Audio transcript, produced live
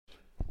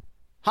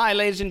Hi,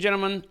 ladies and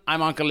gentlemen.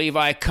 I'm Uncle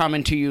Levi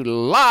coming to you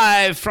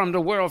live from the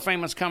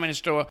world-famous Comedy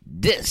Store.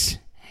 This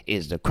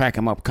is the Crack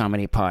 'em Up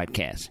Comedy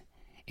Podcast.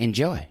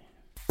 Enjoy.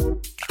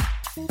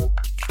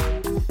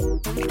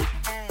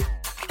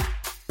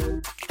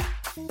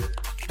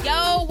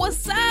 Yo,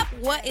 what's up?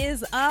 What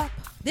is up?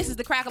 This is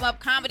the Crack 'em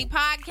Up Comedy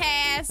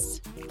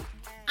Podcast.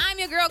 I'm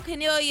your girl,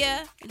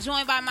 Cornelia,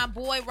 joined by my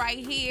boy right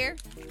here.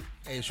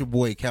 Hey, it's your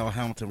boy, Cal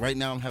Hamilton. Right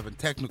now, I'm having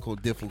technical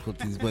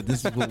difficulties, but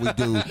this is what we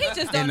do. He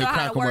just don't know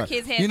how to work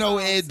his headphones. You know,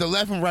 the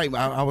left and right,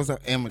 I was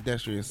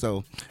ambidextrous.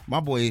 So my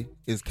boy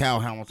is Cal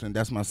Hamilton.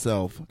 That's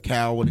myself.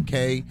 Cal with a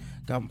K.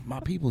 Got my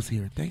peoples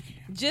here. Thank you.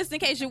 Just in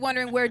case you're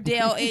wondering where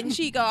Dale and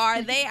Chica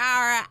are, they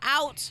are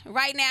out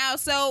right now.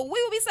 So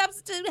we will be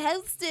substitute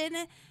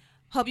hosting.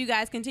 Hope you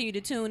guys continue to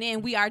tune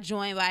in. We are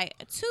joined by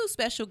two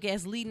special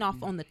guests leading off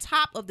on the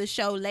top of the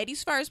show.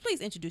 Ladies first,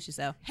 please introduce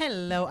yourself.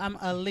 Hello, I'm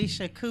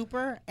Alicia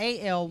Cooper,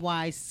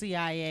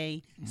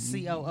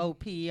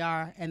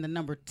 ALYCIACOOPER, and the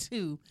number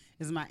 2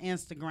 is my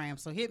Instagram.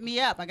 So hit me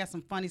up. I got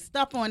some funny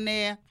stuff on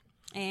there.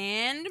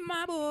 And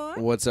my boy.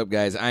 What's up,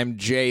 guys? I'm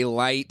Jay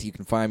Light. You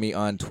can find me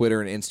on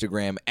Twitter and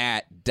Instagram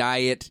at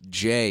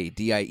DietJ,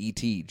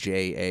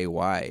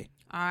 DIETJAY.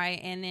 All right,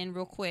 and then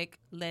real quick,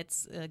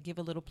 let's give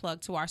a little plug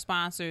to our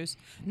sponsors.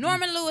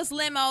 Norman Lewis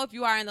Limo, if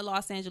you are in the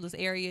Los Angeles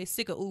area,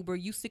 sick of Uber,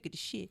 you sick of the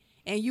shit,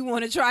 and you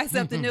want to try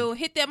something new,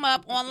 hit them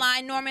up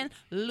online,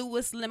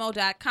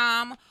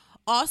 normanlewislimo.com.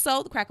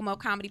 Also, the Crack 'em Up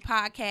Comedy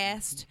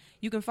Podcast.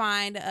 You can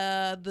find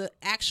the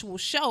actual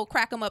show,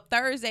 Crack 'em Up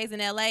Thursdays in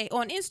LA,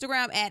 on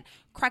Instagram at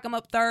Crack 'em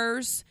Up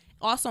Thurs,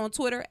 also on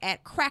Twitter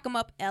at Crack 'em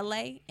Up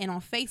LA, and on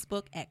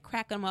Facebook at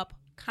Crack 'em Up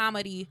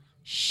Comedy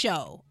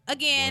Show.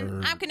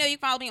 Again, I'm Cornelia.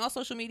 Follow me on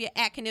social media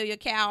at Cornelia.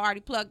 Cal already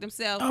plugged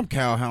himself. I'm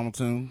Cal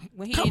Hamilton.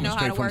 When he didn't know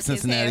how to work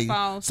his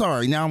headphones.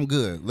 Sorry, now I'm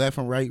good. Left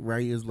and right,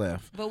 right is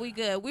left. But we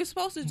good. We're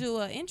supposed to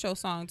do an intro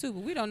song too,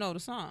 but we don't know the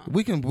song.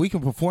 We can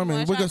perform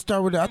it. We're gonna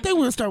start with. I think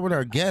we're gonna start with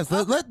our guests.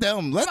 Let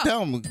them.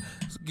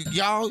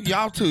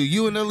 Y'all two.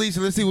 You and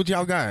Alicia. Let's see what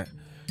y'all got.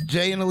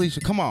 Jay and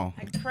Alicia, come on.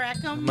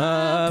 Crack 'em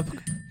Up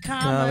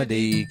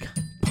Comedy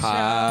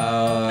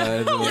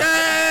Pod.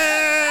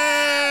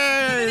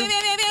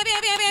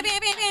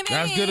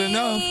 That's good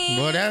enough.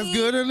 Well, that's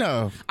good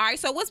enough. All right,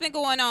 so what's been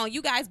going on?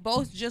 You guys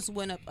both just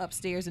went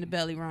upstairs in the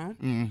belly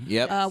room.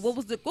 Yep. What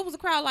was the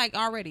crowd like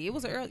already? It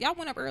was early. Y'all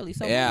went up early.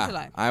 So Yeah, what was it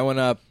like? I went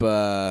up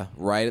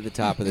right at the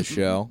top of the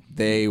show.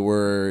 They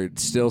were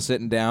still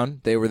sitting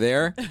down. They were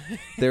there.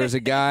 There was a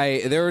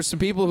guy. There were some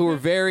people who were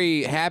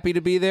very happy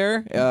to be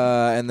there,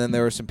 and then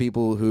there were some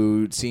people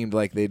who seemed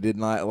like they did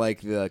not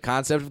like the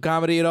concept of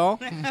comedy at all.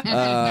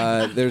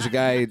 There's a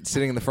guy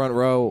sitting in the front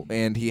row,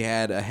 and he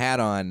had a hat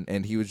on,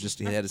 and he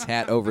had his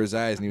hat over his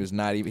eyes, and he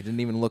didn't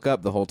even look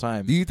up the whole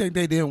time. Do you think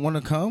they didn't want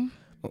to come?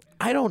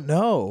 I don't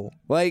know.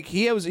 Like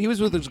he was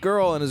with his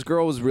girl, and his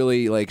girl was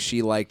really like,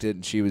 she liked it,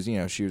 and she was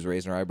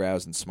raising her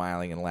eyebrows and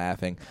smiling and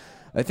laughing.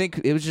 I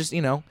think it was just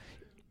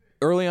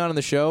early on in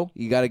the show,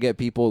 you got to get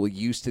people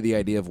used to the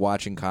idea of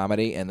watching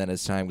comedy, and then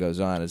as time goes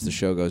on, as the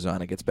show goes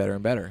on, it gets better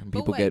and better. And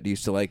people get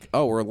used to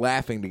we're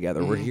laughing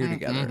together, we're here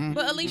together.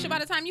 But Alicia, by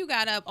the time you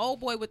got up,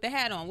 old boy with the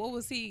hat on, what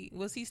was he?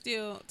 Was he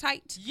still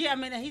tight? Yeah, I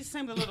mean, he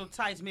seemed a little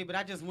tight to me, but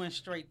I just went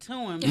straight to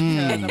him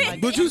because I'm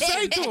like, But you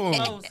say to him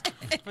close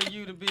for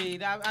you to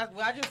be.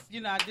 I just,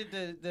 I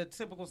did the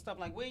typical stuff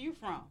like, where you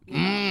from?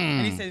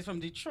 And he said he's from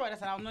Detroit. I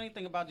said, I don't know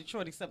anything about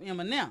Detroit except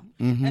Eminem.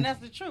 And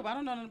that's the truth. I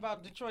don't know nothing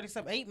about Detroit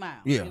except 8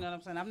 Mile. Yeah. You know what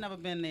I'm saying? I've never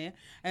been there.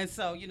 And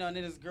so, and then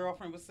his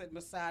girlfriend was sitting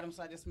beside him,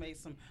 so I just made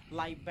some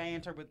light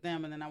banter with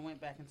them, and then I went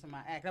back into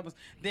my act.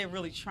 They're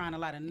really trying a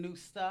lot of new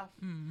stuff,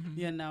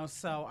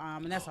 so,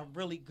 and that's a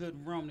really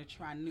good room to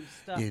try new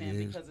stuff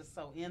in because it's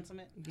so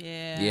intimate.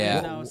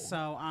 Yeah.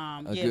 So,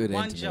 good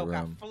one intimate joke,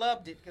 room. I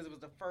flubbed it because it was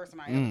the first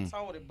time I ever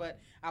told it, but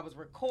I was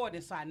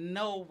recording, so I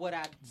know what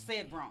I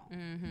said wrong.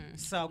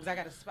 So, because I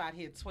got a spot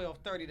here at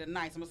 12:30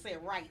 tonight, so I'm going to say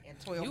it right at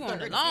 12:30. You on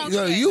the long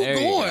Yeah, stretch. you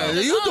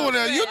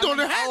doing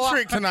the hat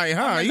trick tonight,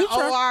 huh? You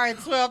OR at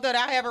 12:30.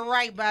 I have it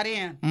right by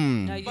then.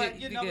 No, But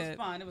you it was good.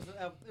 fun. It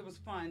was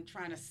fun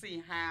trying to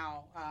see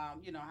how how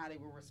they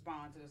will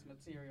respond to this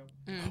material.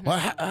 Well,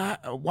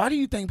 why do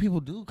you think people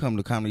do come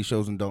to comedy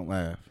shows and don't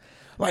laugh?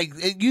 Like,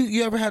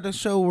 you ever had a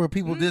show where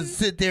people just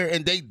sit there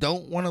and they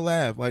don't want to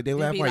laugh? Like, they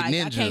laugh Be like like,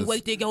 ninjas. I can't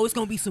wait to go. It's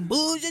going to be some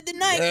bullshit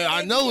tonight. Yeah,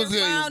 I know it's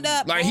round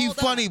up, like he's rolled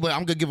funny, up. but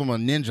I'm gonna give him a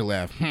ninja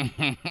laugh.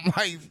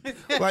 like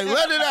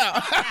let it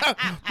out.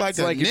 Like It's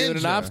like a you're doing ninja.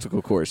 an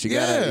obstacle course. You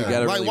Yeah.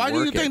 gotta like, really why do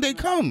you work think it. they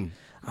come?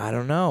 I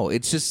don't know.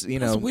 It's just,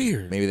 That's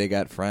weird. Maybe they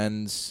got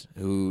friends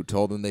who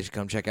told them they should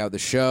come check out the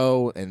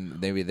show, and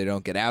maybe they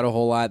don't get out a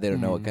whole lot. They don't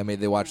know what maybe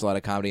they watch a lot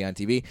of comedy on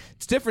TV.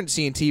 It's different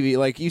seeing TV.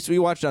 Like, we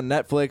watched on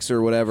Netflix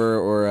or whatever,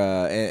 or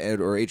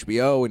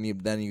HBO,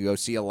 and then you go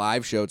see a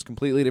live show. It's a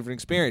completely different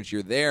experience.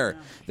 You're there.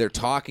 They're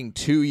talking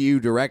to you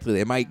directly.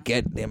 They might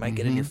get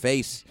in your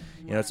face.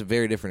 You know, it's a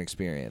very different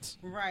experience.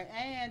 Right,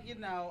 and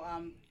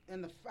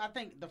I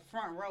think the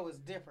front row is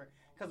different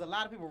because a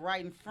lot of people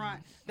right in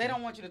front, they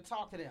don't want you to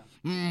talk to them.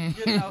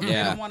 They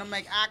don't want to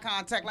make eye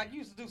contact like you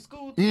used to do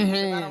school.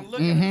 If I don't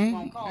look at them, you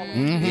won't call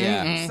them.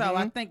 Yeah. So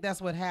I think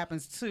that's what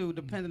happens too,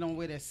 depending on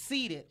where they're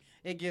seated.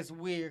 It gets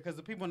weird because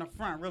the people in the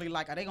front really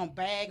like, are they gonna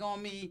bag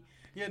on me?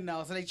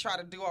 So they try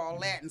to do all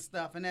that and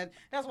stuff, and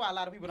that's why a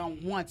lot of people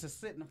don't want to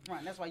sit in the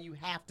front. That's why you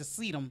have to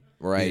seat them,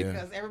 right?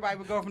 Because everybody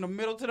would go from the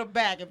middle to the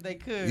back if they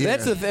could.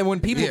 That's the thing. When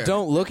people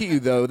don't look at you,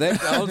 though,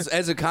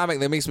 as a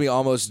comic, that makes me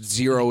almost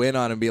zero in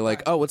on and be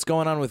like, "Oh, what's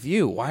going on with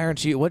you? Why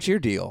aren't you? What's your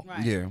deal?"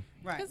 Right. Yeah.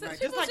 Right. Because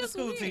Just like the just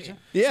school weird. teacher.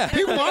 Yeah.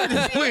 People are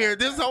just weird.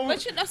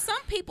 But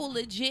some people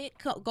legit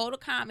go to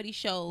comedy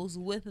shows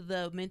with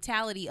the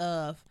mentality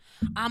of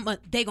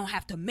they gonna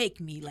have to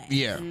make me laugh.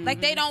 Yeah.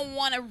 Like they don't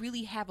want to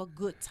really have a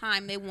good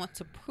time. They want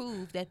to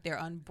prove that they're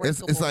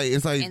unbreakable. It's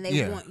like and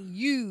they want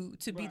you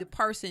to be the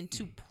person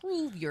to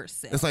prove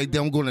yourself. It's like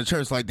them going to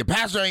church. Like the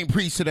pastor ain't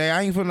preached today.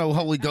 I ain't feel no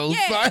Holy Ghost.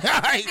 Yeah.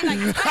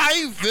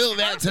 I ain't feel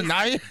that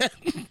tonight.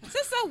 It's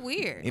just so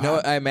weird. You know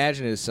what I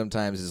imagine is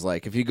sometimes is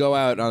like if you go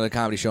out on a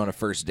comedy show on a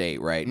first date,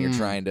 right? And you're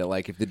trying to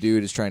if the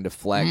dude is trying to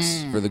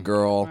flex for the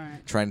girl,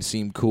 trying to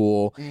seem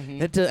cool.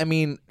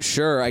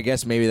 Sure, I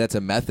guess maybe that's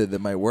a method that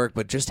might work,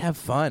 but just have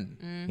fun.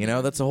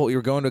 That's the whole.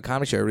 You're going to a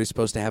comedy show. Everybody's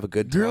supposed to have a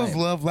good time. Girls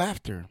love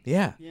laughter.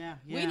 Yeah. Yeah.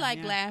 We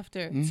like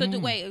laughter. So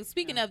wait,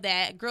 speaking of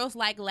that, girls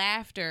like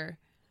laughter.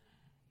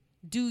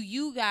 Do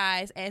you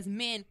guys, as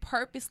men,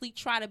 purposely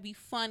try to be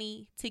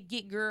funny to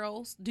get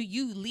girls? Do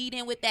you lead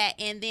in with that?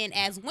 And then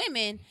as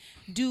women,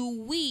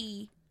 do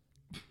we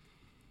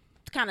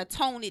kind of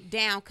tone it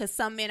down because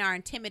some men are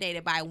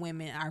intimidated by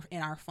women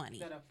and are funny?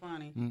 That are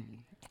funny.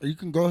 You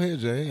can go ahead,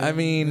 Jay. I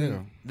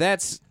mean,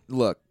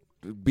 look.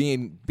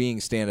 Being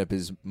stand-up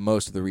is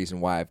most of the reason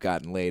why I've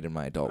gotten laid in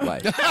my adult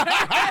life.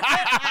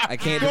 I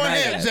can't Go deny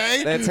ahead, that.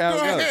 Jay. That's how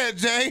Go it goes. ahead,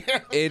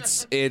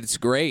 Jay. It's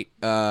great,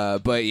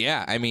 but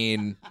yeah, I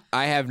mean,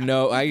 I have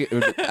no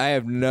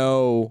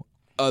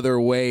other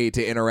way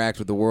to interact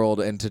with the world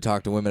and to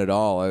talk to women at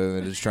all other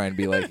than just trying to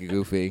be like a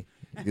goofy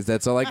because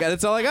that's all I got.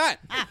 That's all I got.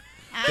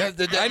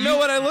 I know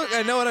what I look.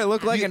 I know what I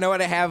look like. I know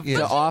what I have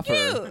to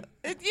offer.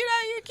 Cute.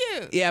 You're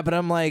cute. Yeah, but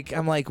I'm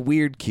like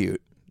weird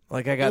cute.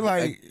 Like I got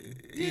like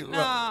he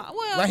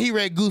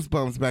read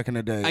Goosebumps back in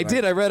the day. I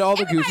did. I read all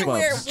the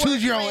Goosebumps.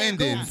 Choose your own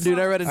ending, Dude,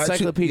 I read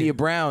Encyclopedia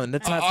Brown.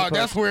 That's not.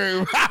 That's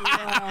where.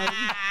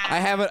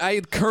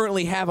 I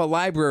currently have a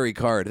library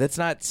card. That's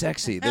not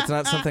sexy. That's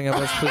not something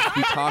I'm supposed to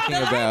be talking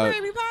about.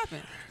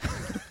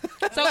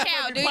 So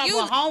Cal, do you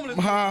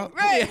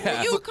Right.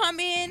 do you come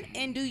in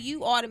and do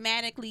you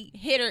automatically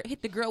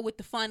hit the girl with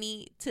the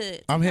funny to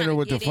I'm hitting her kinda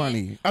with the get funny.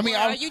 in? I mean, or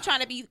are you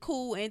trying to be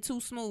cool and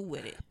too smooth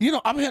with it?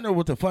 I'm hitting her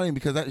with the funny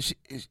because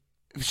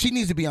she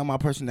needs to be on my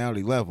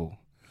personality level.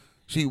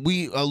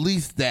 We at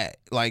least that.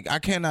 Like I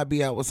cannot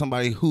be out with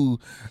somebody who,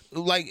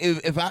 like,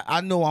 if I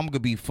know I'm gonna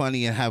be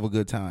funny and have a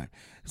good time.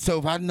 So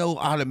if I know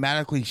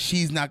automatically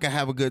she's not gonna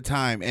have a good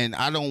time, and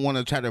I don't want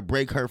to try to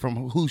break her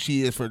from who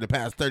she is for the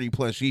past 30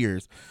 plus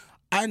years,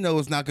 I know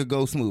it's not gonna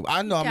go smooth.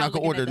 I know I'm not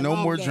gonna order no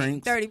more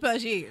drinks. 30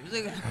 plus years.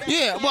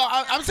 Yeah, well,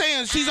 I'm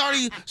saying she's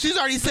already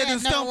set in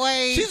stone.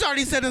 She's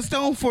already set in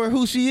stone for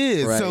who she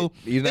is. Right. So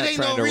You're not it ain't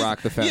trying no to reason.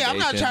 rock the foundation. Yeah, I'm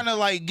not trying to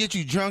like get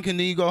you drunk and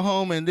then you go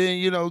home and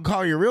then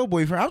call your real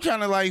boyfriend. I'm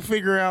trying to like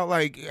figure out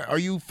like, are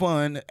you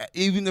fun?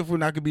 Even if we're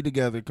not gonna be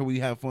together, can we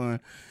have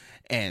fun?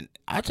 And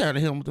I try to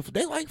hit them with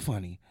they like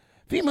funny.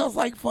 Females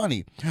like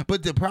funny,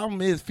 but the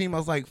problem is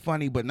females like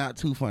funny, but not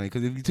too funny.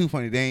 Because if you're too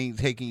funny, they ain't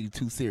taking you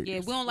too serious. Yeah,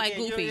 we don't like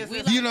goofy. We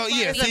like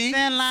There's a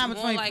thin line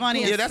between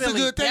funny and that's silly.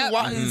 a good thing. Yep.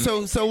 Why,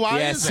 so why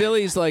Yeah, is that?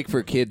 silly's like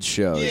for kids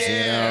shows.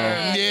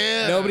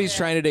 Yeah. Nobody's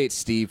trying to date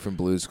Steve from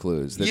Blue's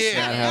Clues. That's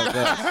not how it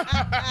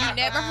goes. You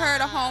never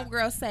heard a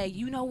homegirl say,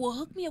 you know what,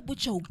 hook me up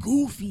with your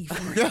goofy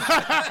friend.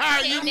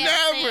 You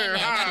never.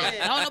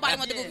 Don't nobody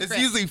want the goofy It's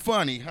friend. usually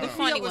funny. Huh? The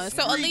funny one.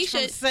 So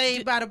Alicia,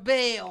 Saved by the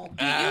Bell.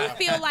 do you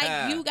feel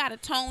like you got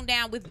to tone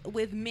down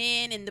with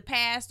men in the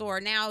past, or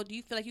now do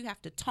you feel like you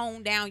have to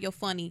tone down your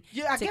funny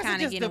Yeah, I to guess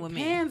kind it of just get in with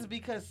men? depends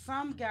because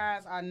some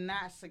guys are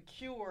not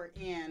secure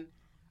in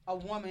a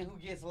woman who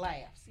gets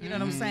laughs. You know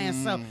what I'm saying?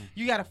 So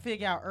you got to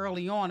figure out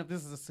early on if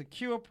this is a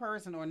secure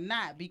person or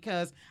not,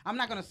 because I'm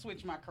not going to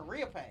switch my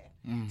career path.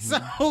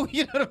 So,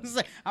 you know what I'm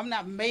saying? I'm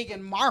not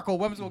Meghan Markle.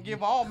 Women's going to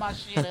give all my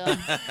shit up.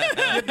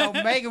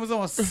 Meghan was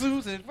on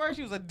suits. At first,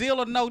 she was a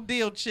deal or no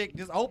deal chick,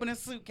 just opening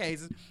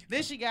suitcases.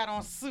 Then she got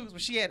on suits,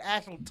 but she had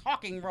actual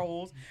talking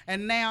roles.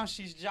 And now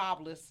she's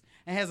jobless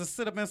and has to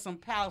sit up in some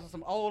palace with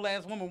some old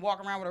ass woman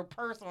walking around with her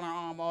purse on her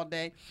arm all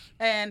day.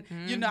 And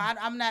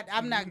I'm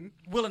not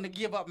willing to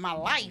give up my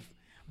life.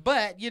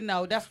 But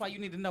that's why you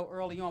need to know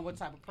early on what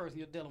type of person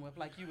you're dealing with,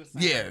 like you were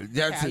saying. Yeah,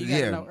 that's you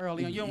gotta know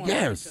early on. You don't want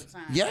to waste your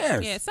time.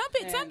 Yes. Yeah,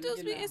 some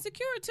dudes be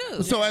insecure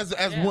too. So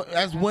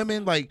as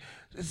women, like,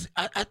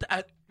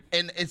 I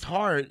and it's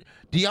hard.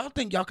 Do y'all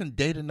think y'all can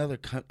date another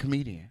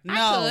comedian? No,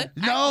 I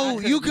could. No,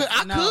 you could.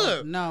 I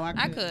could. No,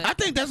 I could. I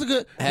think that's a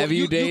good. Have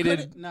you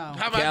dated? No.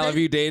 How about Cal, have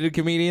you dated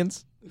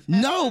comedians?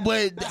 No,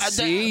 but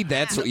See,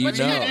 that's what you But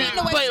you know. gotta,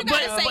 no, wait, you But-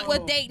 gotta say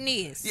what dating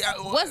is. Yeah,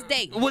 What's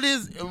dating? What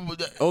is?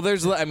 Oh,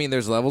 there's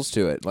levels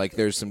to it. Like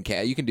there's some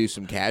you can do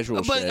some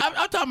casual But shit. I'm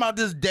talking about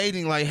this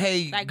dating. Like,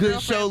 hey, Like good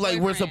girlfriend, show. Like,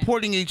 we're boyfriend.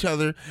 supporting each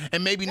other,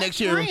 and maybe next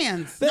year.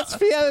 Friends. That's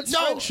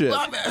friendship.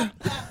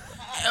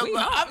 We do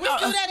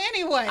that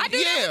anyway. I do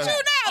that with you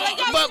now. Like,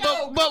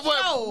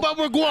 But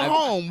we're going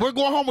home. We're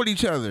going home with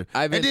each other.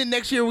 I've been- And then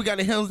next year we got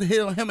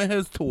him and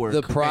his tour.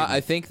 I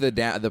think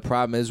the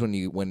problem is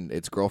when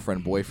it's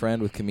girlfriend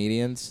boyfriend with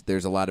comedians,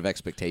 there's a lot of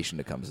expectation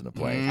that comes into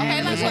play. Okay,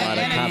 And there's a like lot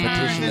of what?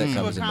 competition that Into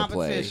comes a into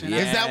play. competition.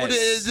 Is that what it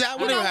is? Is that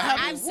what You know it what?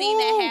 happened? I've seen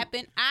that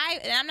happen.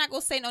 And I'm not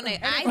gonna say no name.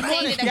 I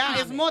dated a It's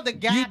comic. more the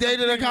guy You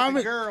dated a competing with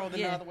comic? the girl than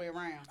Yeah. the other way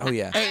around. Oh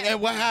yeah.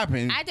 And what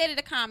happened? I dated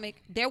a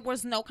comic. There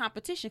was no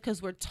competition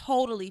because we're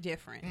totally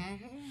different.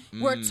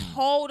 We're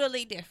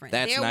totally different.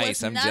 That's there nice.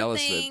 Was I'm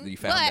jealous that nothing- you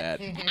found but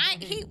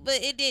that.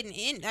 But it didn't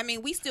end. I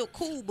mean, we still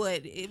cool,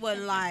 but it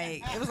wasn't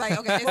like it was like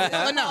okay,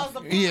 it's enough.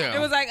 Yeah. It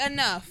was like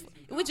enough.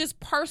 It was just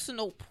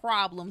personal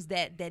problems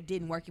that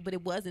didn't work, but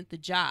it wasn't the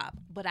job.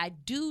 But I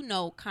do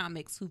know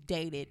comics who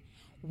dated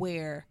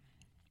where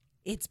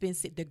it's been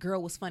the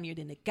girl was funnier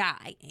than the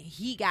guy, and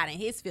he got in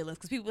his feelings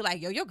because people were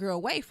like, "Yo, your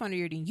girl way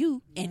funnier than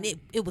you," and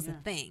it was a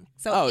thing.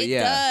 So Oh, it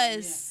yeah.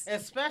 does.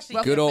 Especially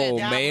Good if the old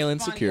guy was male funnier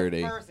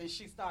insecurity. First and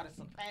she started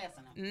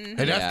surpassing him.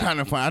 And that's Yeah. kind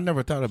of fun. I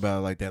never thought about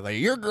it like that. Like,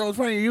 your girl's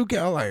funny, you can.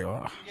 I'm like,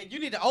 oh. Yeah, you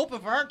need to open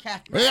for her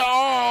cat.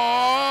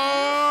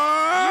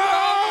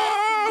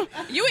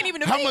 You ain't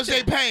even a How much they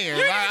feature. paying?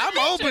 You ain't Like, even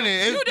a I'm feature.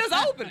 opening. You just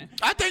opening.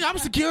 I think I'm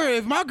secure.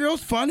 If my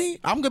girl's funny,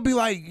 I'm gonna be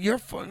like, you're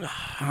funny.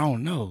 I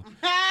don't know.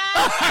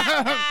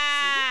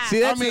 See,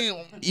 that's I mean-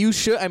 you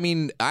should. I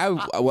mean,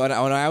 when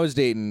I was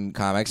dating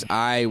comics,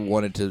 I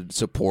wanted to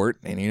support,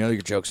 and you know,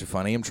 your jokes are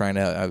funny. I'm trying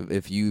to.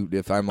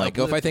 If I'm like,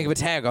 if I think of a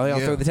tag, I'll Yeah.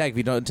 throw the tag. If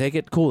you don't take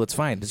it, cool, it's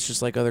fine. It's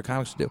just like other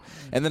comics do.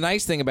 And the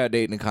nice thing about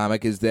dating a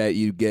comic is that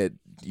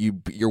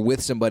you're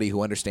with somebody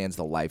who understands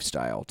the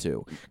lifestyle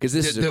too, because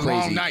this is a The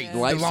crazy long nights. The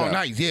lifestyle. long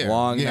nights, yeah.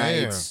 Long Yeah,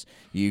 yeah. nights.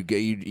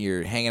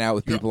 You're hanging out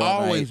with You're people.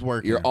 all always night.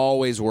 working. You're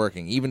always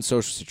working. Even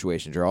social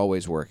situations, you're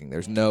always working.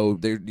 There's no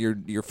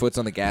your foot's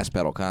on the gas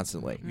pedal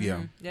constantly. Yeah.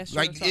 That's true.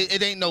 Like,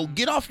 it ain't no,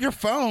 get off your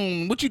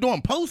phone. What you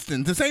doing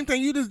posting? The same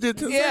thing you just did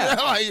to Yeah.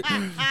 like,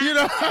 you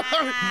know?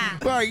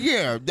 Like,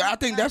 yeah, I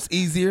think that's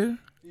easier.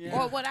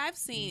 Or what I've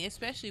seen,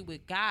 especially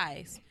with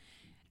guys,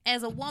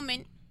 as a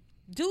woman,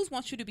 dudes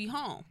want you to be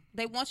home.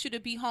 They want you to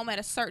be home at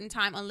a certain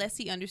time unless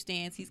he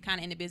understands he's kind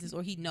of in the business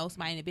or he knows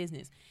somebody in the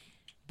business.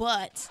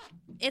 But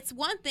it's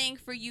one thing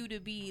for you to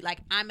be like,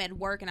 I'm at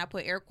work, and I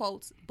put air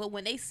quotes, but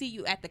when they see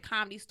you at the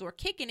Comedy Store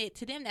kicking it,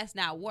 to them, that's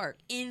not work.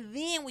 And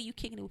then when you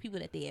kicking it with people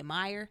that they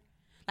admire,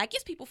 like,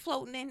 it's people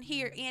floating in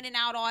here, in and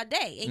out all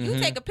day. And you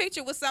take a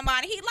picture with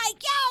somebody, he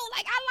like, yo,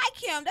 like, I like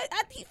him.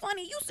 He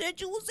funny. You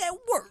said you was at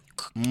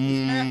work.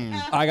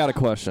 I got a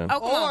question. Oh,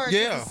 come on. Or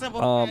Yeah. just the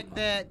simple fact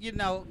that, you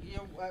know,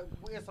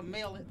 it's a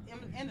male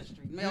industry,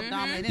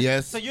 male-dominated industry.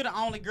 Yes. So you're the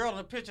only girl in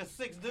the picture,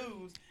 6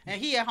 dudes, and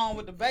he at home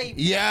with the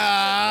baby.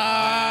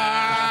 Yeah.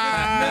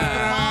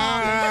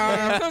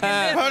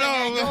 Hold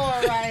on.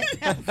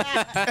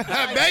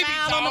 Baby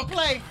Foul on talk. the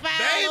play.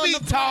 Foul Baby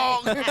on the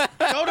talk.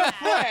 Go to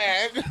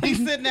flag. He's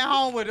sitting at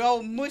home with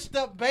old mushed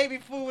up baby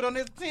food on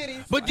his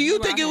titties. But do you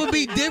think it would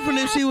be different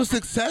if she was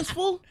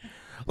successful?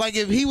 Like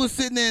if he was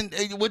sitting in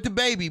with the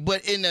baby,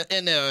 but in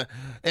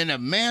a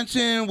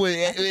mansion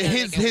with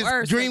his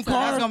worse dream sometimes.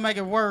 That's car. gonna make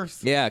it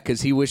worse. Yeah,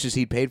 because he wishes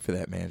he'd paid for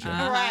that mansion.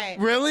 Right.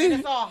 Really? And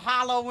it's all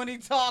hollow when he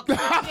talks.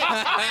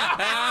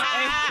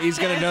 He's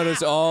gonna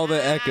notice all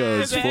the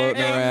echoes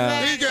floating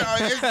around. He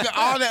got, it's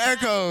all the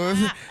echoes.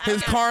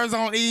 His car's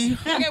on E.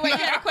 Okay, wait, you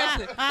got a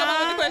question. Come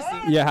on with the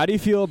question. Yeah, how do you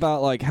feel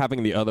about like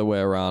having the other way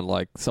around,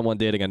 like someone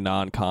dating a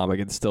non-comic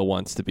and still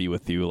wants to be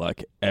with you,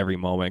 like every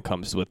moment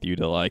comes with you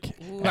to like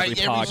every Like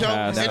every show,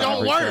 podcast. it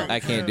don't everything. work. I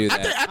can't do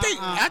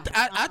that.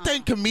 I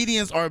think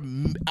comedians are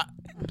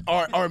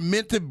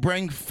meant to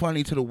bring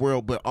funny to the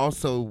world, but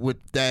also with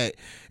that,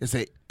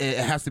 it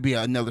has to be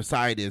another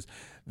side. Is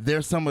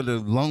they're some of the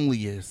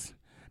loneliest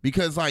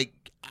because like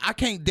I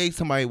can't date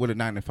somebody with a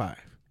 9 to 5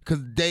 because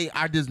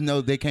I just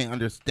know they can't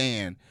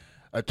understand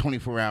a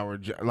 24-hour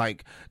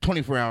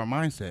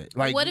mindset.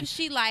 Like What if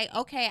she like,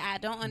 okay, I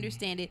don't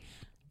understand it.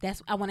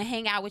 I want to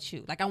hang out with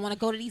you. Like I want to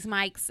go to these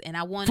mics and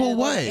I want to For go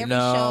what? to every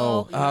No.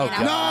 show. Oh,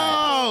 and no,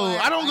 God.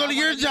 I don't go to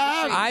your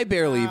job. I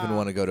barely even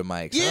want to go to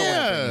Mike's. I don't want to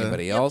Yeah. bring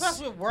anybody Plus,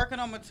 else. we're working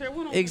on material.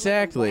 We don't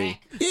Exactly.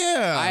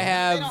 Yeah, I They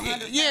have don't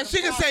understand Yeah,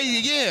 she can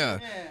say yeah.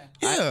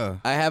 Yeah.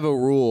 I have a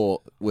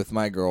rule with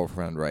my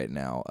girlfriend right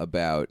now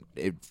about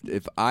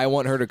if I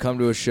want her to come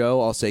to a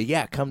show, I'll say,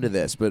 yeah, come to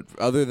this. But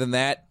other than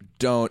that,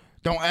 don't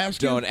Don't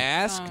ask.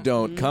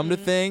 don't come to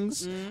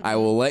things. I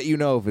will let you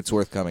know if it's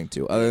worth coming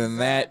to. Other than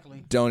that,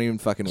 don't even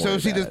fucking worry So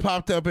she about just it.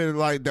 popped up in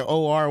like the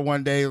OR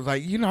one day. It was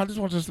like, I just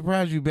want to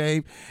surprise you,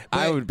 babe.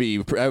 I would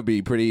be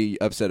pretty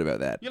upset about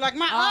that. You're like,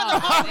 my other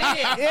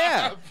homie.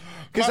 Yeah.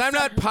 Because I'm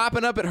not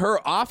popping up at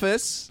her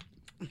office.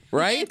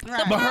 right?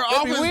 Right. But her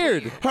That'd be office,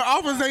 weird. Her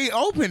office ain't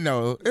open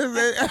though.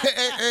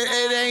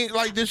 It ain't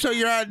like to show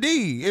your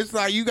ID. It's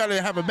like you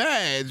gotta have a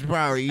badge,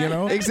 probably. You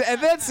know. And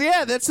that's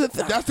the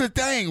That's the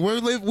thing.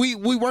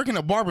 We work in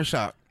a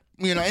barbershop.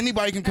 You know,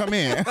 anybody can come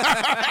in. You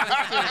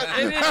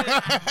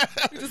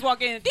just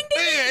walk in. Ding, ding,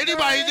 Yeah,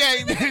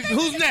 anybody.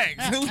 Who's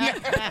next? Who's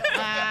next?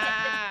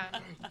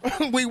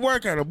 We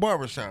work at a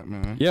barbershop,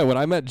 man. Yeah, when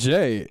I met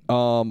Jay,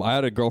 I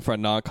had a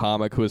girlfriend,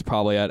 non-comic, who was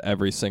probably at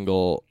every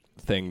single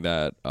thing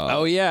that.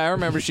 Oh yeah, I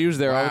remember she was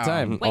there all the Wow.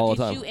 time. Wait, all the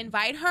did time. you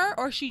invite her,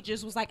 or she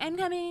just was like, "I'm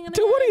coming"?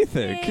 Dude, what do you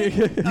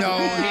think? No,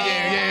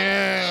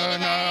 yeah,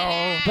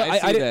 no. But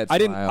I see that I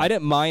didn't. smile. I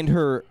didn't mind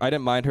her. I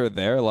didn't mind her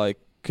there, like,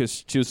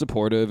 because she was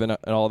supportive and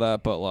all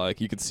that. But like,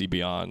 you could see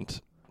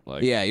beyond.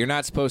 Like, Yeah, you're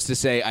not supposed to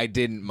say I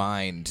didn't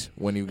mind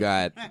when you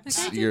got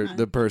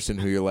the person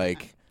who you're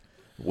like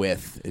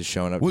with is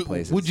showing up to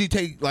places. Would you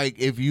take, like,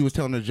 if you was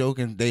telling a joke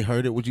and they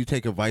heard it, would you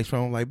take advice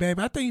from them? Like, babe,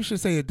 I think you should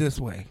say it this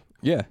way.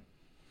 Yeah.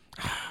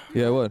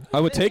 Yeah, I would. I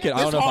would take it. I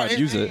don't It's know if hard. I'd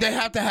use it. They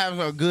have to have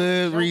a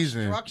good Joke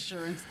reason.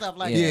 structure and stuff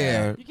like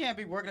Yeah. that. You can't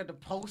be working at the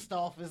post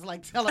office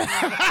like telling me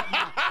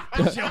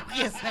the joke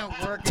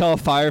isn't working. Tell a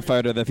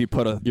firefighter that if you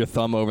put your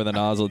thumb over the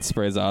nozzle, it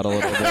sprays out a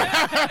little bit.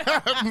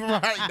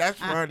 Right, that's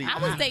funny. I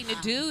was dating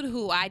a dude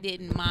who I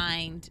didn't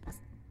mind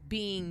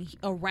being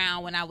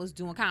around when I was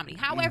doing comedy.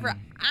 However,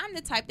 I'm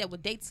the type that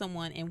would date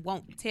someone and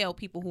won't tell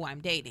people who I'm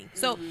dating.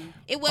 So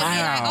it wasn't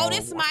like, Wow. oh,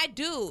 this is my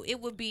dude. It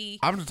would be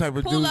I'm the type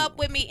of pull dude. up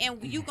with me and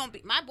you gonna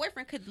be. My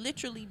boyfriend could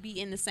literally be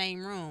in the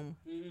same room.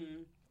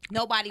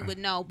 Nobody would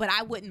know, but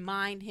I wouldn't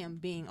mind him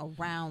being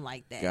around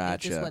like that. It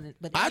Gotcha. just wasn't-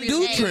 but I every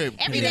do day- trip,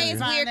 Every day is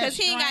yeah. weird because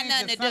he ain't got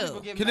nothing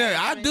to do. Canary,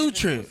 I do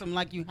trip. Something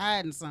like you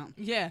hiding something.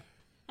 Yeah.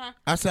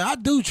 I said, I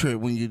do trip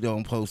when you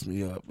don't post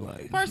me up.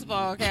 Like, First of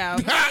all, Cal,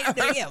 we ain't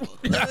together.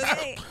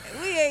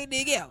 We ain't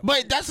together.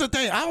 but that's the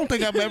thing. I don't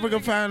think I'm ever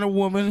gonna find a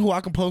woman who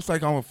I can post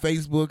like on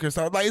Facebook or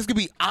something. Like, it's gonna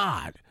be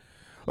odd.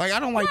 Like,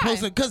 I don't like Why?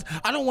 posting because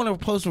I don't want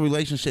to post a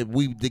relationship.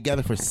 We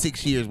together for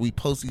 6 years. We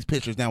post these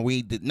pictures. Now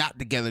we not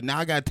together. Now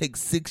I gotta take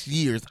 6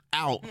 years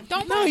out.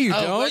 Don't No, you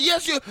Oh, don't. well,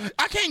 yes, you.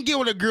 I can't get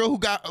with a girl who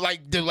got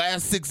like the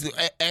last 6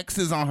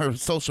 exes on her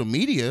social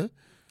media.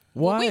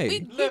 Why?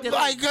 we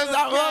Like, cause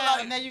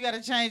Now you got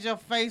to change your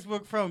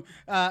Facebook from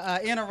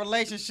in a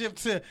relationship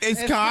to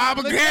it's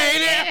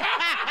complicated.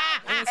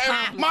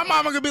 My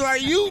mama could be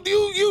like, you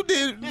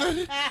did.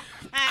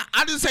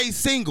 I just say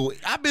single.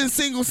 I've been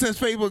single since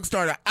Facebook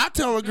started. I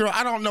tell a girl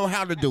I don't know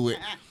how to do it.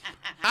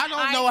 I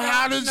don't know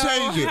how to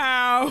change it.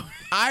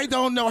 I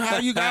don't know how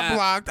you got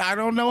blocked. I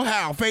don't know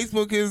how.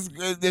 Facebook is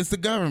it's the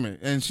government,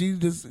 and you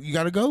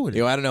got to go with it.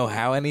 Yo, I don't know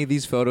how any of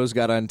these photos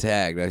got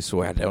untagged. I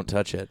swear, I don't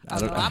touch it. I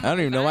don't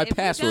even know my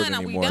password If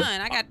anymore. we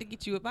done, I got to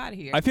get you up out of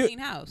here. I feel, Clean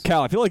house.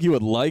 Cal, I feel like you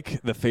would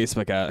like the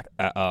Facebook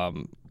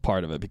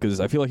part of it because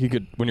I feel like you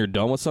could, when you're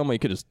done with someone, you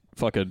could just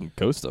fucking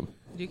ghost them.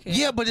 You can.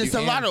 Yeah, but it's a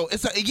lot of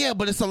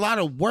it's a lot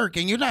of work,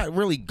 and you're not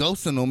really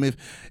ghosting them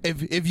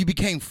if you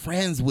became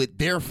friends with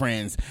their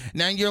friends.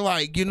 Now you're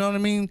like, you know what I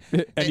mean?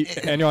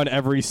 And you're on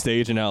every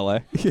stage in LA.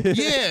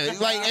 Yeah,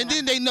 like, and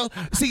then they know.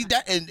 See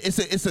that, and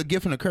it's a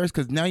gift and a curse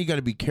because now you got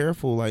to be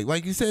careful.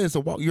 Like you said,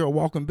 you're a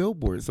walking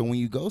billboard. So when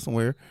you go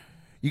somewhere,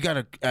 you got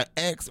a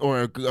ex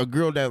or a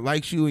girl that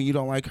likes you and you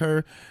don't like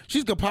her.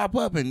 She's gonna pop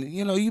up, and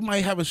you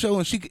might have a show,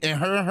 and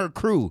her and her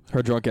crew.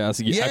 Her drunk ass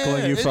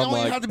echoing you it from don't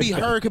even have to be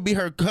her. It could be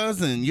her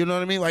cousin. You know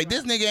what I mean? Like,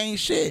 this nigga ain't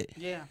shit.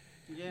 Yeah.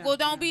 Well,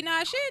 don't be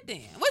not shit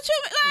then. What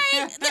you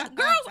like? The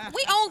girls,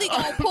 we only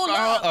gonna pull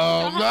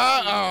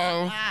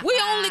up.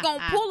 We only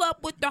gonna pull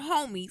up with the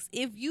homies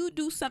if you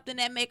do something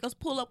that make us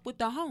pull up with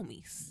the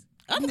homies.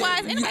 Otherwise,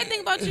 anybody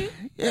think about you?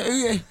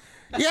 Yeah.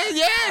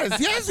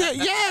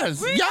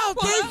 Yes. Y'all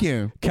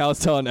thinking? Cal's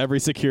telling every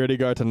security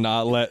guard to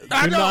not let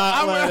I do know.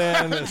 not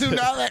let in. Do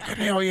not let.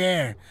 Hell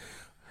yeah.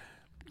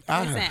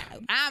 Listen,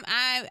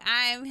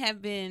 I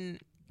have been.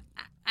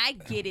 I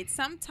get it.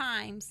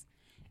 Sometimes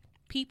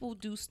people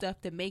do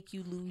stuff to make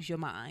you lose your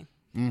mind.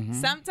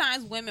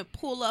 Sometimes women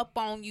pull up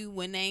on you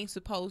when they ain't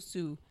supposed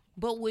to.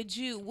 But what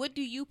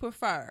do you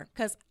prefer?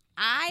 Because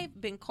I've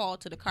been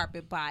called to the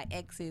carpet by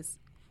exes.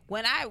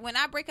 When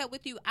I break up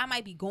with you, I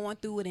might be going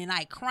through it and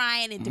like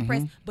crying and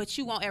depressed, but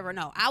you won't ever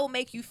know. I will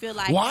make you feel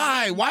like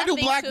Why? Why do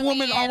nothing black to me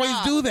women at always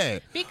all. do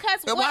that?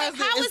 Because Why women, is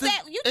it- how it's is the-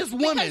 that? it's because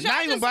women, y'all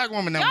not even just- black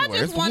women Y'all anymore.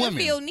 just It's want to women.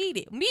 feel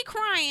needed. Me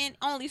crying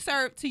only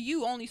serves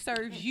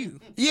you.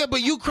 Yeah,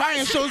 but you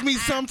crying shows me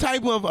some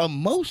type of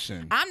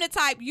emotion. I'm the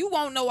type you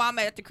won't know I'm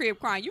at the crib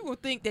crying. You will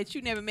think that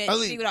you never met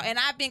Ali, me, and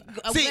I've been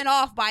see- went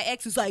off by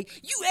exes like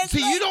you. Ex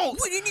See, like, you don't.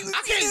 what did you-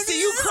 I can't see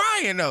you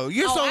crying though.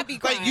 You're Oh, so I be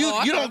like crying. you. Oh,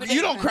 I You cry don't. every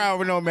You day. don't cry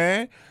over no man.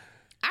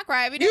 I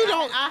cry every day. You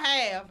don't. I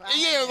have.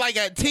 Yeah, like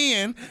at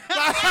 10.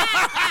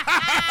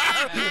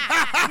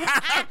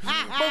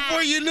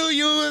 Before you knew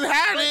you was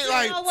having it, You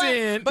like know what?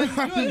 10. But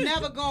you're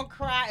never gonna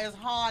cry as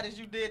hard as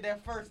you did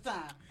that first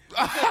time.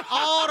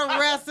 All the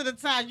rest of the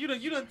time, you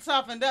done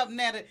toughened up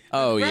now.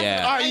 Oh,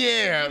 yeah. Oh,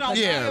 yeah, You don't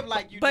yeah. live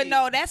like you But did.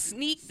 no, that's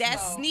sneak. That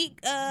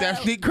sneak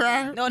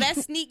cry? No,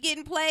 that's sneak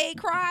getting played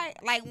cry.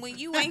 Like when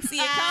you ain't see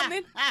it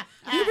coming,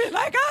 you be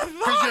like,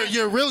 Because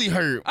you're really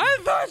hurt. I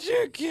thought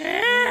you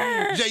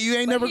cared. Jay, you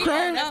ain't never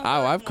cried?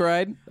 Oh, I've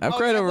cried. I've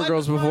cried over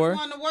girls before.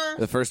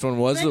 The first one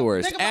was the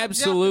worst. Think about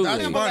Absolutely.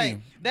 Justin That's funny.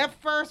 Timberlake. That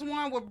first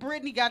one with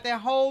Britney got that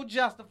whole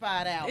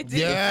Justified out. It did.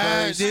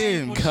 Yeah, it First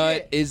did.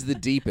 cut is the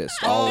deepest.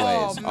 Oh,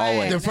 Always. man.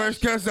 Always. The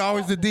first cut's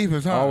always the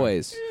deepest, huh?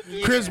 Always.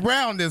 Chris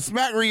Brown did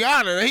smack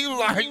Rihanna. He was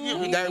like,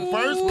 that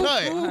first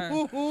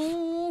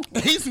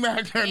cut. He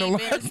smacked her in the Ain't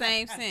been the last.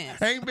 same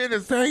since. Ain't been the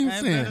same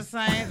Ain't been the since.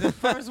 same. The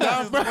first one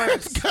was the That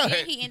worst. first cut.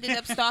 And he ended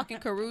up stalking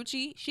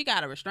Karuchi. She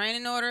got a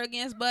restraining order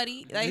against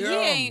Buddy. Like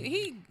Yeah.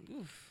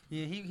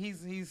 Yeah,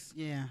 he's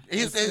yeah.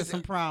 He's- There's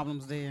some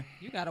problems there.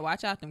 You gotta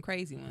watch out them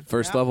crazy ones.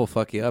 First level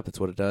fuck you up. That's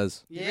what it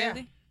does. Yeah.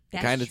 Really?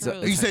 That's Kinda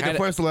true. You said the Kinda-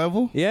 first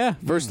level? Yeah.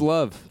 First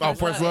love. Oh,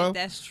 first love?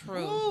 That's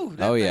true. Ooh,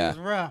 that Oh, thing yeah. is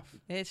rough.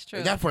 It's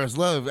true. That first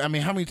love. I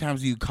mean, how many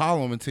times do you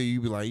call them until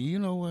you be like, you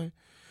know what?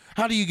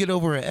 How do you get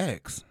over an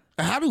ex?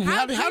 How do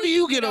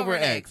you get over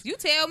an ex? You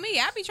tell me.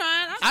 I be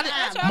trying. I-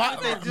 I try my-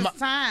 to- It's just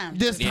time.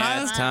 This Yeah,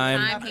 time? it's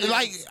time. Time.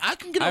 Like, I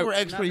can get over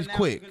ex pretty Nothing else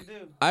quick. you can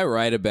do. I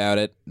write about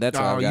it. That's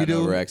how Oh, I've you gotten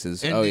do? over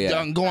exes. And Oh, you yeah.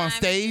 don't go on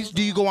stage?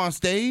 Do you go on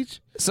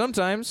stage?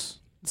 Sometimes.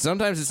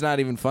 Sometimes it's not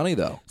even funny,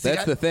 though. See,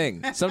 That's that- the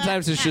thing.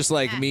 Sometimes it's just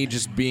like me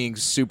just being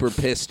super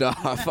pissed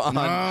off on.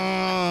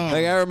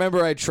 Like, I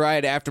remember I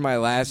tried after my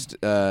last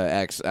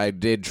ex, I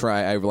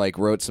like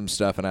wrote some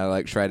stuff and I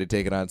like tried to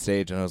take it on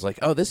stage and I was like,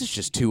 oh, this is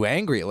just too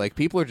angry. Like,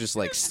 people are just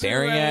like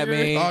staring at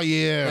me. Oh,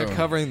 yeah. They're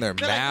covering their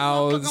They're like,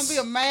 mouths. It's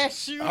gonna be a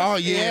mass shooting. Oh,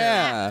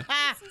 yeah.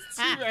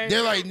 Yeah.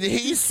 They're like,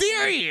 he's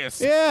serious.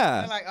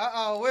 Yeah. They're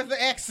like, where's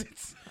the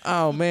exits?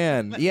 Oh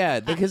man, yeah,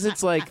 because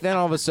it's like then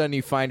all of a sudden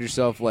you find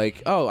yourself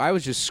like, oh, I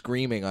was just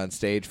screaming on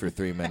stage for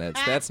 3 minutes.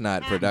 That's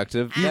not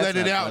productive. You That's let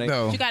it not out, funny.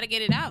 though. You got to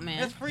get it out,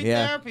 man. It's free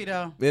Yeah. therapy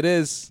though. It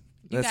is.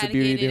 You That's the gotta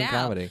beauty of get it doing out.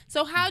 comedy.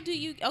 So how do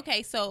you?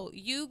 Okay, so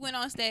you went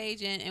on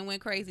stage and went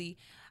crazy.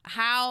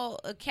 How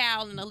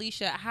Cal and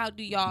Alicia? How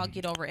do y'all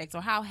get over ex,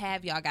 or how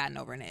have y'all gotten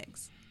over an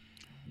ex?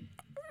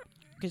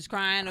 Because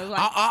crying or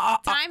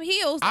like time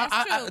heals.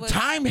 That's true. But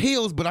Time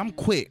heals, but I'm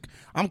quick.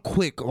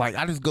 Like,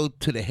 I just go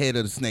to the head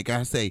of the snake.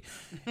 I say,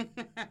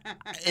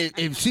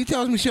 if she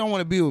tells me she don't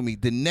want to be with me,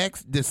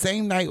 the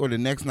same night or the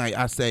next night,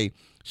 I say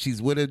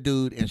she's with a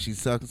dude and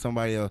she's sucking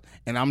somebody else,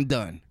 and I'm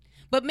done.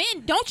 But men,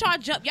 don't y'all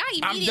jump. Y'all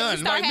immediately done.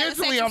 start Like, having sex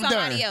mentally, with I'm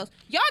somebody done. else.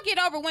 Y'all get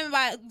over women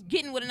by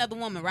getting with another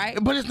woman, right?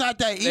 But it's not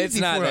that easy. It's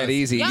not for that us.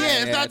 easy. Yeah,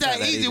 Yeah, it's not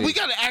that easy. We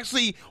gotta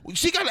actually.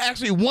 She gotta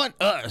actually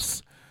want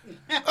us.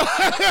 Because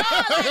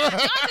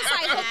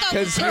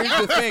here's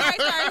the thing.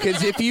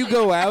 Because if you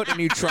go out and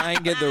you try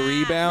and get the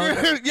rebound,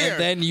 Yeah. and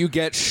then you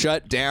get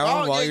shut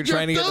down while yeah, you're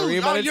trying to get the through.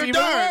 rebound, it's you're even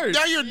done. worse.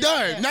 Now you're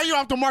done. Now you're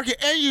off the market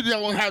and you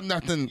don't have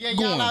nothing Yeah,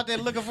 going. y'all out there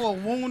looking for a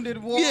wounded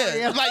warrior.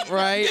 Yeah, like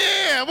Right.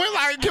 Yeah, we're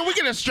like, can we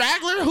get a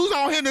straggler? Who's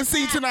on here to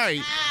see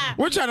tonight?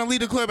 We're trying to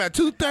leave the club at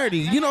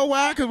 2:30. You know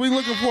why? Because we're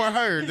looking for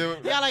her.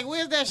 Y'all like,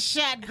 where's that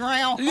shot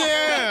ground?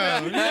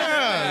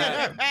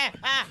 Yeah,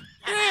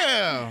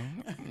 yeah,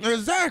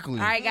 exactly.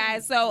 All right,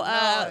 guys.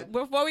 So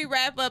before we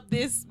wrap up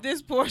this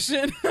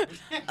portion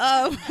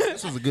of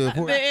This was a good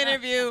point. the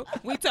interview,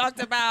 we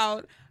talked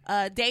about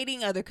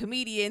dating other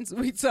comedians.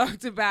 We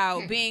talked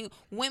about being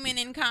women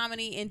in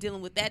comedy and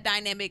dealing with that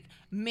dynamic,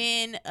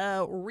 men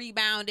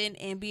rebounding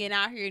and being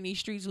out here in these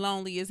streets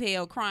lonely as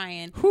hell,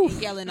 crying and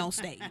yelling on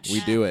stage. We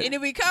do it. And then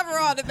we cover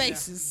all the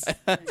bases.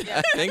 I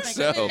think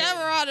so. We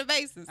cover all the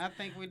bases. I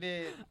think we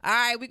did. All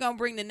right, we're going to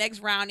bring the next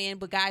round in.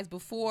 But, guys,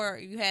 before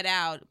you head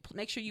out,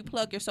 make sure you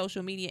plug your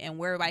social media and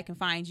where everybody can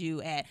find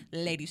you at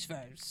Ladies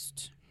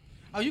First.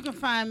 Oh, you can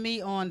find me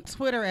on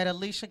Twitter at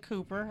Alicia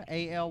Cooper,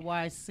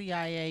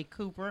 ALYCIA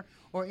Cooper,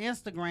 or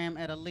Instagram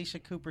at Alicia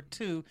Cooper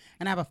 2,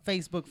 and I have a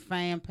Facebook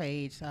fan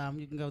page.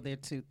 You can go there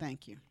too.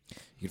 Thank you.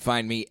 You can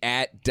find me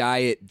at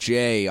Diet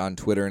J on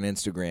Twitter and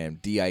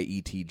Instagram,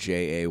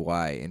 DIETJAY,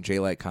 and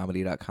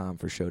jlightcomedy.com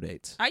for show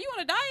dates. Are you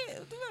on a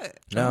diet? Do it.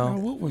 No.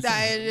 What was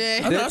that?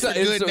 Diet. That's a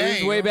good it's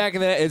name. way back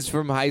in the It's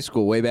from high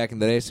school. Way back in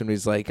the day,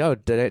 somebody's like, "Oh,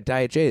 Diet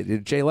J,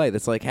 J Light.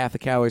 That's like half the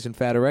calories in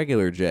fat of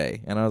regular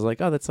J." And I was like,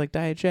 "Oh, that's like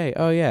Diet J.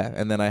 Oh yeah."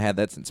 And then I had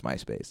that since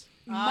MySpace.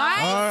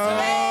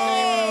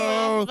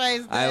 Oh,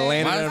 I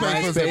landed on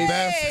MySpace was the MySpace.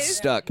 best.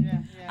 Stuck. All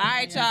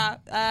right,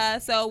 y'all.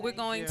 So we're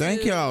going to.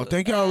 Thank y'all,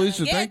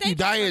 Alicia. yeah, thank you,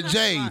 Diet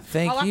J.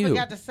 Thank I you.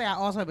 forgot to say, I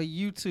also have a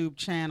YouTube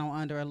channel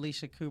under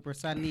Alicia Cooper,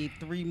 so I need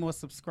 3 more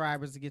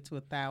subscribers to get to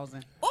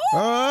 1,000. Ooh,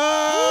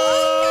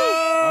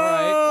 Oh, All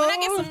right. when I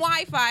get some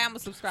Wi-Fi, I'm gonna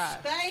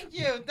subscribe. Thank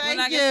you, When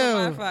I thank get some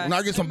you. Wi-Fi. When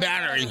I get some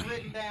battery.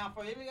 Written down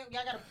for you.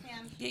 Y'all got a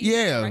pen?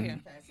 Yeah. Right here.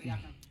 Okay, so y'all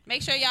can.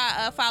 Make sure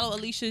y'all follow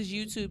Alicia's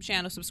YouTube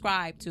channel.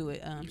 Subscribe to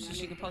it, so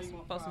she can post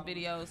some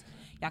videos.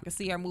 Y'all can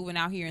see her moving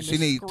out here in the She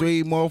needs street.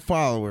 3 more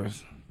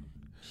followers.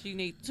 She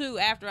need 2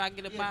 after I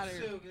get up out of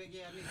here.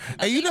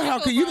 And you know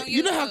how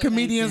you know how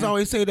comedians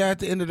always say that at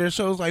the end of their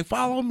shows, like,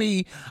 follow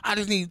me. I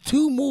just need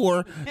 2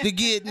 more to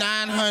get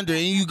 900,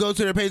 and you go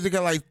to their page, they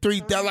got like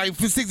 3,000, like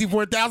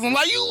 64,000.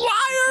 Like, you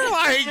liar!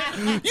 Like,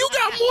 you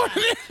got more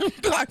than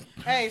like.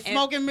 Hey,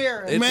 smoke and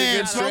mirrors. It's Man, a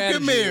good smoke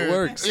and strategy. mirrors. It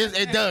works.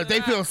 It does.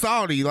 They feel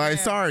salty. Like,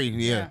 sorry.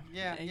 Yeah.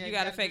 Yeah. You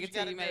gotta fake it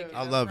till you make it.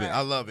 I love it.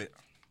 I love it.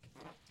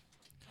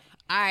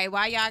 All right,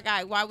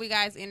 while we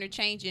guys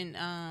interchanging,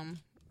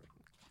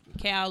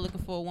 Cal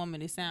looking for a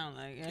woman. It sound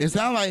like It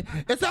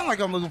sound like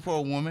I'm looking for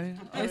a woman.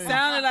 it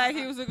sounded like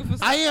he was looking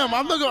for. I am.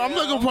 I'm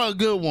looking for a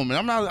good woman.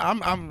 I'm not.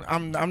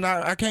 I'm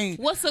not. I can't.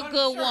 What's a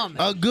good woman?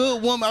 A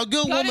good woman. A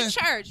good Go woman. to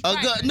church. A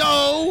Right. good.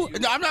 No,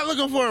 I'm not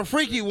looking for a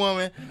freaky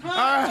woman.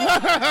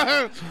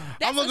 That's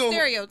I'm a looking.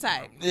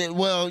 stereotype.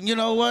 Well, you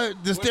know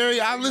what? The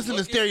stereo. I listen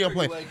to stereo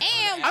play.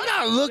 And I'm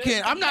not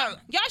looking. I'm not.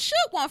 Y'all should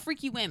want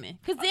freaky women,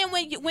 cause then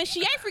when she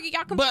ain't freaky,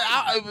 y'all can. But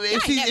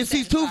if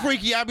she's too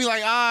freaky, I'd be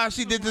like,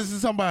 she did this to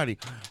somebody.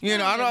 You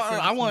know,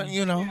 I want.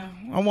 You know,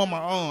 I want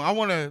my own. I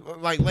want to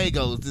like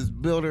Legos, just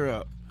build her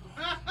up.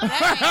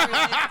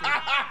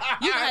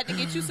 You gonna have to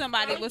get you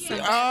somebody with some.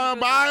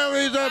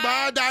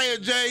 Bye,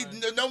 Diet J.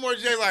 No more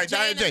J like Jay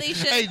Diet and J.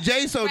 Alicia Hey,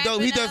 Jay so dope.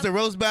 He wrapping does up. the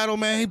roast battle,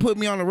 man. He put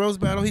me on the roast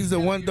battle. He's the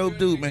one dope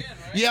dude, man.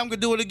 Yeah, I'm gonna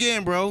do it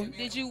again, bro.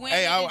 Did you win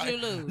Hey, or did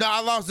you lose? No,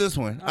 I lost this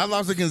one. I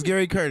lost against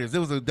Gary Curtis. It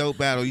was a dope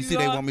battle. You see,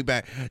 they want me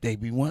back. They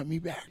be wanting me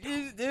back.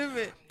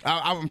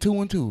 I'm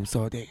 2-2,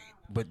 so they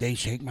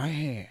shake my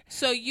hand.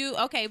 So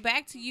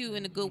back to you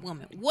and a good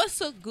woman. What's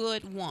a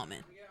good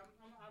woman?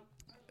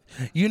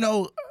 You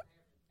know,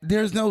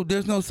 there's no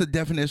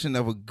definition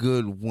of a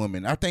good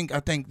woman. I think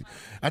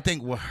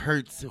what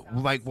hurts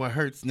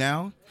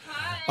now.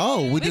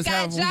 Oh, we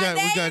got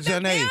Janae.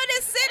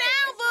 Sit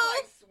down,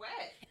 boo.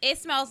 It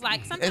smells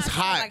like sometimes It's it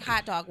smells hot. like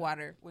hot dog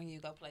water when you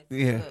go play.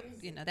 Yeah.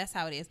 You know, that's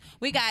how it is.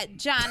 We got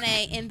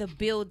Janae in the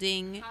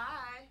building.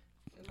 Hi.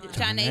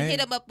 Janae,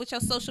 hit him up with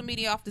your social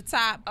media off the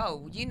top.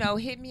 Oh,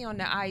 hit me on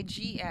the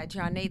IG at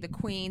Jonnae the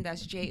Queen.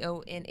 That's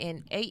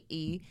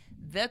JONNAE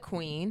the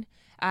Queen.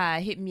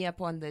 Hit me up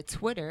on the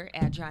Twitter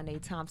at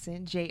Jonnae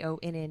Thompson,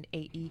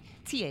 JONNAE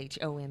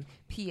THOMPSON.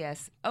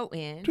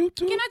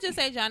 Can I just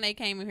say Janae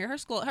came in here?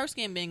 Her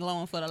skin been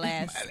glowing for the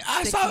last I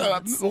 6 saw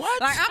months. what?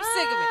 Like, I'm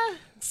sick of it.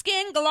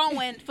 Skin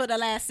glowing for the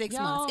last 6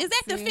 Y'all months. Is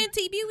that the see?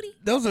 Fenty Beauty?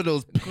 Those are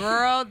those.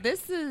 Girl,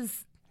 this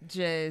is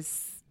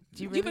just.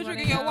 Do you really been wanna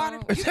drinking your know?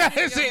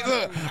 water? See,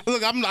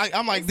 look, I'm like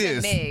It's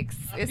this. a mix.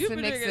 It's You a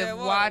been mix drinking of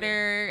that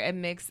water, a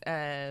mix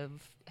of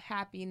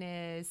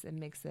happiness, a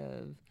mix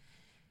of,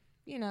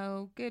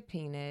 good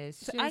penis.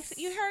 So Just,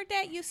 you heard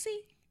that? You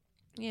see?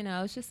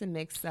 it's just a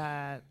mix.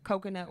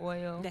 Coconut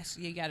oil,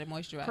 You got to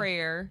moisturize.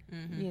 prayer,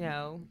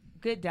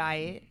 good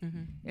diet.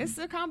 It's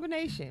a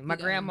combination. My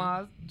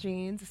grandma's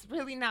genes. It's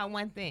really not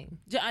one thing.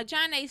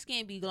 Janae's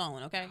skin be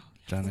glowing, okay?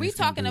 Janae's We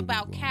skin talking do be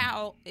about glowing.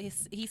 Cal.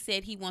 He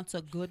said he wants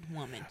a good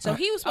woman. So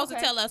he was supposed to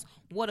tell us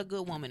what a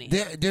good woman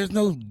is. There's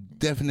no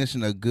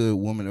definition of good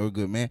woman or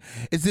good man.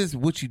 It's just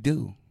what you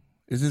do.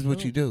 It's just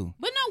what you do.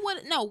 But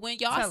when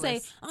y'all Tell say,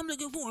 us. I'm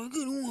looking for a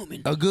good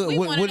woman. A good. We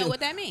what- want to what- know what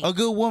that means. A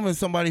good woman,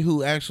 somebody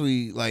who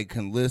actually like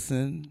can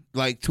listen,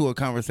 like to a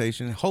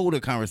conversation, hold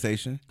a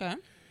conversation. Okay.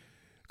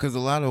 Because a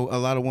lot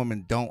of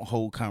women don't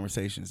hold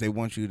conversations. They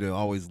want you to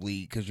always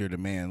lead because you're the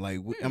man. Like,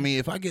 I mean,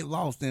 if I get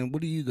lost, then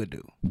what are you gonna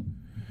do?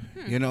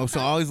 So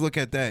I always look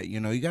at that. You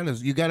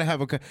gotta have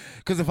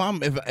because if I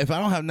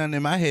don't have nothing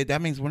in my head,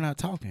 that means we're not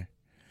talking,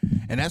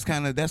 and that's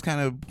kind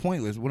of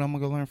pointless. What am I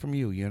gonna learn from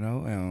you?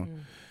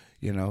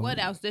 What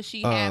else does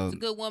she have? A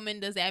good woman,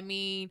 does that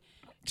mean?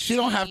 She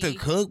don't have to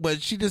cook,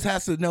 but she just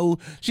has to know.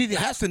 She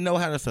has to know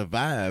how to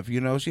survive.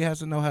 She has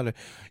to know how to,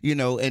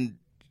 and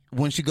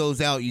when she goes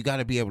out, you got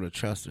to be able to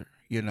trust her.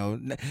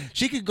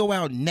 She could go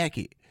out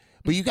naked,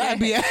 but you got to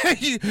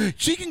be.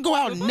 She can go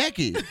out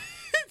naked.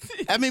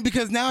 I mean,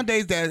 because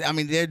nowadays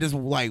they're just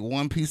like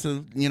one piece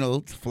of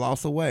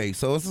floss away.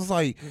 So it's just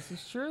like This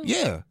is true.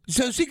 yeah.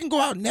 So she can go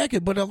out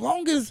naked, but as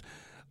long as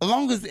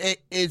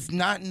it's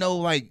not no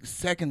like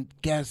second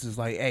guesses,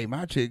 like, hey,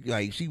 my chick,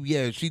 like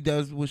she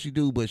does what she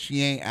do, but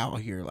she ain't out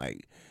here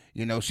like,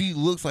 she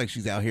looks like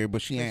she's out here,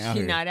 but she ain't out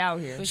She's here. not out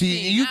here.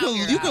 You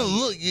can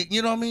look,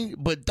 you know what I mean,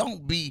 but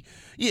don't be,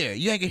 you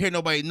ain't gonna hear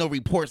no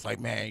reports like,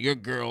 man, your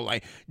girl,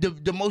 like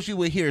the most you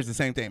would hear is the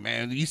same thing,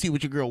 man. You see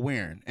what your girl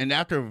wearing, and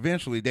after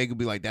eventually they could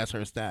be like, that's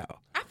her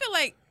style. I feel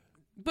like,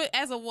 but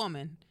as a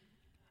woman,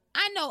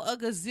 I know a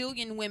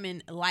gazillion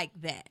women like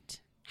that.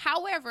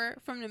 However,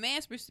 from the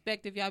man's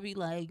perspective, y'all be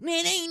like,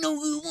 man, ain't no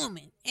good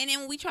woman. And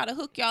then when we try to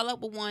hook y'all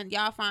up with one,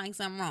 y'all find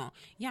something wrong.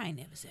 Y'all ain't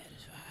never satisfied.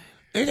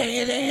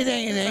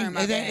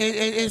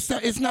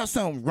 It's not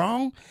something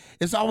wrong.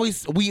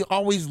 We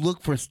always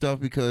look for stuff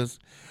because,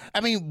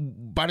 I mean,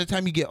 by the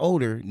time you get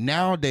older,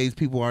 nowadays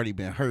people already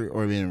been hurt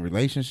or been in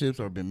relationships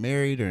or been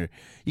married, or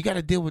you got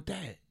to deal with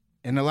that.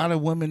 And a lot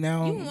of women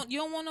now, You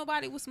don't want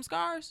nobody with some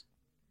scars?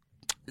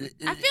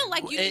 I feel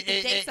like you need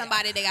to date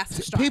somebody that got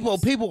some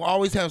scars. People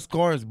always have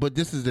scars, but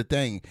this is the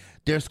thing.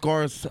 Their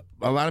scars,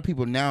 a lot of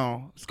people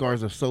now,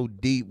 scars are so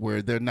deep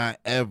where they're not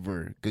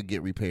ever could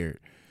get repaired.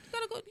 You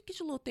gotta go get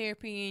your little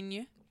therapy in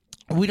you.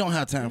 We don't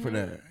have time for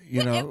that.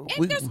 You know,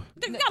 And there's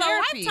got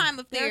a lifetime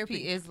of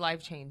therapy. is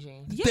life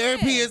changing. Yeah.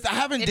 Therapy is. I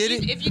haven't did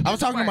it. I was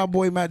talking to my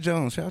boy Matt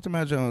Jones. Shout out to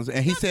Matt Jones,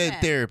 and he said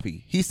Matt.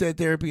 therapy. He said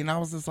therapy, and I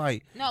was just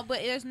like, No, but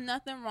there's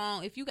nothing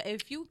wrong if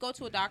you go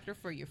to a doctor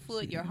for your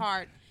foot, your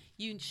heart.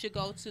 You should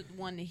go to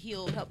one to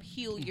help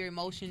heal your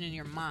emotion and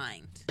your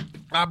mind.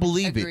 I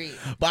believe Agreed. it.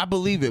 But I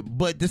believe it.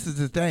 But this is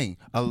the thing.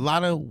 A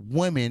lot of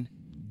women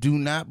do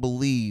not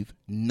believe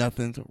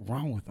nothing's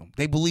wrong with them.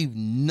 They believe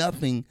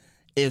nothing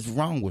is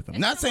wrong with them.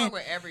 It's Not saying wrong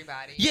with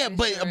everybody. yeah, It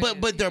but sure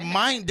but is. their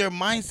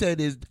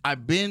mindset is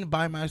I've been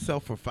by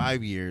myself for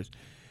 5 years.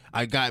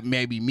 I got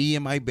maybe me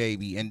and my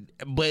baby,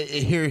 but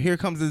here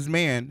comes this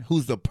man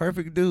who's the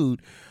perfect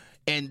dude,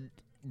 and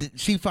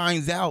she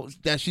finds out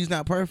that she's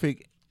not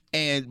perfect,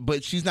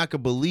 but she's not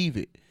gonna believe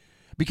it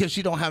because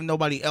she don't have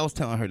nobody else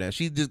telling her that.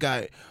 She just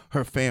got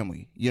her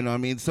family. You know what I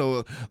mean?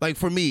 So like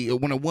for me,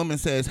 when a woman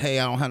says, "Hey,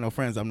 I don't have no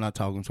friends," I'm not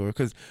talking to her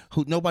because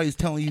nobody's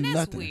telling you And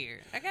that's nothing. weird.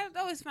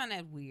 I always find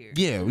that weird.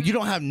 Yeah, you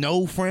don't have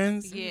no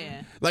friends.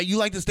 Yeah. Like you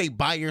like to stay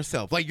by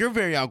yourself. Like you're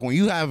very outgoing.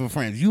 You have a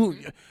friend. You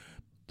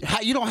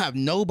don't have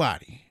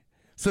nobody.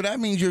 So that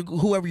means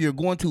whoever you're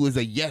going to is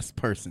a yes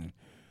person.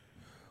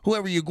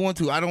 Whoever you're going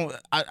to,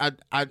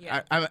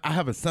 I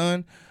have a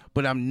son,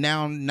 but I'm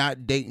now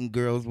not dating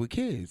girls with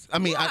kids. I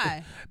mean,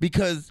 Why?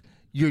 because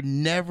you're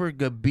never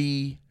gonna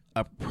be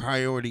a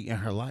priority in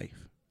her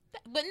life.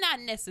 But not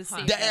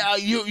necessarily.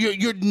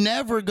 You're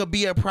never gonna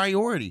be a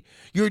priority.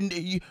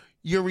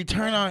 Your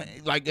return on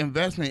like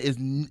investment is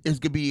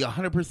gonna be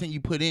 100%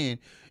 you put in,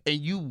 and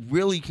you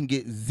really can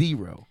get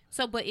zero.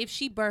 So, but if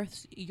she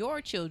births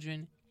your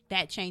children,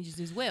 that changes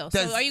as well.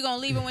 That's- So, are you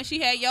gonna leave her when she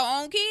had your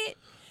own kid?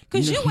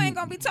 Because you ain't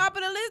gonna be top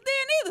of the list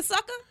then either,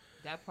 sucker.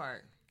 That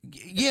part.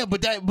 Yeah,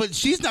 but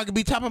she's not gonna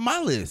be top of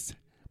my list.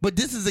 But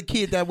this is a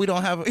kid that we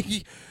don't have.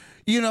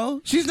 You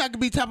know, she's not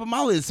gonna be top of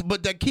my list.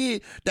 But that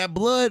kid, that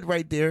blood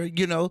right there,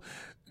 you know.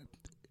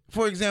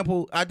 For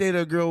example, I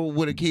dated a girl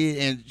with a kid,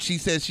 and she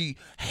said she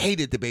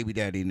hated the baby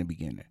daddy in the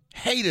beginning.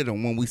 Hated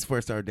him when we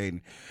first started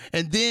dating.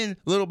 And then,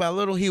 little by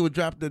little, he would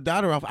drop the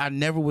daughter off. I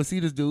never would see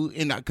this dude.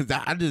 Because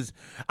I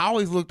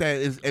always looked at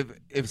it as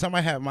if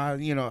somebody had my,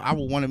 I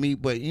would want to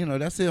meet, but,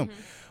 that's him.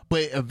 Mm-hmm.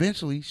 But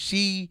eventually,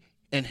 she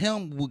and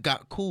him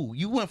got cool.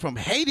 You went from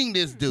hating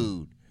this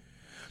dude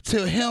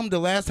to him, the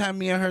last time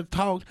me and her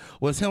talked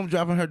was him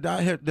dropping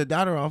the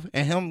daughter off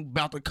and him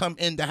about to come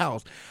in the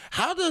house.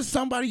 How does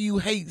somebody you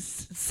hate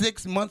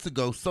 6 months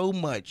ago so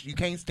much, you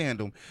can't stand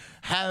them,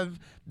 have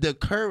the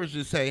courage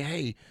to say,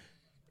 hey,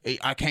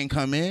 I can't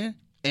come in?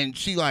 And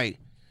she like,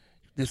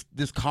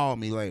 this call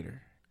me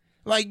later.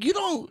 Like, you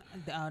don't.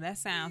 Oh, that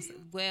sounds,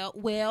 well,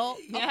 I'm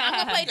going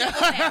to play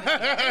devil's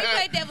advocate. Let me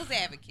play devil's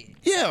advocate.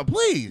 Yeah,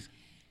 please.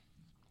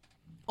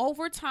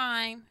 Over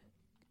time,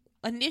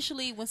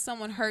 initially when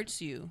someone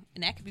hurts you,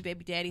 and that could be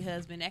baby daddy,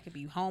 husband, that could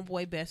be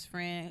homeboy, best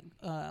friend,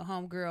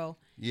 homegirl.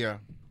 Yeah.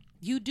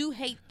 You do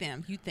hate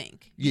them, you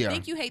think. Yeah. You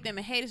think you hate them,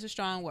 and hate is a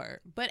strong word.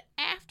 But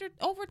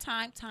over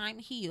time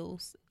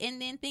heals,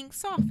 and then things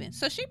soften.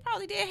 So she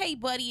probably did hate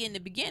Buddy in the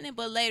beginning,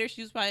 but later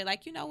she was probably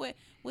like, you know what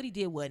he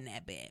did wasn't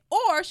that bad.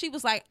 Or she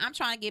was like, I'm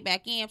trying to get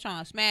back in, I'm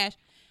trying to smash,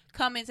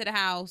 come into the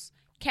house,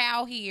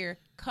 cow here,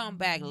 come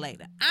back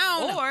later. I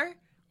don't know.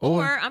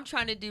 Or I'm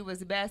trying to do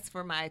what's best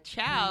for my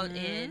child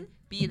and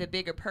be the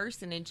bigger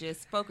person and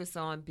just focus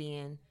on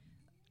being,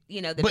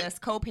 the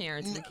best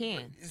co-parents we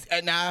can.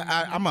 And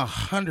I'm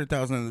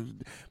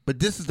 100,000, but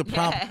this is the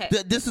problem.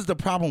 This is the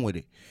problem with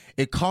it.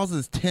 It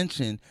causes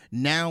tension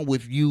now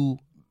with you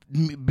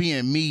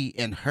being me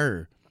and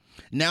her.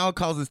 Now it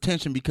causes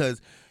tension because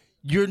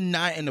you're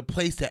not in a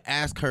place to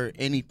ask her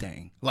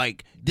anything.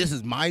 Like, this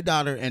is my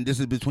daughter and this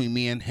is between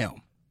me and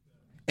him.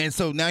 And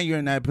so now you're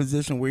in that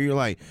position where you're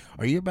like,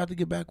 are you about to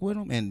get back with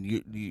him? And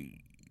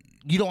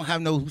you don't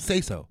have no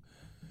say-so.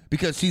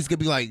 Because she's going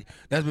to be like,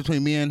 that's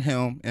between me and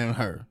him and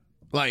her.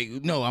 Like,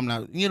 no, I'm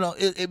not.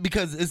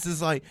 Because it's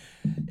just like,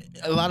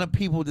 a lot of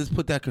people just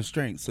put that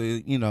constraint. So,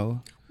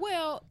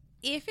 Well,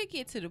 if it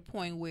gets to the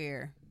point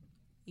where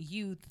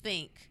you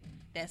think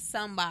that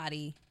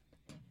somebody...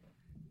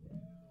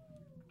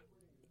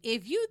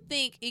 If you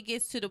think it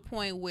gets to the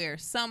point where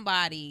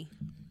somebody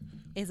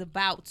is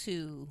about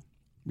to...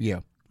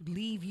 Yeah.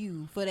 leave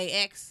you for their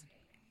ex,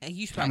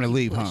 you should Time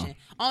probably to keep leave, huh? pushing.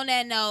 On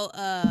that note,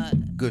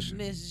 Gushing.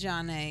 Miss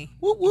Janae,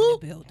 Whoop,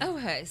 whoop. in the building.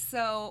 Okay,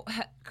 so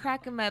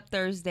Crack 'em Up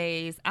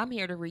Thursdays. I'm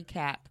here to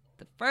recap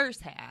the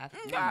first half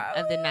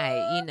of the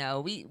night.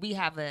 We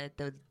have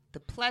the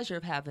pleasure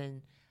of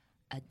having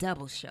a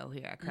double show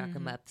here at Crack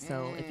 'em Up.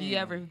 So if you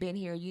ever been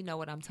here, you know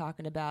what I'm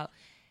talking about.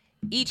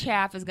 Each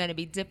half is going to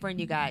be different.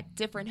 You got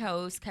different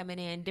hosts coming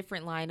in,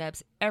 different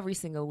lineups every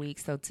single week.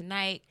 So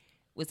tonight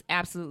was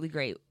absolutely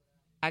great.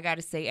 I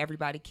gotta say,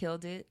 everybody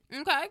killed it.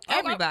 Okay.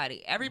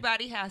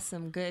 Everybody has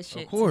some good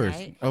shit Of course.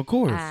 tonight. Of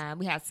course.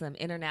 We had some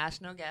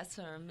international guests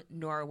from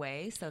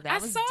Norway, so that I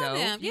was saw dope.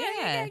 them.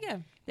 Yeah.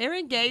 They were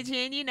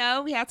engaging. You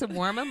know, we had to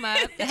warm them up.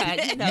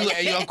 You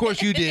know, Of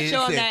course you did.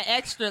 show them Said- that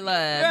extra love,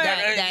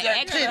 that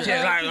extra.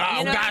 like, oh,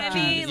 You know what got I you.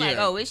 mean? Like,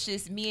 Yeah. oh, it's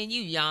just me and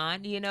you,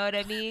 Jan. You know what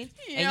I mean?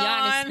 And Jan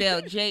Jan. is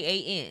spelled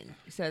Jan.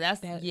 So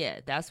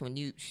that's when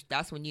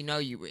you know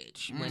you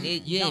rich. When you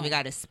ain't even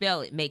got to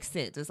spell it, makes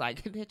sense. It's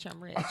like, bitch,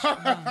 I'm rich.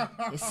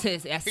 It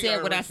says I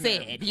said what I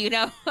said. You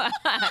know,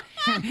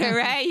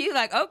 right? You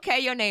like, okay,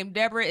 your name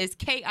Deborah is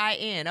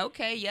Kin.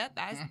 Okay, yep,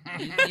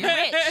 you're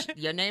rich.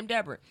 Your name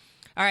Deborah.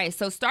 All right,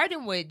 so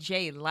starting with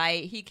Jay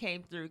Light, he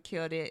came through,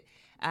 killed it.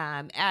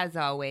 As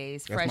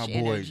always, That's fresh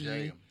my boy,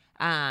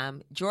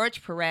 energy.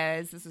 George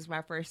Perez, this was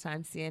my first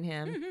time seeing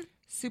him.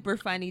 Super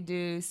funny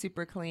dude,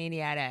 super clean. He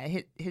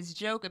had his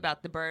joke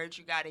about the birds.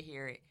 You got to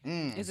hear it.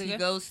 Is it He good?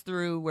 goes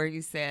through where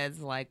he says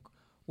like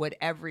what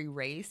every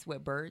race,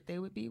 what bird they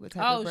would be, what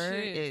type Oh, of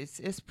bird. shit.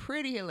 It's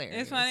pretty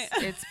hilarious. It's funny.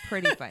 It's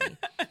pretty funny.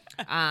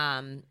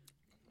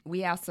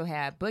 We also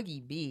have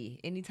Boogie B.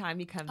 Anytime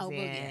he comes in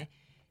Boogie.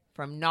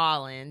 from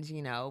Nolans,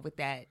 you know, with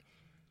that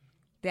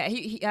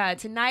he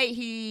tonight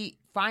he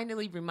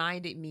finally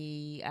reminded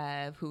me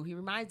of who he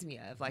reminds me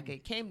of. Like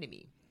it came to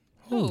me.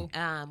 Who?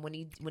 When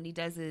he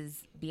does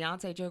his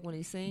Beyonce joke when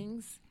he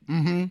sings,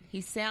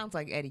 he sounds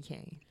like Eddie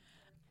Kane.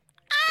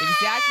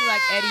 Exactly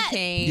like Eddie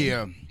Kane.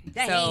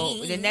 Yeah.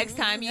 So the next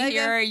time you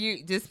hear her,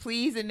 you just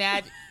please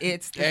imagine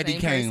it's the Eddie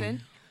same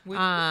Kane.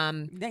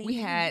 person. We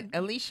had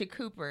Alicia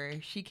Cooper.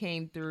 She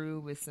came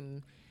through with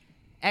some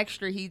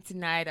extra heat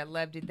tonight. I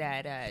loved it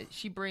that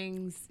she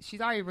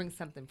already brings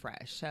something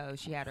fresh. So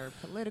she had her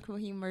political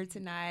humor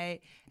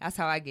tonight. That's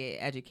how I get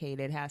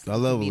educated. Has I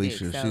love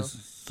comedic, Alicia. so, She's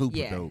super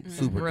yeah, dope.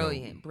 Super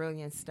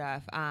brilliant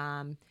stuff.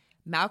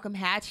 Malcolm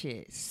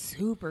Hatchett,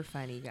 super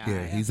funny guy.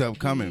 Yeah, he's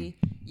upcoming.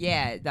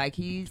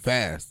 He's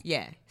Fast.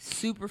 Yeah,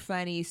 super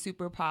funny,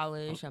 super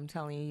polished. I'm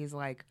telling you, he's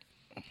like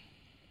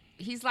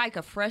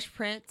a Fresh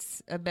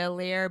Prince of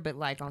Bel-Air, but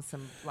like on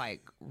some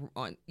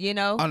on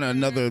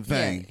another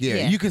thing.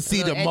 Yeah. You can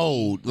see A the little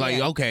mold. edgy. Like,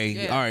 Yeah.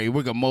 okay, all right,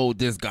 we're gonna mold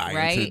this guy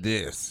Right? into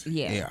this.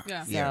 Yeah.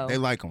 Yeah. So- They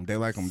like him. They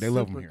love him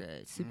super here.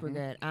 good, super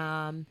good.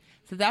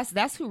 So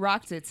that's who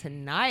rocked it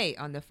tonight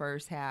on the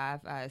first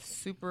half.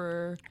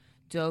 Super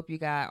dope. You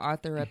got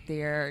Arthur up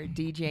there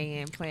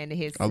DJing, playing the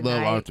hits. I love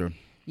tonight. Arthur.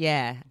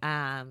 Yeah,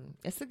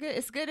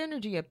 it's good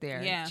energy up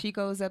there. Yeah.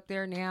 Chico's up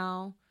there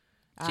now.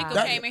 Chico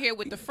That- came in here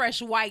with the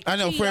fresh white. I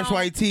know tee fresh on.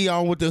 white tee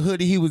on with the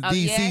hoodie. He was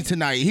DC yeah?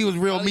 tonight. He was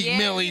real Meek yeah?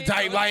 Millie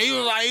type. Like he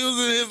was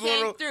in his Came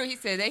little. through. He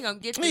said they gonna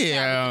get this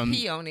Yeah, out with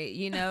the P on it.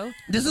 You know,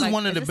 This is Like,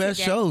 one of the this a best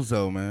game? shows,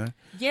 though, man.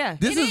 Yeah,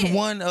 This it is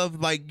one of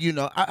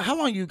how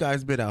long you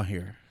guys been out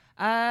here?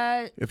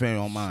 If you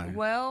don't mind.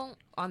 Well,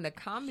 on the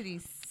comedy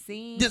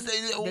scene, Just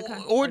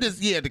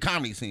the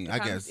comedy scene, I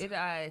guess.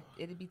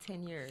 It'd be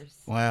 10 years.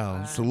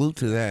 Wow, salute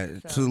to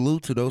that. so-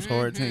 Salute to those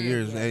hard 10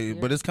 years. Yeah, Hey,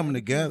 but it's coming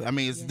together. I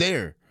mean, it's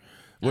there.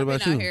 What I've been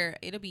about out you? here.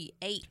 It'll be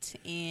 8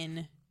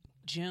 in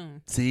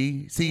June.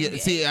 See,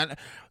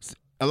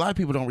 a lot of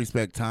people don't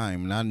respect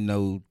time, and I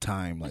know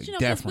time like But you know,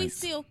 'cause we deference.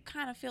 still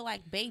kind of feel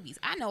like babies.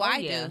 I know Oh, I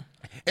yeah. do.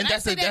 And I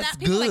that's say that, that's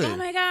people good. Like, oh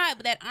my god,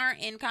 but that aren't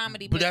in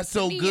comedy. But that's to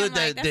so me, good I'm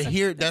like, that to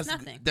hear that's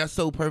that's nothing. that's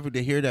so perfect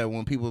to hear that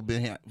when people have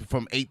been here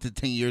from 8 to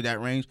 10 years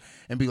that range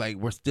and be like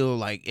we're still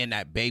like in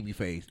that baby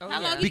phase. Oh, How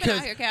yeah. long you Because- been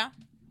out here, Cal?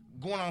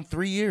 Going on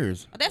 3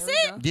 years. Oh, that's There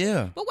we it. go.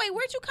 Yeah, But wait,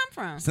 where'd you come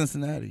from?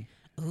 Cincinnati.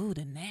 Ooh,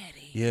 the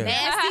natty. Yeah.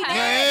 Nasty natty.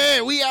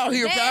 Hey, we out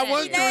here. Natty,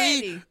 513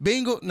 natty.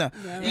 bingo. No,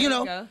 There you we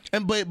know, go.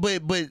 and but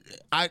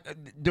I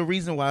the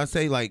reason why I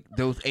say like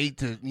those 8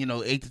 to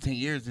 10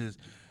 years is,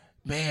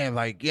 man,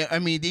 like I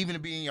mean even to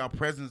be in your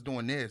presence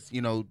doing this,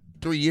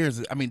 3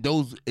 years. I mean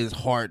those is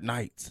hard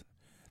nights.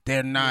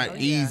 They're not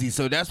easy.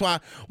 So that's why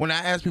when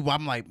I ask people,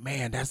 I'm like,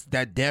 man,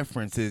 that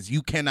deference is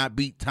you cannot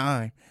beat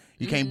time.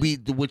 You can't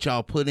beat what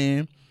y'all put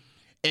in.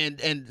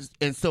 And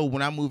so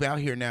when I move out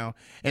here now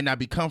and I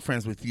become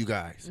friends with you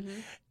guys,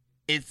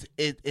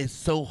 it's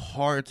so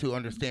hard to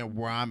understand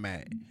where I'm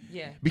at.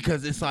 Yeah.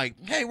 Because it's like,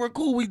 hey, we're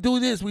cool, we do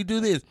this.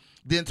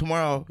 Then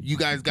tomorrow you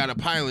guys gotta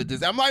pilot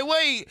this. I'm like,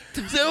 wait,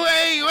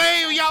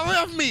 y'all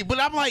left me. But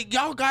I'm like,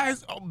 y'all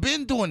guys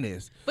been doing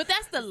this. But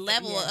that's the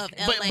level of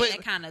LA But-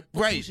 that kind of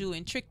right. fools you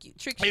and tricks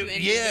you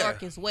in Yeah. New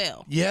York as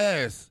well.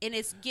 Yes. And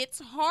it gets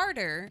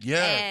harder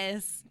Yeah.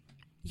 as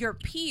your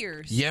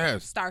peers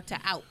Yes. start to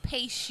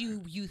outpace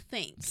you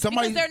think.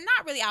 Somebody- because they're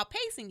not really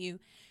outpacing you.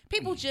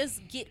 People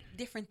just get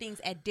different things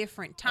at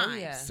different times.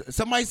 yeah.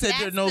 Somebody said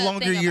they're That's no the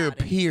longer thing your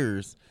about it.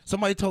 peers.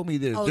 Somebody told me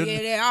this. Oh, They're- yeah,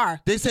 they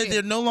are. They said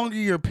they're no longer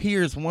your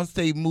peers once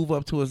they move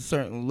up to a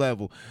certain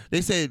level.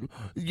 They said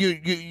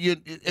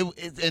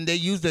and they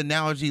used the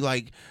analogy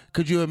like,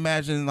 could you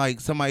imagine like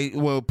somebody?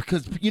 Well,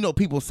 because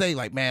people say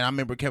like, man, I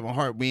remember Kevin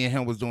Hart. Me and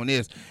him was doing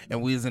this,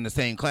 and we was in the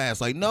same class.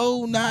 Like,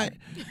 no, not.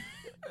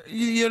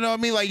 You know what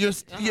I mean? Like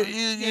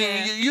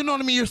you know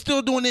what I mean? You're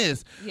still doing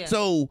this. Yeah.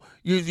 So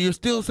you're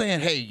still saying,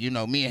 hey,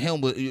 me and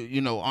him was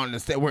on the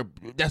set.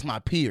 That's my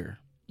peer.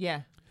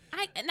 Yeah.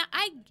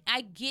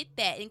 I get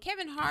that, and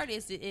Kevin Hart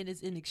is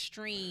an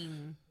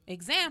extreme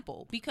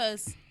example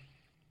because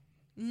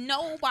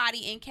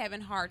nobody in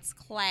Kevin Hart's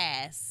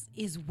class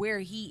is where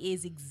he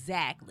is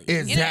exactly.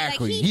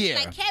 Exactly, yeah.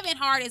 Like Kevin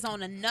Hart is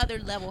on another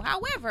level.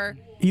 However,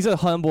 He's a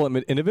humble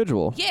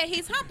individual. yeah,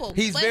 he's humble.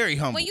 He's very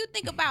humble. When you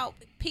think about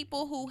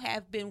people who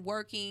have been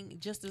working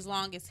just as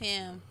long as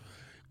him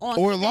on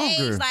Or stage,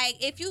 longer. like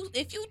if you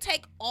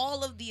take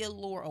all of the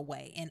allure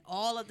away and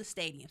all of the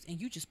stadiums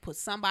and you just put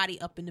somebody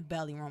up in the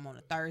belly room on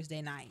a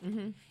Thursday night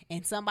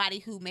and somebody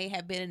who may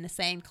have been in the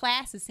same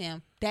class as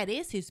him, that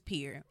is his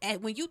peer.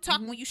 And when you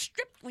talk, when you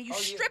strip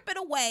it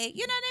away,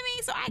 you know what I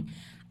mean? So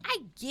I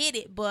get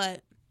it,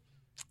 but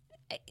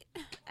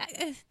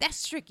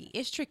that's tricky.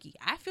 It's tricky.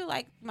 I feel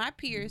like my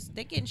peers,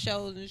 they getting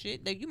shows and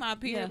shit. Like, you my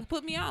peer,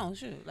 put me on.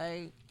 Shit,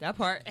 like That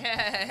part.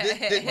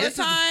 what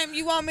time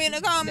you want me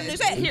to come and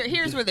say?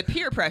 Here's where the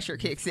peer pressure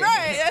kicks in.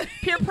 Right.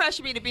 Peer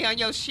pressure me to be on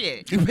your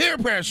shit. Peer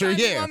pressure,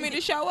 You yeah. want me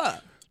to show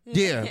up?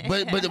 Yeah,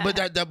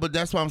 but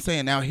that's what I'm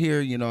saying out here,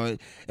 you know,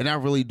 and I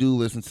really do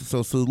listen to.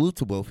 So salute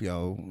to both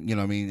y'all, you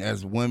know what I mean,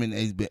 as women,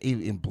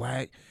 in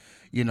black,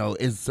 you know,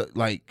 it's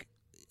like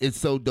it's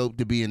so dope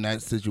to be in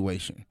that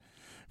situation.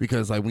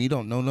 Because, like, when you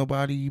don't know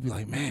nobody, you be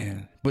like,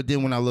 man. But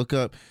then when I look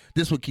up,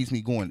 this is what keeps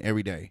me going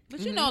every day. But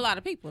you know a lot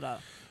of people, though.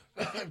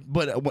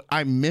 But I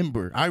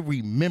remember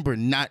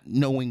not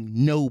knowing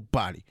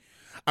nobody.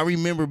 I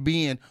remember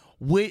being,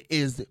 what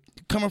is,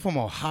 coming from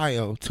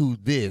Ohio to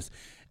this,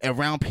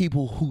 around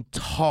people who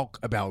talk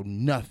about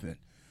nothing.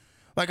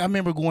 Like, I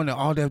remember going to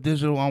All That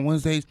Digital on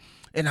Wednesdays,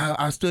 and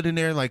I stood in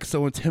there, like,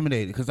 so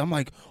intimidated, because I'm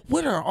like,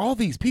 what are all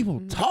these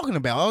people talking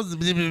about?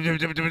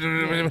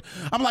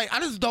 I'm like, I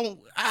just don't,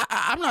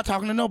 I'm not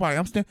talking to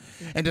nobody.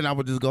 And then I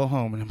would just go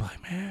home, and I'm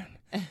like, man.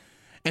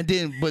 And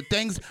then, but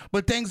things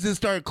just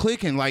started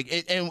clicking, like,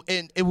 and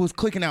it was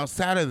clicking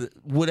outside of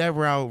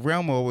whatever our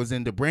realm was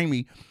in to bring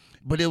me,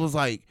 but it was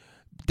like,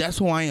 that's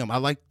who I am. I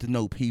like to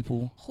know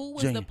people. Who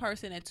was the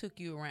person that took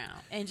you around?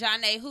 And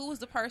Johnny, who was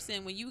the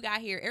person when you got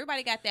here?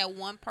 Everybody got that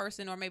one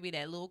person or maybe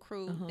that little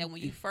crew that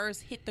when you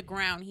first hit the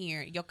ground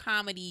here, your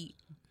comedy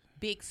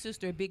big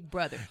sister, big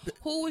brother.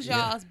 Who was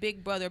y'all's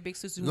big brother, big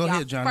sister? Go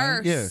ahead,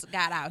 Johnny. First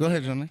got out. Go here?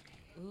 ahead, Johnny.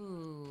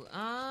 Ooh,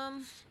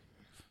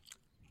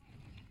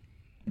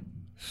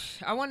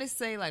 I want to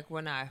say, like,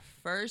 when I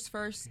first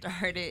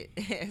started,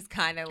 it's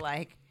kind of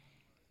like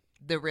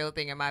the real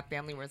thing in my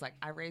family where it's like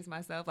I raised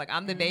myself. Like,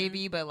 I'm the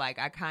baby, but like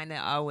I kind of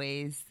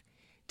always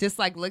just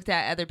like looked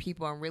at other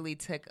people and really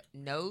took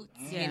notes.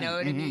 You know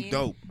what I mean?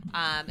 Dope.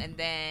 And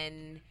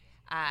then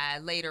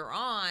later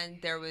on,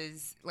 there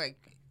was like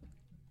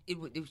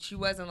she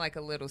wasn't like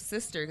a little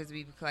sister because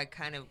we like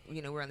kind of,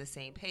 you know, we're on the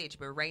same page.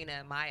 But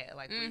Raina and Maya,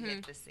 like we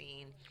hit the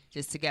scene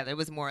just together. It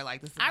was more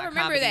like this. Is I my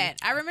remember comedy. that.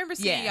 I remember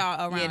seeing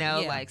y'all around. You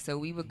know, like so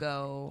we would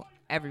go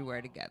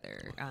everywhere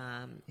together.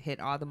 Hit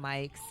all the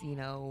mics. You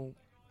know.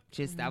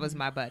 Just that was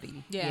my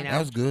buddy. Yeah. You know?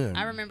 That's good.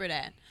 I remember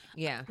that.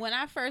 Yeah. When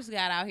I first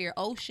got out here,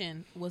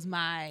 Ocean was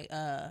my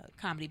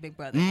comedy big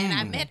brother, and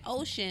I met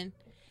Ocean.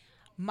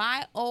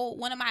 My boo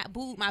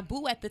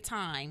at the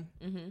time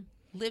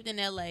lived in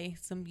LA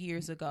some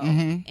years ago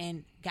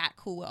and got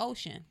cool with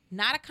Ocean.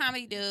 Not a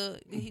comedy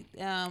dude,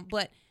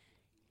 but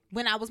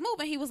when I was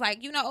moving, he was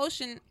like, you know,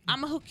 Ocean,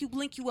 I'm gonna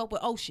link you up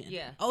with Ocean.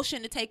 Yeah.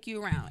 Ocean to take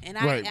you around, and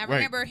I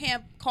remember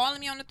him calling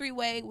me on the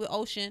 3-way with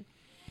Ocean.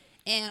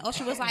 And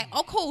Ocean was like,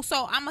 oh, cool.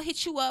 So I'm going to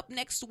hit you up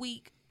next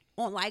week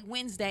on like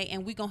Wednesday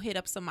and we going to hit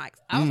up some mics.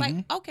 I was like,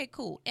 okay,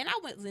 cool. And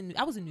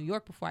I was in New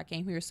York before I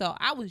came here. So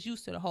I was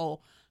used to the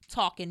whole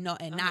talk and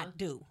not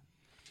do.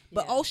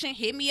 But Ocean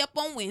hit me up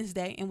on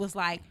Wednesday and was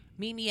like,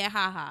 meet me at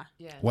Ha Ha.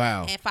 Yeah.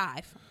 Wow. At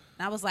 5.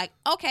 And I was like,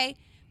 okay.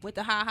 Went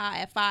to Ha Ha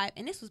at 5.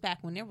 And this was back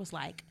when there was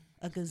like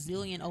a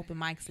gazillion open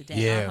mics a day.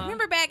 Yeah.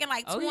 Remember back in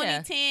like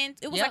 2010?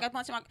 It was like a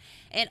bunch of mics.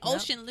 And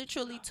Ocean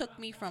literally took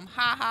me from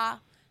Ha Ha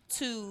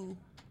to...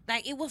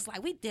 Like, it was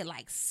like, we did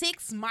like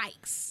 6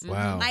 mics.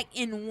 Wow. Like,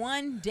 in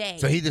one day.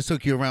 So he just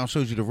took you around,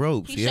 showed you the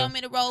ropes. He showed me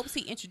the ropes.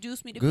 He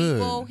introduced me to Good.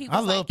 people. He was I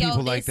love like,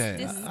 people like that.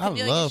 This is I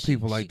Camilla. love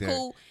people She like that.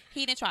 Cool.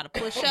 He didn't try to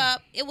push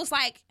up. It was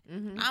like,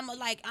 I'm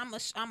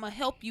gonna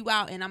help you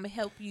out and I'm gonna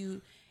help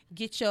you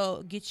get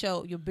your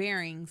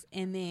bearings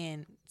and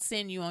then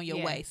send you on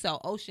your way. So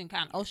Ocean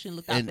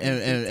looked out for me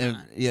big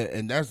time.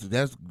 And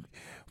that's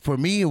for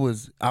me. It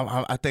was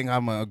I think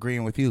I'm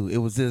agreeing with you. It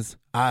was just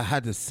I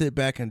had to sit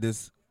back and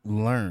just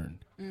learn.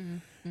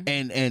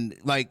 And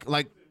like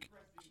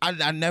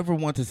I never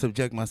want to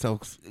subject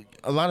myself.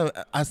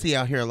 I see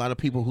out here a lot of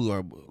people who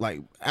are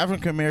like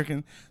African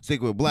American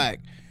stick with black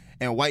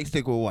and white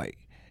stick with white,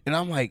 and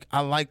I'm like,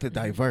 I like the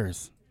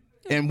diverse.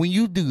 And when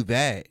you do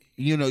that,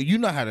 you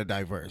know how to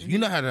diverse. You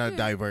know how to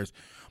diverse,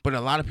 but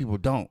a lot of people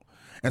don't.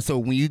 And so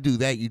when you do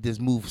that, you just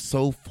move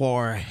so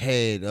far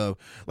ahead of,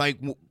 like,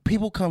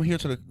 people come here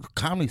to the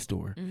Comedy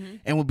Store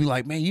and will be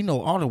like, man, you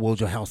know all the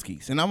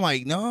Wojciechowskis. And I'm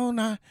like, no,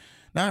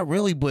 not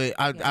really, but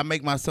I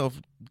make myself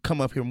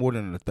come up here more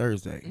than a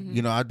Thursday.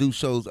 You know, I do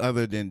shows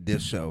other than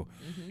this show,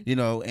 you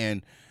know,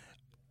 and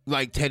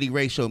like Teddy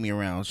Ray showed me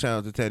around. Shout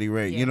out to Teddy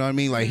Ray. Yeah. You know what I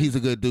mean? Like he's a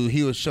good dude.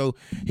 He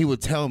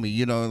would tell me,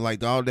 you know, and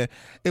like all that.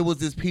 It was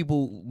just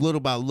people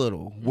little by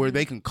little where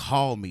they can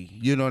call me,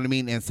 you know what I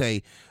mean, and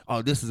say,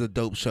 "Oh, this is a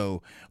dope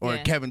show," or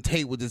Yeah. Kevin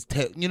Tate would just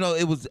tell. You know,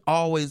 it was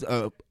always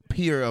a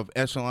peer of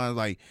echelon.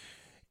 Like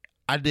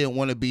I didn't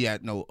want to be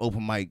at no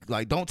open mic.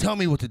 Like, don't tell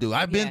me what to do.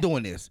 I've been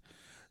doing this.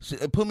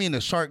 Put me in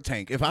the Shark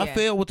Tank. If I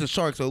fail with the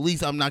sharks, at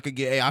least I'm not gonna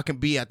get. Hey, I can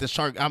be at the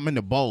shark. I'm in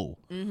the bowl.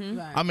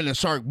 I'm in the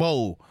shark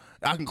bowl.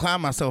 I can climb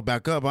myself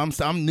back up.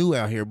 I'm new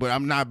out here, but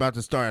I'm not about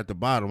to start at the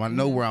bottom. I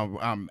know where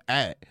I'm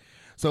at.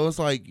 So it's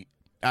like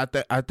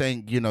I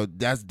think you know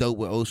that's dope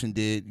what Ocean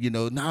did. You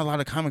know, not a lot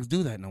of comics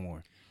do that no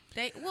more.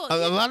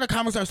 A lot of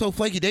comics are so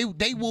flaky. They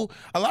will.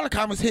 A lot of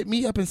comics hit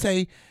me up and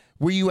say,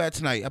 "Where you at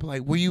tonight?" I'm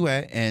like, "Where you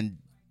at?" And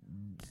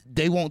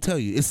they won't tell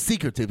you. It's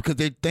secretive because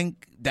they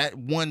think that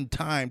one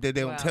time that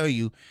they don't tell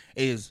you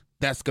is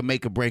that's gonna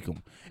make or break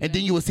them. And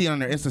then you will see it on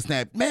their Insta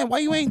Snap. Man, why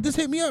you ain't just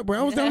hit me up, bro?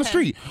 I was down the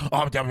street.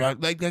 Oh,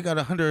 like they got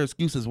 100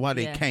 excuses why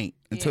they can't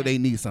until they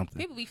need something.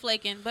 People be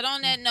flaking. But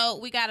on that note,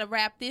 we got to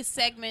wrap this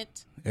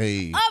segment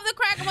Hey, of the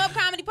Crack 'em Up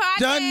Comedy Podcast.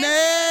 Done.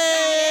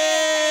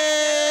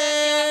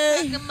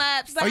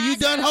 Are you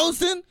done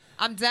hosting?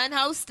 I'm done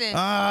hosting.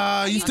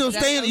 You still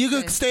done staying? You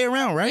hosting. could stay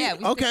around, right? Yeah,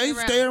 we okay,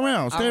 stick stay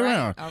around. Stay All right,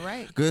 around. all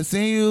right. Good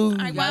seeing you. All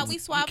right, while we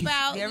swap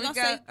out, There we're we going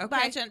to say go.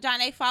 bye, Okay.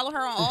 Johnny. Follow her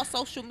on all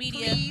social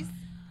media. Please.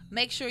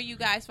 Make sure you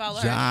guys follow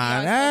her.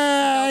 John, She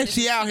hey, on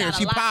she out here. got a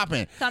She lot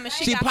popping. coming.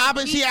 She got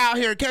popping. some She out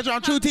here. Catch her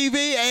on True TV.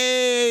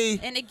 Hey.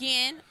 And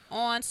again,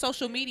 on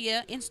social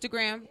media,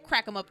 Instagram,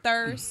 Crack 'em Up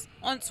Thurs.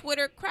 On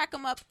Twitter, Crack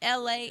 'em Up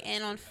LA.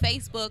 And on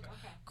Facebook,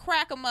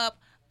 Crack 'em Up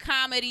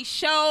Comedy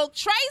Show.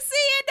 Tracy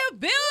in the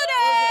building.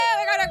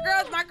 I got our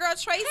girl, my girl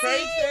Tracy.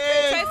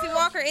 Tracy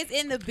Walker is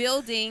in the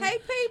building. Hey,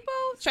 people.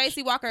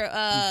 Tracy Walker,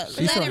 She's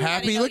let so everybody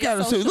happy. know Look your at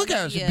her. social Look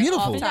at her. She's media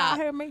beautiful. off Y'all top.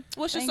 hear me?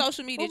 What's your Thank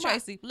social media, Who am I?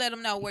 Tracy? Let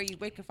them know where you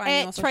can find you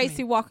on At social Tracy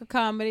media. Walker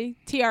Comedy,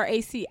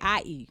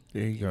 TRACIE.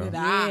 There you go.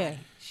 Yeah.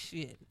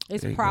 Shit.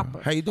 It's There you proper.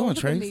 go. How you doing, Look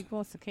at Trace? me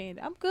going to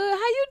candy. I'm good. How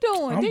you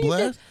doing? I'm Then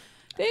blessed.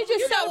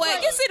 You know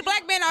what? You see the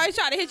black man always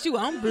try to hit you.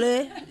 I'm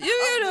blessed.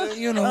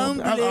 You know,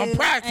 I'm Ain't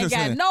practicing.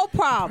 got no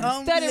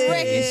problem. Steady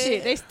wrecking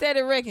shit. They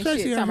steady wrecking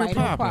Tracy shit. out here Somebody, no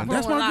popping. problem.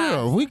 That's my Growing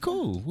girl. lives. We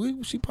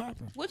cool. She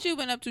popping. What you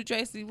been up to,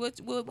 Tracy? What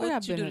What you I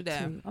do been up today?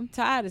 to? I'm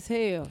tired as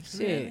hell.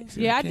 Shit.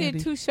 See Yeah, I the candy?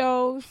 did 2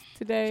 shows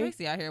today.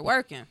 Tracy out here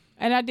working.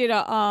 And I did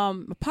a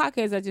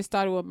podcast I just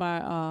started with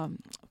my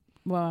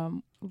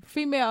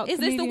female Is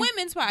this the comedian.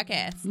 women's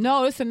podcast?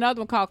 No, it's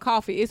another one called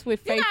Coffee. It's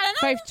with You Faith, got another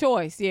Faith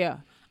Choice, yeah.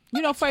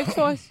 You know Faith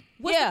Choice?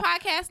 What's yeah. the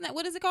podcast?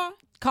 What is it called?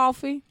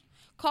 Coffee.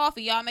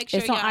 Coffee. Y'all make sure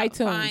It's on y'all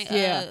iTunes. find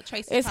Yeah.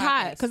 Tracy's It's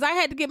hot podcast. because I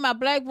had to get my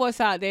black voice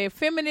out there.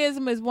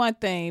 Feminism is one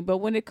thing, but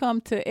when it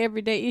comes to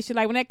everyday issues,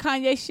 like when that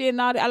Kanye shit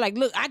and all that, I like,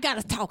 look, I got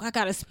to talk. I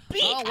got to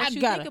speak. Oh, I what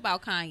you gotta. think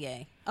about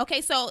Kanye?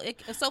 Okay, so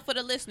for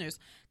the listeners,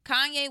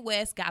 Kanye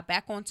West got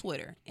back on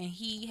Twitter and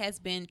he has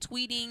been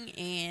tweeting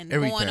and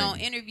Everything. going on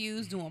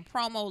interviews, doing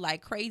promo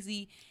like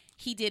crazy.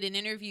 He did an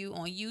interview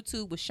on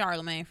YouTube with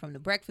Charlamagne from The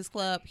Breakfast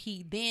Club.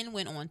 He then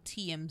went on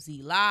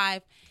TMZ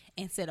Live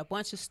and said a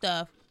bunch of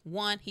stuff.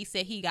 One, he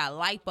said he got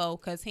lipo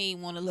because he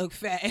didn't want to look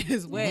fat at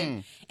his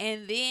wedding.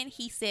 And then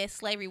he said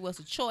slavery was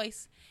a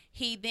choice.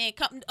 He then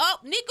Nika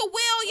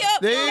Williams.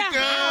 There you go.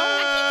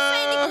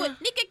 I keep saying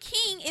Nika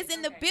King is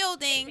in the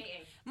building.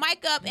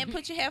 Mic up and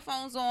put your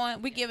headphones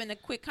on. We're giving a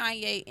quick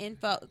Kanye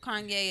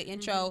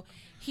intro.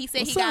 He said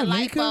What's he got up,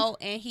 Nika? lipo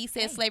and he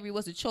said slavery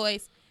was a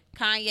choice.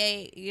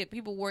 Kanye,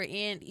 people were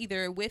in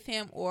either with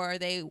him or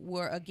they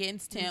were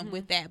against him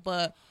with that.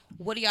 But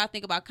what do y'all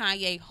think about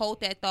Kanye?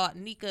 Hold that thought.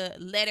 Nika,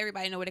 let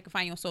everybody know where they can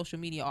find you on social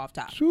media off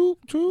top. True.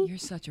 You're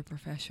such a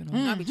professional.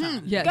 I'll be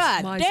trying. Yes,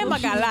 God my damn, I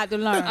got a social- lot to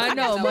learn. I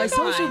know. so My much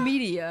social time.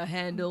 media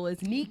handle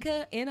is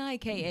Nika,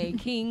 Nika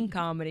King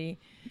Comedy.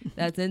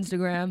 That's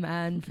Instagram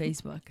and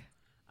Facebook.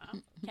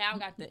 Cal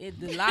got the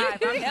live.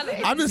 I'm telling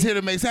you. I'm just here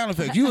to make sound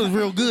effects. You was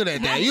real good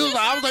at that. You was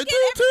like, I was like, She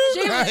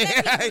was letting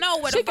toot. people know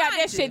where She to got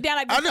find that you. shit down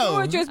like I the know.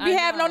 stewardess be I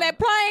having know. on that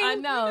plane. I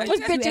know. This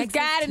You got bitch to is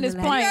guiding this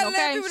access to plane, You gotta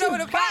let okay? people know where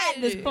to She's find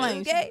guiding this you,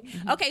 plane.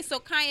 Okay. Okay. So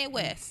Kanye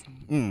West,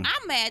 I'm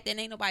mad that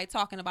ain't nobody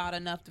talking about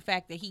enough the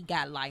fact that he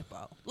got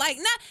lipo. Like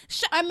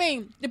not. I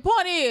mean, the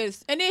point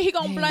is, and then he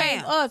gonna blame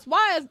Bam. us.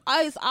 Why is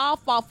it's our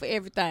fault for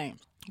everything?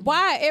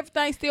 Why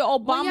everything still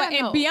Obama Well, and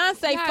y'all know-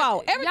 Beyonce y'all-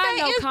 fault? Everything y'all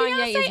know is Kanye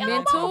Beyonce is and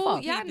mental. Obama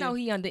fault. Y'all know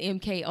he under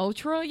MK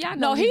Ultra. Y'all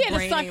No, know he his in a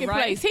brain sunken ain't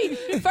right. place.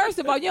 He first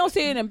of all, you don't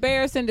see it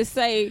embarrassing to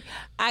say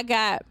I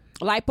got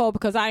lipo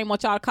because I didn't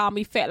want y'all to call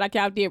me fat like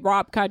y'all did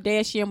Rob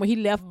Kardashian when he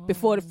left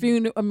before the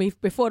funeral. I mean,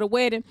 before the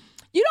wedding.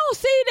 You don't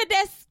see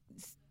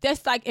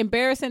that's like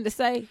embarrassing to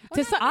say.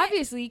 Well, no,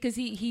 obviously, because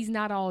he's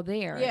not all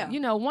there. Yeah. You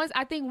know,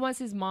 once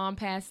his mom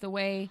passed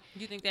away,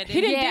 You think that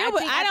He didn't Yeah, deal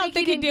with. I don't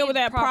think he didn't dealt with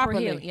get that proper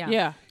properly. healing, yeah. You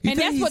And think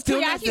that's he's what still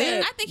T.I. not said.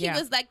 there? I think he Yeah.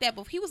 was like that.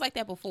 He was like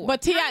that before.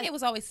 But T.I. Kanye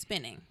was always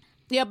spinning.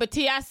 Yeah, but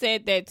T.I.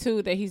 said that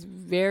too. That he's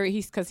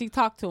because he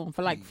talked to him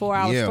for like 4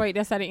 hours Yeah. straight.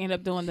 That's how they end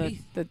up doing the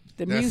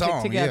That music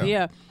song, together.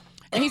 yeah.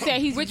 Yeah. And he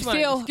said he's Which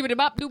still. one? Skip it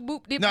up, boop,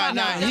 boop, dip, No, bop,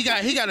 no, bop. he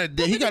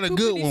got a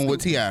good one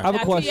with Ti. I have a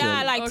Now, question.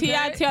 T.I. like Okay.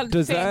 T.I. tell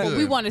Does say that- what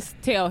we want to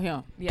tell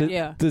him.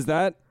 Yeah. Does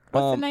that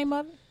What's the name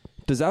of it?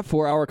 does that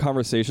 4-hour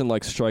conversation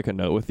like strike a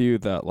note with you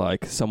that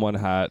like someone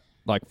had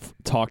like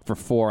talked for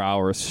 4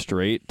 hours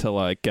straight to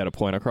like get a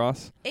point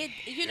across? It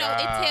it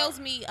tells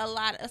me a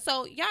lot.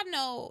 So y'all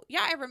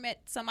ever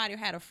met somebody or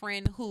had a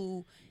friend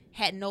who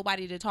had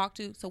nobody to talk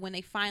to? So when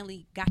they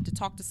finally got to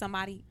talk to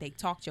somebody, they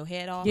talked your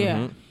head off.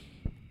 Yeah.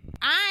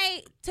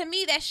 To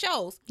me that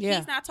shows Yeah.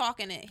 he's not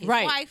talking to his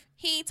Right. wife.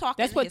 He ain't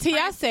talking That's to what his T.I.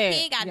 friends. said. He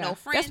ain't got no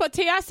friends. That's what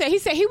T.I. said. He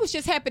said he was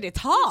just happy to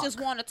talk. He just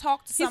want to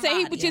talk to He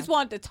somebody. said he just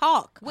wanted to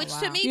talk. Which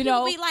to me, You people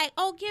know? be like,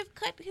 "Oh,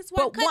 cut his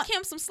wife, But cut what-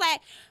 him some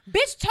slack."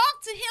 Bitch,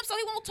 talk to him so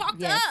he won't talk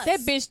to us. That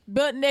bitch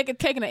butt naked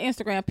taking an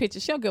Instagram picture.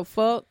 She don't give a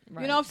fuck.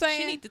 Right. You know what I'm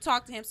saying? She need to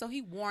talk to him so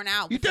he worn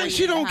out. You before think he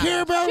she in the don't care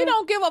house. about She him?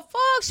 don't give a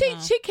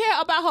fuck. She care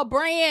about her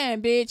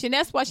brand, bitch, and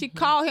that's why she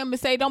called him and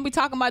say, "Don't be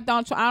talking about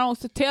Donald Trump.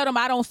 Tell them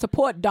I don't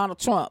support Donald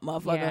Trump,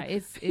 motherfucker." Yeah,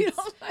 it's you know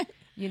what I'm saying?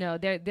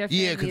 their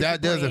Yeah, family because is that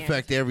a does brand.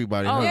 affect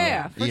everybody. Oh huh?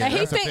 yeah, and he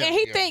that's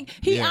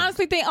yeah.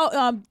 honestly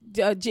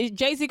think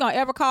Jay Z gonna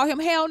ever call him?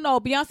 Hell no.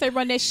 Beyonce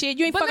run that shit.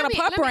 You ain't fucking up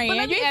her brand.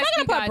 Let me You ain't ask fucking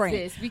you up her guys brand.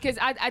 this, because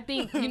I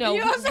think You know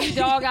what I'm we saying?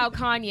 dog out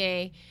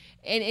Kanye.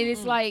 And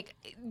it's like,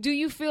 do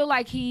you feel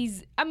like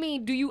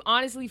do you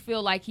honestly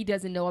feel like he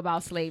doesn't know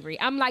about slavery?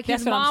 I'm like,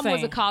 That's his what I'm mom was a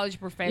saying. college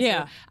professor.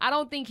 Yeah. I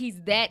don't think he's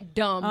that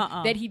dumb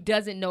that he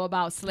doesn't know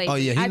about slavery. Oh,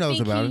 yeah, he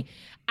knows about it.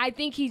 I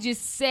think he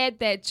just said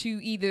that to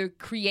either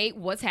create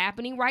what's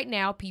happening right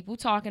now, people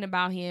talking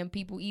about him,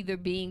 people either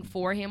being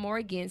for him or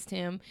against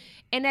him.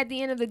 And at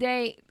the end of the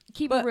day,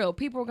 keep it real,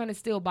 people are going to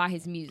still buy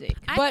his music.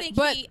 I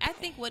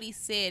think what he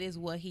said is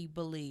what he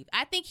believed.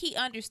 I think he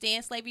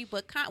understands slavery,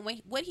 but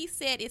what he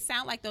said, it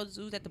sounded like those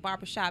dudes at the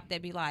barbershop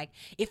that be like,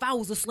 "If I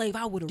was a slave,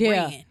 I would have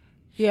ran."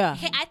 Yeah.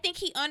 I think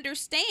he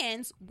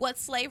understands what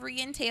slavery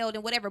entailed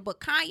and whatever,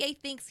 but Kanye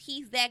thinks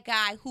he's that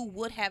guy who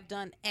would have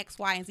done X,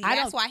 Y, and Z.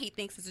 That's why he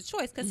thinks it's a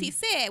choice. Because he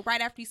said, right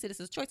after he said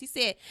it's a choice, he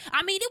said,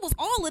 I mean, it was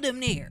all of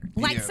them there.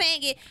 Like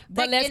saying it.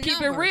 But let's in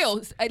keep numbers. it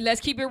real. Let's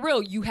keep it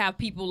real. You have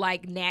people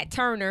like Nat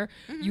Turner.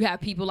 You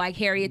have people like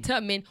Harriet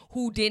Tubman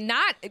who did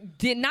not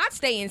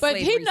stay in But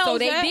slavery. he knows so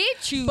they that. did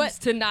choose But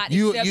to not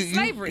You- accept you- you-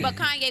 slavery. But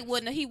Kanye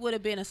wouldn't. He would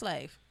have been a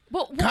slave.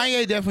 But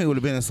Kanye definitely would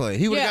have been a slave.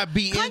 He would have got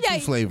beat into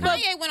slavery.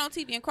 Kanye went on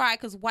TV and cried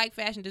because white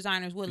fashion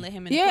designers wouldn't let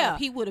him in the Yeah, club.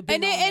 He would have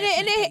been. and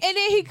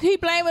then he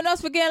blaming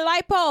us for getting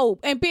lipo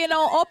and being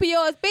on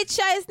opioids. Bitch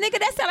ass nigga,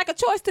 that sound like a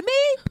choice to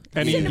me.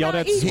 And he yelled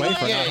at Sway for not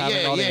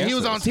having all the He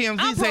was on answers. TMZ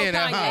I'm pro saying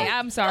that. Kanye. Huh?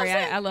 I'm sorry.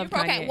 I love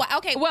Kanye.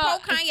 Well,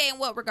 pro Kanye in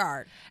what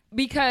regard?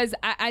 Because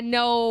I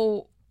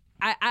know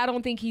I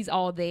don't think he's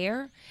all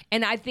there.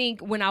 And I think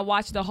when I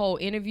watched the whole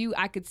interview,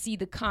 I could see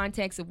the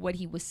context of what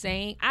he was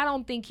saying. I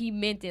don't think he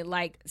meant it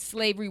like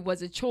slavery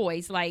was a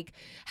choice, like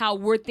how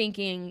we're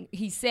thinking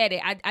he said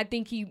it. I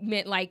think he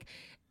meant like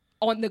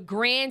on the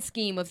grand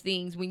scheme of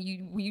things, when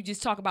you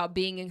just talk about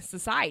being in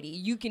society,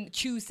 you can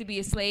choose to be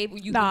a slave or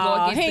you can go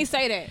against he ain't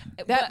say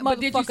that. That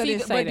but did you motherfucker see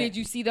didn't say that. did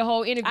you see the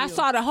whole interview? I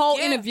saw the whole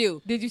interview.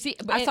 Did you see?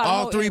 I saw the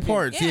All whole 3 interview.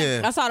 parts,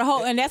 yeah. I saw the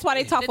whole, and that's why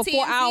they talked The for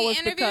 4 TMZ hours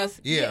interview?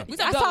 because Yeah.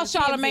 I saw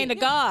Charlamagne the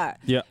God.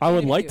 Yeah, I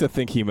would like to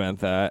think he meant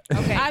that.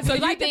 Okay. So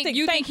you like to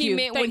think thank he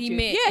meant what thank he you.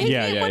 meant? Yeah, he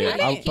Yeah, meant yeah, what he yeah.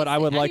 meant. But I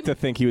would like to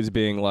think he was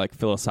being like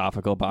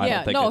philosophical, but I Yeah,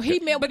 don't think no, it- he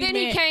meant what But then he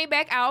he meant. came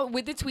back out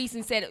with the tweets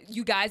and said,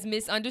 "You guys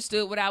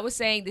misunderstood what I was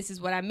saying. This is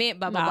what I meant."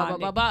 Blah blah Nah, blah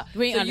blah blah.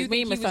 We So ain't you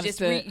think he was just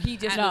misunderstood. he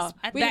just No, was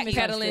we ain't backpedaling?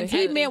 misunderstood.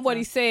 He meant what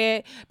he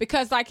said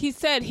because, like he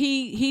said,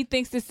 he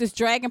thinks this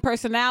dragon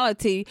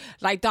personality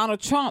like Donald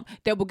Trump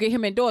that will get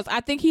him endorsed.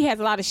 I think he has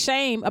a lot of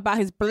shame about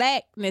his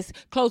blackness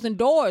closing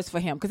doors for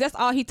him because that's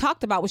all he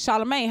talked about with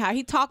Charlamagne. How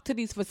he talked to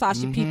these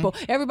Versace people.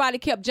 Everybody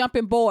kept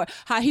jumping board.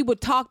 How he would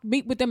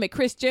meet with them at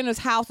Kris Jenner's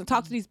house and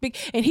talk to these big,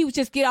 and he would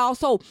just get all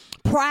so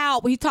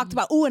proud when he talked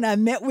about, "Ooh, and I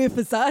met with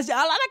Versace."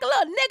 I like a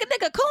little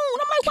nigga coon.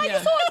 I'm like, why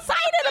you so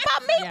excited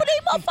about me? But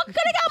these motherfuckers,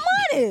 they got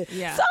money.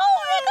 Yeah. So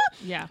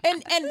nigga. Yeah.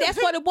 And that's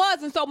what it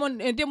was. And so when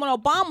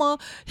Obama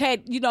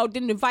had,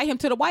 didn't invite him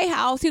to the White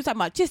House, he was talking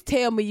about, just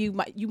tell me you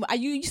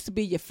used to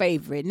be your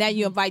favorite. Now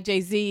you invite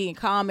Jay-Z and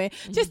Common.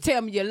 Just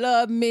tell me you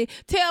love me.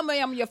 Tell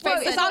me I'm your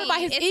favorite. It's all about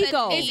his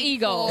ego. His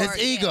ego. His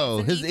ego.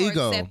 It's an His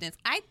ego. acceptance.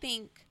 I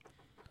think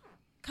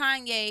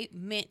Kanye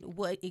meant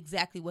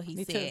exactly what he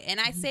Me said. too. And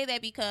I say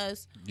that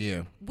because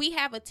Yeah. we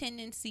have a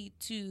tendency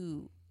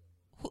to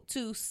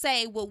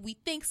say what we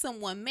think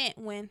someone meant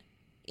when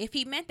if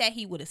he meant that,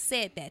 he would have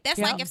said that. That's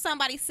like if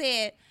somebody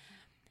said,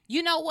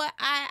 you know what,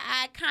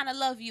 I kind of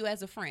love you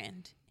as a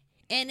friend.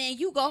 And then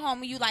you go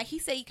home and you like, he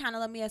said he kind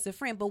of loved me as a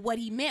friend, but what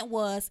he meant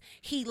was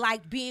he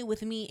liked being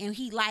with me and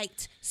he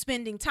liked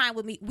spending time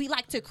with me. We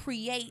like to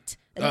create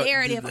a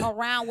narrative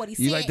around what he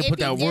said. You like to put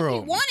that If he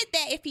world. wanted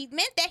that, if he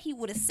meant that, he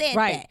would have said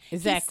Right, that.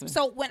 exactly.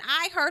 So when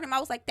I heard him, I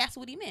was like, that's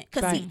what he meant.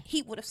 Because Right.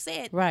 he would have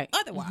said Right.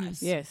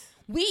 otherwise. Yes.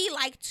 We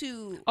like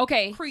to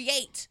Okay.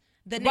 create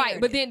Right,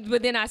 but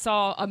then I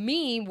saw a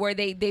meme where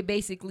they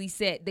basically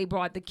said they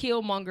brought the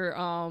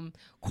Killmonger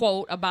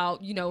quote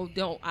about,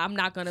 I'm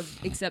not gonna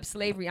accept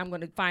slavery. I'm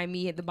gonna find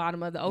me at the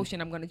bottom of the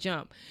ocean. I'm gonna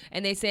jump.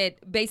 And they said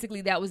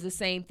basically that was the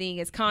same thing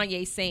as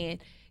Kanye saying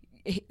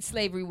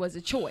slavery was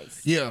a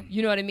choice. Yeah.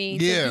 You know what I mean?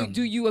 Yeah. So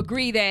do you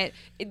agree that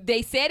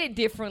they said it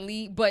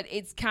differently, but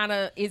is it kind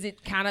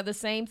of the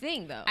same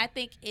thing though? I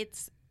think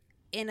it's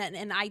in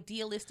an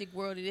idealistic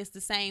world, it is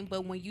the same.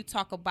 But when you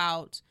talk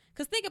about,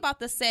 because think about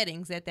the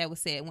settings that was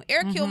said. When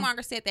Eric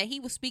Killmonger said that, he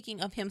was speaking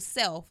of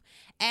himself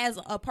as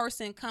a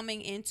person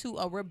coming into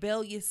a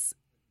rebellious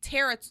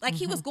territory, like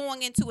he was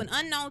going into an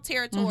unknown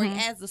territory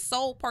as the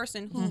sole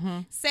person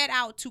who set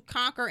out to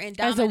conquer and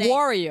dominate. As a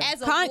warrior.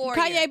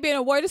 Kanye being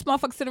a warrior, this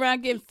motherfucker sitting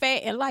around getting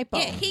fat and lipo.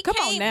 Yeah, he Come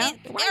came on now.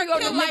 in- Why you go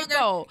to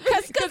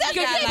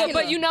lipo?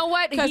 But you know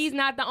what? He's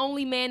not the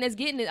only man that's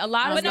getting it. A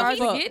lot of stars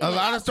are getting it. A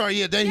lot of stars,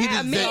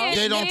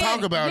 they don't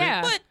talk about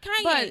it. But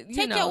Kanye,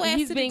 take your ass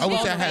to the gym. I wish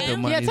I had the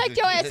money. Yeah, take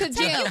your ass to the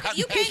gym.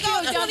 You can't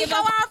go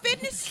 24-hour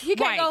fitness. He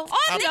can't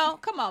go.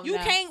 Come on, You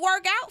now. can't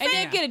work out. And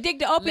fam. then get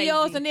addicted to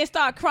opioids and then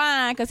start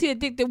crying because he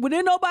addicted. Well,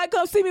 then nobody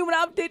come see me when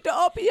I'm addicted to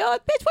opioids.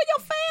 Bitch, where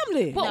your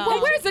family?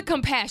 Well, where's the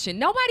compassion?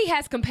 Nobody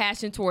has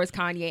compassion towards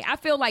Kanye. I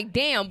feel like,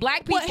 damn,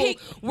 black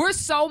people, we're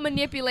so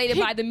manipulated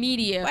by the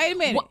media. Wait a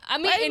minute.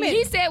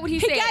 He said what he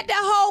said. He got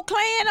that whole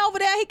clan over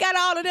there. He got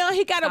all of them.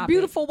 He got a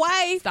beautiful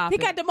wife. He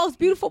got the most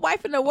beautiful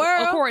wife in the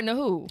world. According to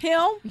who? Him.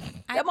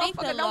 I That think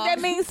motherfucker, the don't that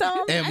mean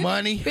something? And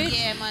money. Bitch,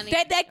 Yeah, money.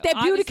 That beauty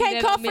Obviously, can't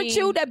that don't comfort mean-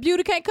 you. That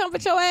beauty can't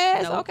comfort your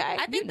ass. Nope. Okay.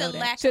 I think the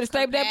lack Should've of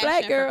stayed with that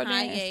black girl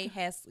compassion for then. Kanye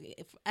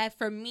has,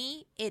 for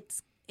me,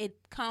 it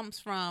comes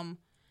from,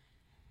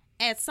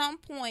 at some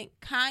point,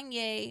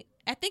 Kanye,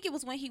 I think it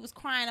was when he was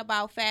crying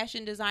about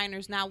fashion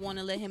designers not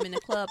wanting to let him in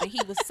the club, and he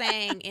was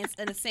saying, in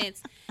a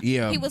sense,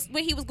 Yeah.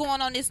 when he was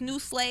going on this new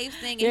slave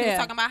thing, and he was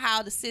talking about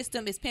how the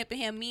system is pimping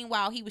him.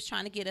 Meanwhile, he was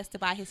trying to get us to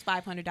buy his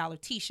 $500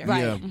 T-shirt.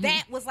 Right. Yeah.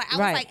 That was like, I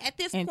Right. was like, at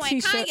this And point,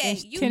 T-shirt Kanye,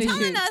 and you tennis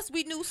telling shoes. us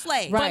we new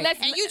slaves, Right.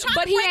 and you trying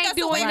But to he break ain't us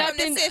doing away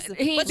nothing. from the system.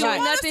 He ain't But you doing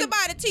want us nothing. to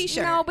buy the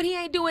T-shirt. No, but he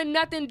ain't doing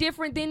nothing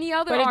different than the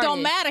other But it artists.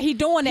 don't matter. He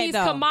doing that He's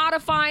though.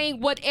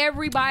 commodifying what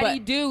everybody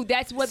But- do.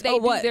 That's what So they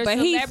do. what? They're But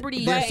he's-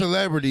 celebrities. They're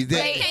celebrities.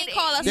 They can't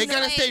call us they a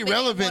gotta slave, stay but they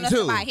relevant, want us to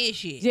too. buy his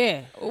shit.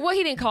 Yeah. Well,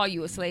 he didn't call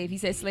you a slave. He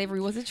said slavery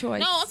was a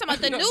choice. No, I'm talking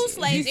about the new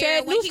slaves. He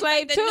said when new he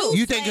slave, made the too. new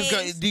You think it's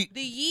slaves, gonna- the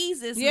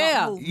Yeezus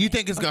Yeah. movement. You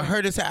think it's gonna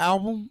hurt his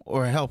album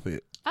or help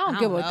it? I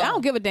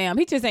don't give a damn.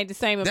 He just ain't the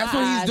same. in That's my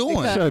what he's eyes doing.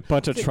 because- Show a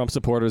bunch of Trump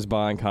supporters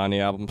buying Kanye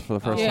albums for the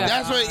first Yeah. time.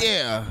 That's what.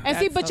 Yeah. And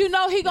see, but he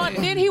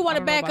then he want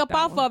to back up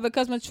off of it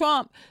because when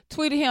Trump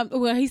tweeted him,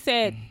 when he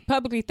said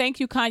publicly, "Thank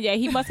you, Kanye,"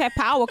 he must have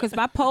power because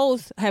my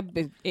polls have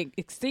been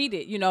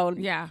exceeded.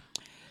 Yeah.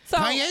 So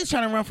Kanye's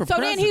trying to run for so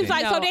president. then he was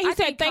like, so No, then he I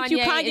said, think "Thank you,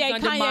 Is Kanye."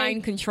 under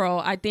mind control.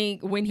 I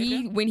think when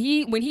he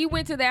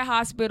went to that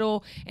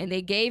hospital and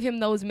they gave him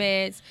those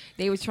meds,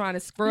 they was trying to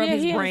scrub Yeah,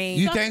 his he has- brain.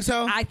 You think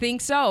so? I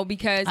think so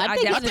because I I,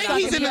 think definitely I think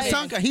he's in the place.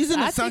 sunken. He's in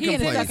the I think sunken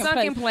he's in the place.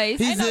 sunken place.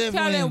 He's Ain't no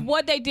definitely- telling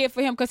what they did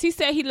for him because he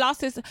said he lost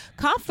his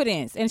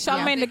confidence. And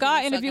Charlamagne Yeah. the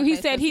God interview, he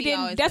said he He didn't.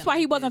 always That's been why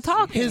he like wasn't this.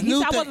 talking. His He new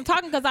said, "I thing- wasn't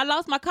talking because I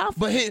lost my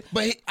confidence."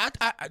 But I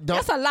don't.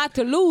 That's a lot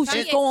to lose just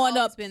Kanye's going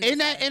always up. been In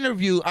that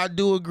interview, I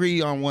do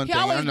agree on one He thing.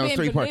 I always know been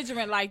three parts.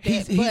 belligerent like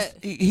that,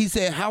 but He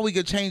said how we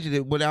could change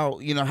it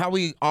without, how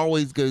we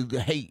always could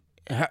hate.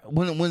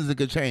 When's it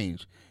could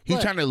change? He's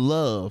What? trying to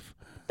love.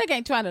 they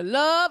ain't trying to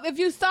love. If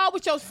you saw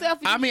with yourself,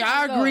 I mean,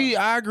 I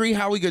agree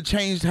how we could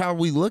change how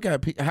we look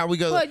at how we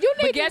go. But you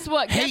need But guess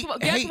what? Hate-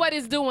 Guess hate- what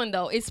it's doing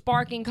though? It's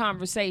sparking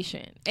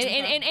conversation, and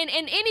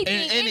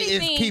anything. And it's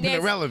keeping it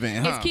that's-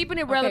 relevant, huh? It's keeping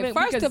it Okay, relevant.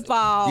 first because of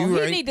all, You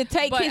he right. need to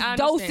take But his I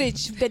understand.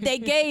 dosage that they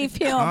gave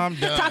him. I'm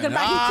done. Talking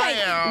about I he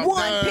take am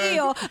one done.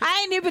 pill. I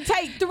ain't even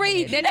take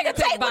three. That Nigga, nigga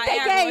take took what they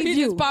Viagra. gave He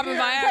you. just popping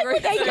Viagra. Take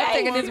what they He's gave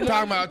taking you. this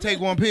talking about take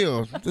one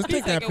pill. Just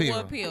take that Taking pill.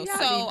 one pill. Y'all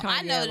So leave I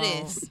Kanye know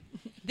alone.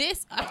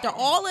 this after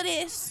all of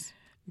this,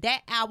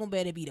 that album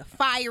better be the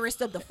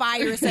firest of the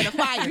firest of the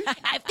fire.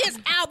 If this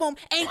album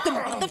ain't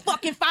the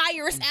fucking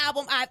firest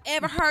album I've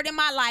ever heard in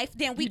my life,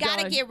 then we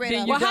gotta done. get rid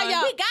Then of you it. done.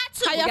 We got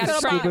to. How y'all gotta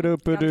feel scrape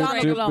about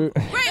Donald Glover?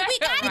 Right, we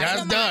gotta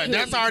That's get done.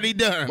 That's already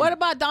done. What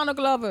about Donald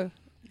Glover?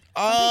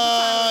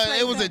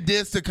 It was a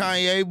diss to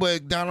Kanye,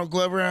 but Donald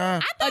Glover.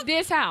 A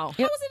diss how?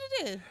 How was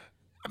it a diss?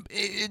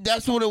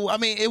 That's what it. I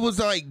mean, it was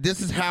like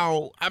this is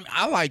how.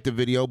 I like the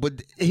video,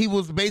 but he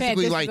was basically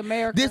this is like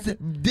America.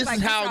 this Like,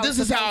 is how this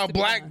this is how it's how a supposed to be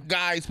black done.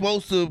 guy is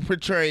supposed to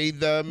portray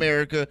the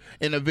America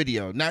in a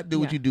video, not do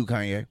what Yeah. you do,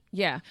 Kanye.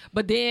 Yeah,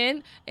 but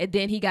then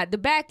he got the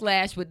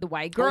backlash with the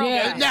white girl.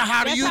 Yeah. Now,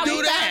 how do That's you how do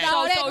we that?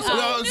 found out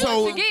that-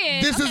 So once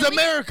again, this is We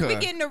America.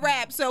 getting the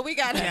rap, so we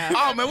gotta.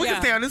 Oh man, we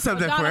can stay on this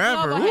subject Donald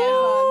forever. Glover has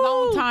a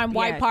long-time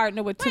white Yeah.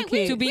 partner with two Right, we-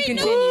 kids. to be we knew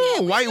continued.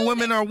 Ooh, white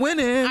women are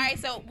winning. All right,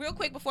 so real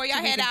quick before y'all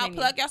head out, continued.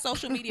 plug your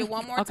social media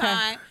one more Okay.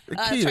 time. The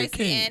key, the Tracy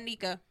king. and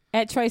Nika.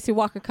 At Tracy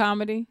Walker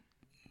Comedy.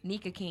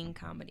 Nika King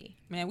comedy.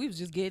 Man, we was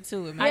just getting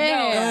to it, I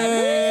man.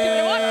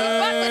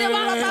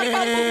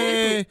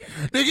 Hey,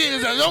 the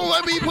kids said, don't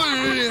let me put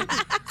it in.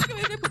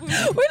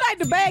 We like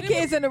the bad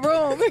kids in the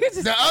room.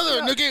 The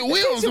other nigga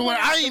Wills,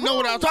 I didn't know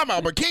what I was talking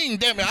about, but King,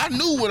 damn it, I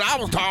knew what I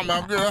was talking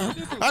about, girl.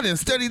 I didn't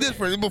study this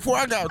before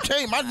I got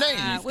changed my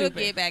name. We'll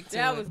get back to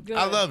That it. was good.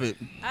 I love it.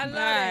 I love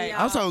Right. it.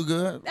 y'all. I'm so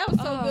good. That was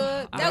so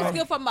good. That was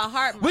good for my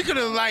heart. We could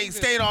have like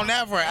stayed on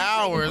that for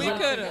hours. We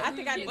could have. I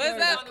think I What's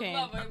deserve up, this, King.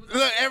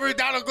 Look, every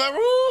Donald Glover.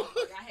 Woo.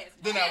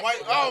 Then that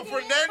white. Oh,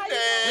 Fernandez.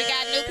 We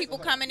got new people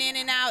coming in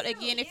and out.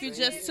 Again, if you're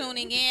just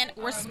tuning in,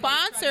 we're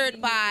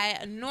sponsored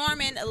by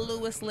Norman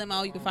Lewis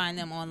Limo. You can find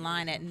them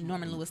online at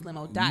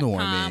normanlewislimo.com.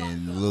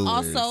 Norman Lewis.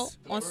 Also,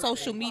 on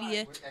social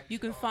media, you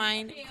can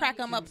find Crack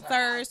 'em Up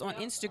Thurs on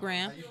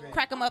Instagram,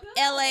 Crack 'em Up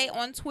LA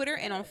on Twitter,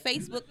 and on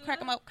Facebook,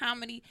 Crack 'em Up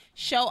Comedy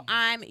Show.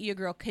 I'm your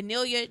girl,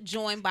 Cornelia,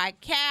 joined by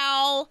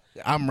Cal.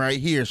 I'm right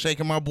here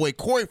shaking my boy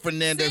Corey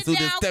Fernandez, Sit who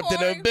just down, stepped in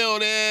Corey. the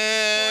building.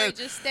 Corey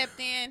just stepped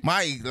in.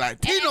 My And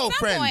Latino at some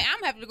friend. point, I'm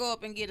gonna have to go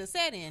up and get a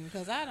set in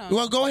because I don't.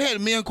 Well, go ahead.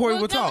 Me and Corey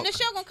Well, will no, talk.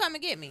 Nichelle gonna come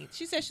and get me.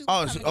 She said she's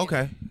Oh, gonna come and get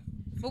okay. me.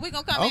 But we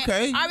gonna come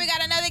Okay. in. All right, we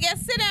got another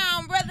guest. Sit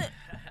down, brother.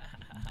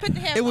 Put the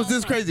headphones It was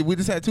this on. crazy. We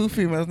just had two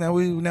females. Now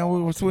we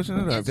were switching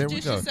it up. There we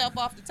Introduce go. yourself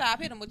off the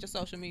top. Hit them with your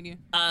social media.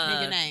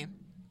 And your name.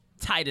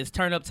 Titus,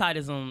 turn up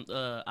Titus on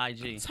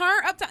IG.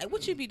 Turn up top.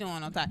 What you be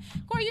doing on top?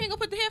 Corey, you ain't gonna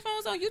put the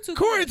headphones on YouTube.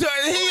 Corey,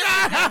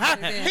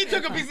 he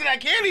took a piece of that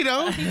candy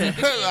though.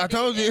 I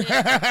told you.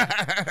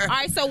 All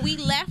right, so we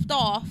left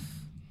off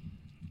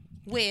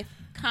with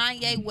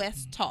Kanye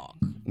West talk.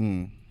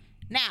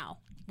 Now,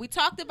 we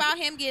talked about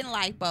him getting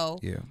lipo.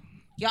 Yeah.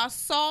 Y'all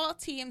saw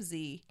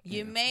TMZ.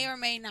 You may or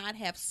may not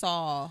have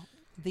saw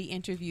the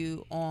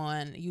interview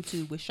on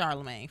YouTube with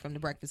Charlamagne from The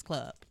Breakfast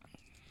Club.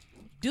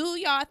 Do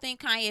y'all think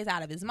Kanye is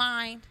out of his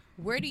mind?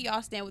 Where do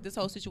y'all stand with this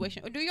whole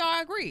situation? Or do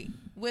y'all agree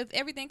with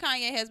everything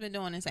Kanye has been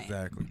doing and saying?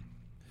 Exactly.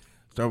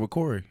 Start with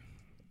Corey.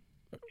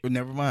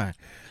 Never mind.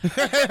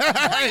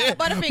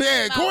 Butterfinger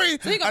Yeah, out. Corey.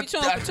 So he gonna be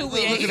chewing for 2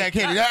 weeks. Look at that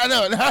candy. I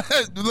know.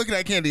 Look at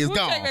that candy. It's We'll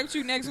gone. check back with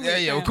you next week.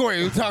 Yeah. man.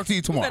 Corey, we'll talk to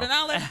you tomorrow. Better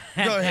not let-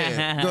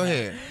 Go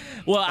ahead.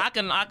 Well, I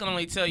can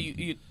only tell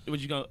you what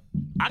you going.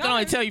 I can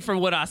only tell you from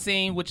what I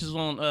seen, which is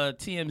on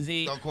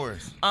TMZ. Of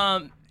course.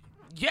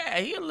 Yeah,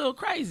 he a little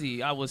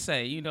crazy, I would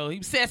say. You know,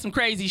 he said some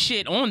crazy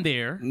shit on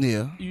there.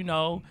 Yeah. You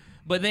know,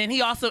 but then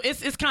he also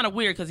it's kind of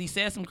weird because he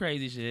said some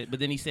crazy shit, but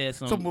then he said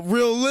some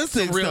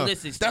Realistic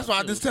realistic stuff. That's stuff, why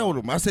I too, just told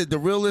him. I said the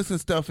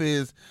realistic stuff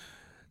is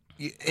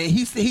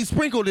he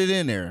sprinkled it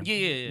in there.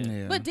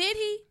 Yeah. But did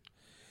he?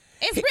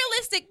 It's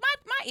realistic.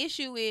 My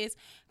issue is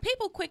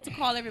people quick to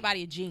call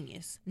everybody a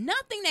genius.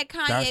 Nothing that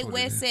That's Kanye what it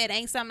West is. said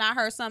ain't something I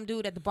heard some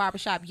dude at the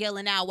barbershop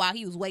yelling out while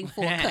he was waiting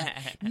for a cut.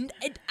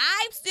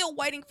 I'm still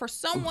waiting for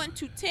someone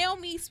to tell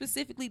me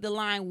specifically the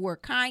line where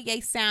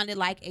Kanye sounded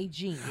like a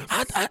genius.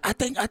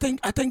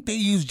 I think they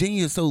use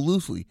genius so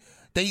loosely.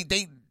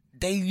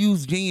 They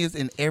use genius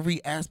in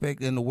every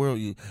aspect in the world.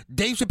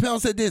 Dave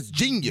Chappelle said this,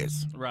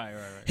 genius. Right.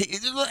 He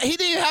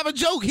didn't have a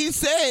joke. He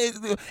said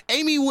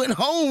Amy went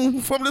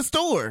home from the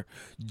store.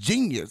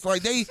 Genius.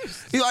 Like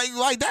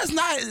that's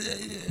not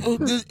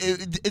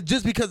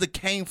just because it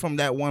came from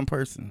that one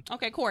person.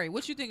 Okay, Corey,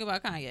 what you think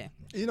about Kanye?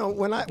 You know,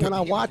 when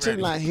I watch him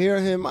and I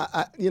hear him,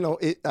 I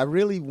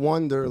really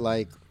wonder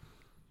like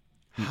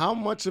how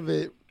much of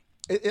it.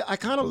 I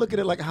kind of look at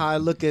it like how I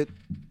look at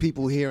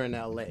people here in LA.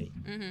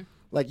 Mm-hmm.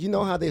 Like, you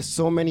know how there's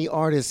so many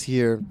artists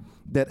here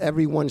that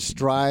everyone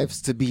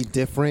strives to be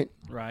different.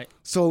 Right.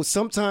 So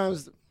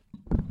sometimes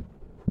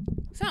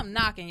Something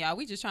knocking, y'all.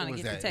 We just trying to What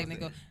get was the that?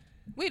 technical.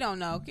 We don't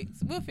know.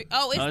 We'll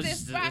oh, it's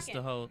this It's rocking.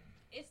 the whole.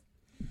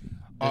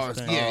 Oh,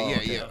 thing.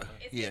 yeah.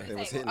 it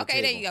was hitting the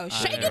Okay, there table. you go.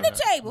 Shaking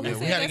the table. Yeah,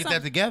 we gotta get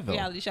that together.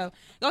 Reality show.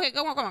 Go ahead.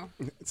 Come on.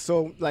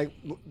 So, like,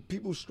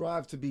 people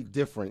strive to be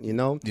different, you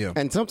know? Yeah.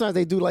 And sometimes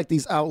they do, like,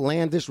 these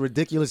outlandish,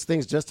 ridiculous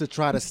things just to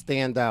try to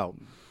stand out.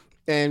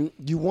 And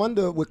you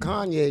wonder, with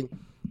Kanye,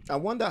 I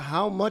wonder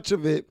how much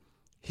of it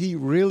he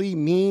really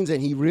means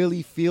and he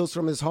really feels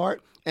from his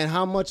heart, and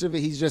how much of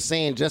it he's just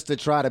saying just to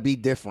try to be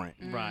different.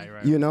 Right.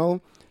 You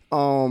know?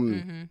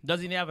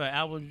 Does he have an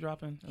album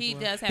dropping? as He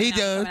well? does have He an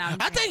album does.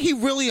 coming out. I think he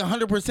really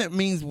 100%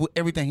 means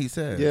everything he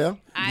says. Yeah.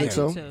 I think do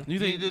so. too. You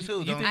think do too,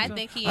 you don't think I so?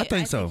 think he. I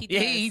think so. he Yeah,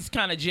 does. he's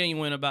kind of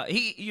genuine about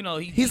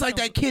He's like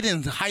that kid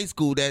in high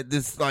school that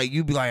this like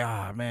you be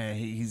like, man,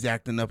 he's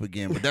acting up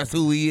again, but that's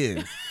who he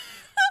is.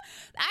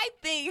 I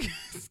think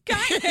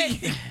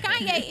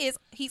Kanye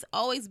he's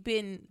always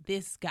been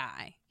this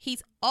guy.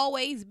 He's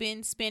always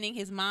been spinning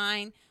his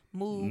mind,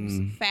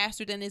 moves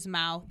faster than his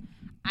mouth.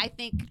 I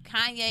think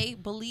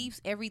Kanye believes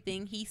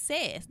everything he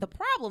says. The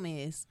problem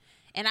is,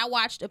 and I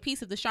watched a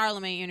piece of the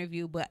Charlamagne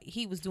interview, but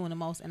he was doing the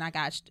most and I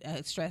got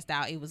stressed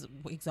out. It was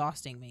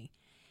exhausting me.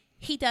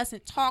 he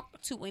doesn't talk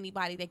to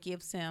anybody that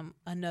gives him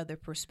another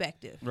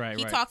perspective. Right,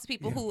 He right. talks to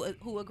people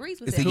who agrees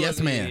with It's him. a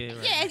yes man. Yeah, right.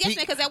 Yeah, yes,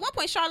 man. Because at one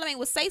point, Charlamagne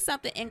would say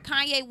something, and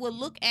Kanye would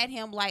look at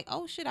him like,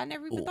 "Oh shit, I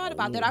never even thought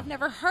about that. I've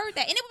never heard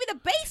that." And it would be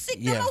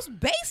the most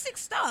basic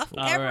stuff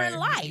ever in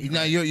life.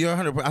 No, you're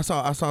 100%. I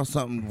saw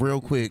something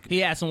real quick. He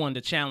had someone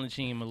to challenge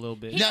him a little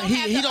bit. He don't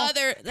have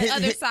the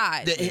other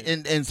side.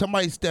 And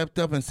somebody stepped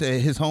up and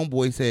said, his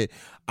homeboy said,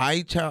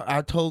 I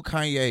told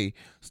Kanye,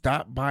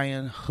 stop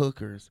buying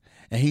hookers.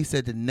 And he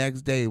said the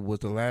next day was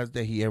the last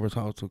day he ever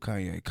talked to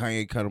Kanye.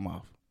 Kanye cut him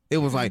off. It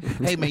was like,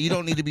 hey man, you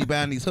don't need to be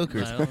buying these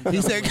hookers.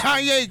 He said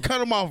Kanye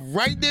cut him off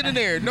right then and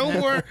there. No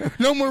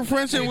more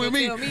friendship with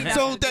me.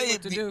 So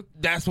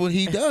that's what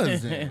he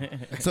does.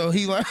 So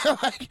he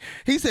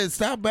he said,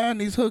 stop buying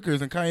these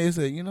hookers. And Kanye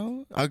said,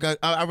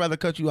 I'd rather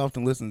cut you off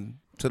than listen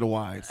to the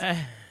wise. Yeah,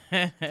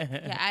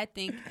 I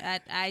think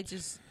I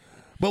just.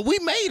 But we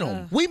made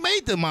him. We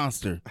made the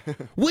monster.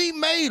 We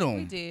made him.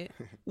 We did.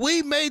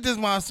 We made this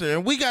monster,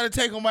 and we got to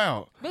take him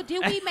out. But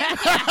did we make him?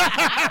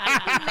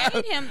 I think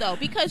we made him though,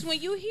 because when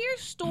you hear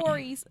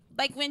stories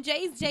like when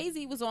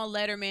Jay-Z was on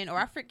Letterman, or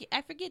I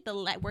forget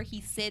where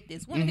he said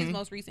this, one of his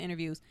most recent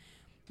interviews,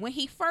 when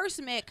he first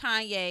met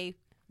Kanye,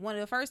 one of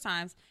the first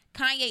times,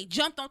 Kanye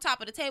jumped on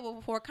top of the table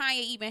before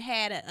Kanye even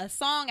had a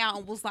song out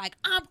and was like,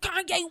 "I'm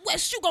Kanye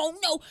West. You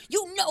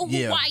know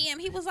who I am."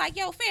 He was like,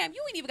 "Yo, fam,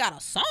 you ain't even got a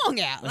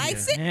song out.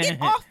 Like,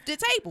 get off the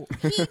table."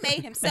 He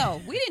made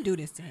himself. We didn't do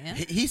this to him.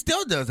 He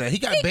still does that. He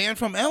got banned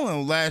from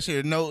Ellen last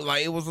year. No,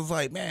 like it was just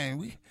like,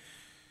 man,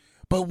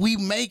 but we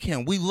make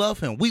him. We love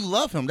him. We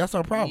love him. That's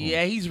our problem.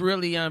 Yeah, he's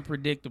really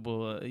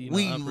unpredictable.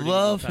 We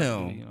love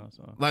him.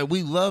 Like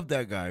we love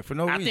that guy for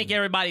no reason. I think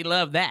everybody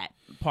loved that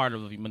part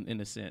of him in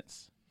a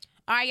sense.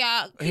 All right,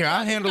 y'all. Here,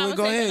 I'll handle it.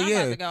 Go ahead.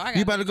 Yeah.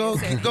 You about to go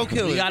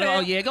kill it. You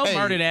gotta, go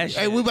murder that shit.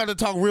 Hey, we about to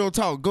talk real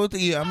talk. Go to,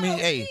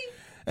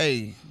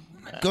 hey,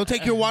 go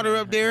take your water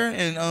up there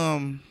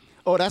and,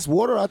 Oh, that's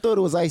water? I thought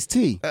it was iced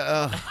tea.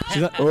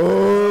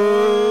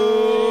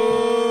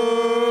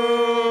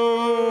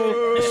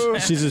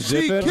 She's just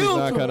dipping. She's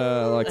not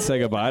gonna say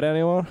goodbye to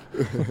anyone.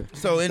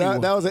 So anyway,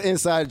 that was an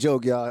inside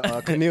joke,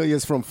 y'all.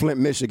 Cornelius from Flint,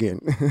 Michigan.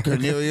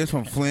 Cornelius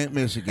from Flint,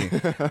 Michigan.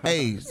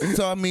 Hey,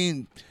 so I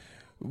mean,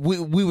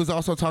 we was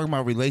also talking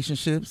about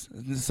relationships.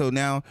 So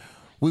now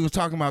we was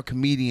talking about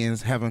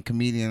comedians having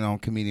comedian on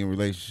comedian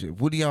relationship.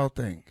 What do y'all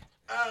think?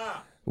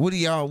 What do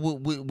y'all?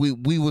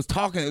 We was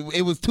talking.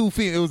 It was two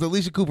females. It was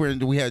Alicia Cooper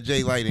and we had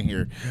Jay Light in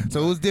here.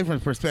 So it was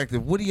different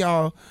perspective. What do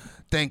y'all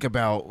think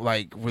about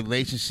like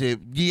relationship?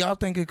 Do y'all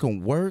think it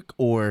can work,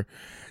 or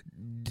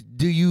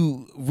would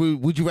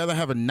you rather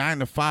have a 9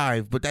 to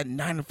 5? But that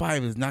 9 to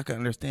 5 is not gonna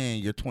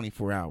understand your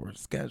 24-hour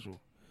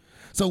schedule.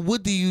 So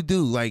what do you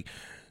do? Like,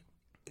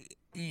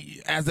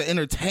 as an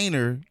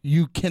entertainer,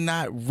 you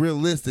cannot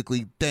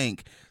realistically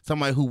think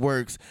somebody who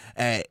works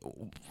at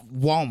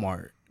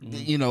Walmart,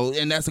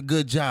 and that's a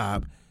good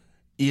job,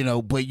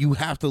 but you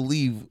have to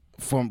leave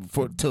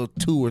till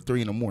 2 or 3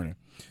 in the morning.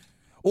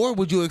 Or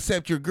would you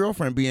accept your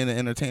girlfriend being an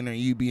entertainer and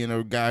you being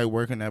a guy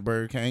working at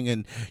Burger King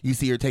and you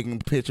see her taking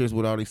pictures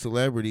with all these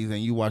celebrities and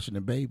you watching the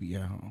baby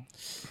at home?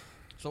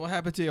 So what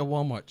happened to your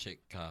Walmart chick,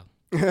 Kyle?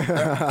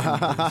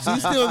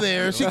 She's still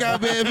there. She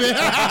got bad.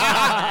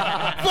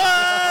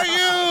 Fuck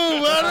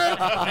you,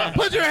 brother.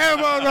 Put your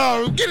headphones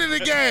on. Get in the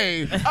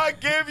game. I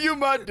give you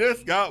my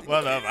discount,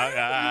 motherfucker.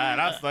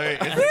 I say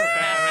it's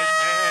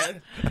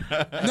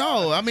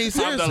no, I mean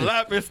seriously. I'm the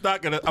laughing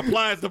stock in the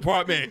appliance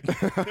department.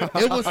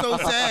 It was so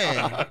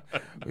sad.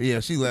 Yeah,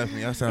 she left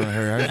me. I sounded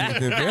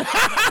her.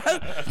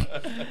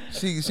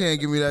 She ain't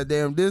give me that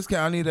damn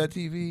discount. I need that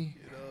TV.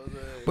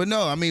 But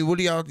no, I mean, what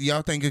do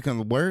y'all think it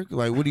can work?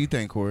 Like, what do you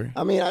think, Corey?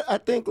 I mean, I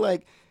think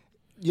like,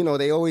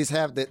 they always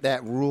have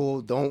that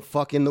rule: don't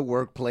fuck in the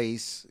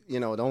workplace.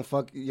 Don't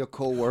fuck your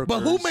coworkers.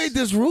 But who made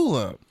this rule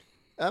up?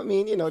 I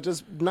mean,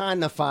 just 9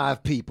 to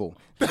 5 people.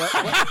 But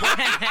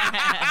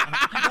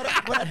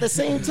at the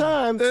same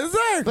time,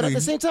 exactly. But at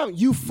the same time,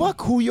 you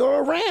fuck who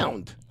you're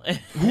around.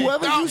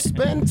 Whoever you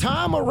spend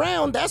time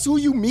around, that's who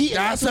you meet.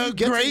 That's a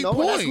great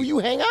point. That's who you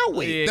hang out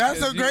with. Yeah,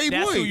 that's a great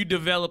point. That's who you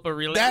develop a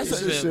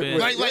relationship with.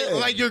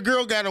 Like your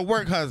girl got a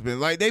work husband.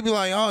 Like they be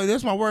like, oh,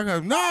 that's my work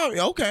husband. No,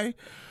 okay.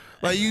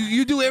 Like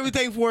you do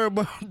everything for her,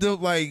 but go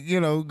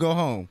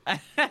home.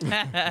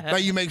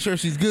 Like you make sure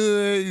she's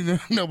good.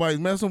 Nobody's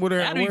messing with her.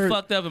 That'd be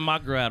fucked up if my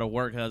girl had a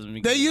work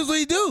husband. They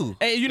usually do.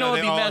 Hey, what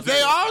be messed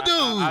They all do.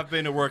 I've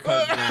been to work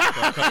husband.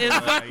 It's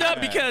fucked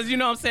up because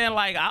what I'm saying,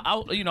 like I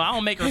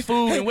don't make her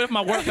food, and what if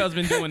my work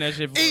husband doing that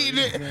shit for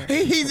her?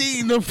 He's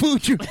eating the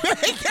food you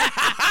make.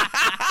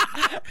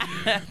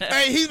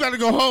 Hey, he's about to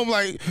go home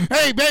like,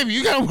 hey, baby,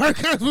 you got a work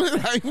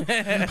husband? Like,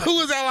 who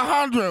is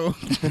Alejandro?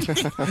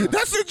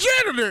 That's the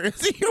janitor.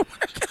 Is he your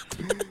work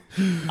husband?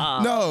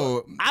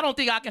 No. I don't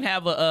think I can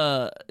have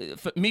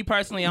for me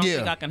personally, I don't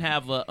think I can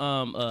have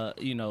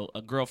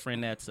a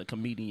girlfriend that's a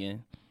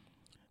comedian,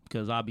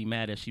 because I'll be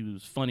mad if she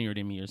was funnier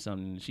than me or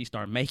something and she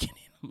start making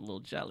it. I'm a little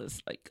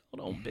jealous. Like,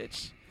 hold on,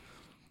 bitch.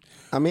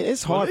 I mean,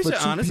 it's hard Well, for they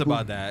two should honest people.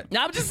 about that.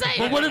 No, I'm just saying.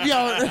 But what if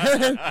y'all?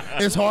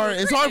 It's hard.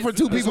 It's hard for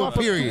two It's people. hard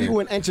for two Period. people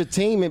in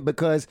entertainment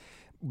because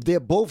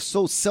they're both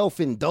so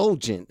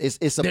self-indulgent. It's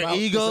Their about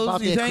egos, it's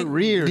about you their think?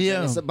 careers. Yeah.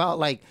 And it's about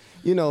like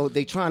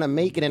they trying to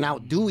make it and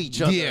outdo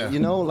each other. Yeah.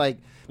 Like.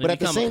 But at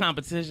the same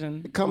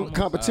competition.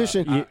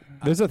 Competition.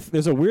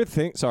 There's a weird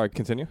thing. Sorry,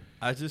 continue.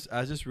 I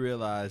just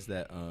realized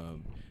that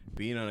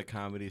being on a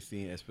comedy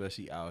scene,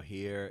 especially out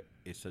here,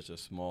 is such a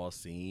small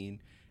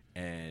scene,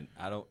 and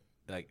I don't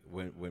like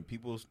when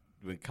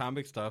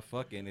comics start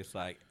fucking. It's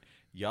like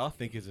y'all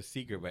think it's a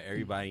secret, but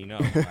everybody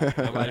knows. Like,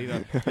 nobody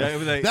knows.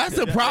 That's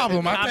the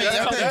problem. I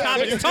think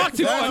Comics talk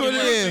to that's what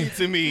it is.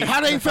 To me, How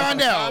they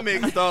found out?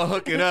 Comics start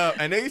hooking up,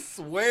 and they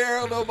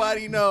swear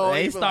nobody knows.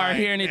 They be start like,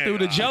 hearing it through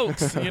the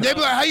jokes. You know? They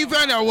be like, "How you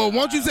found out?" Well,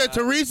 once you said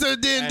Teresa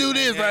didn't do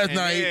this last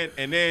night.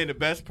 And then the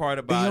best part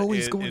about it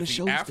always is, go to is the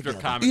shows after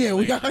together. comic. Yeah,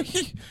 we got.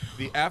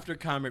 The after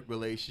comic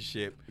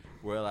relationship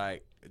where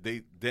like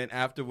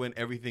after when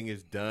everything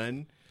is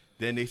done,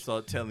 then they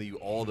start telling you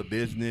all the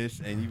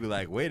business, and you be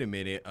like, wait a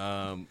minute,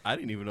 I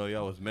didn't even know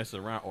y'all was messing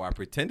around, or I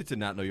pretended to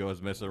not know y'all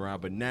was messing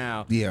around, but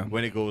now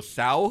when it goes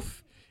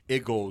south,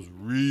 it goes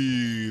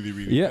really,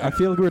 really Yeah, bad. I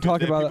feel like we were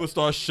talking Then about. people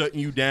start shutting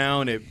you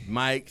down at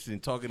mics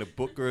and talking to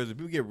bookers, and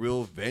people get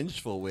real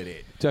vengeful with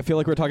it. I feel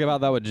like we were talking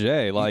about that with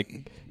Jay.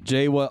 Like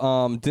Jay,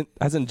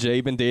 hasn't Jay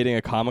been dating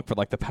a comic for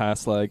like the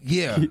past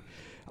Yeah,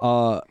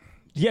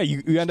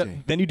 you end up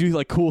then you do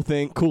like cool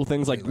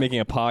things like making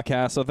a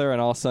podcast with her,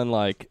 and all of a sudden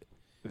like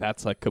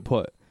that's like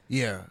kaput.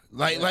 Yeah,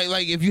 like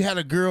if you had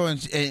a girl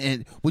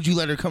and would you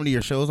let her come to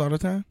your shows all the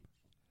time?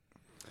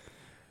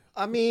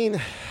 I mean,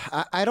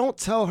 I don't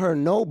tell her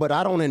no, but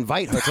I don't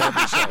invite her to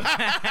every show.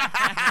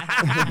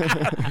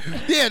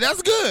 Yeah,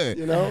 that's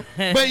good.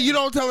 But you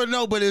don't tell her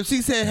no. But if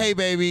she said, "Hey,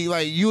 baby,"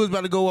 like you was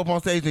about to go up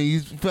on stage and you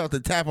felt the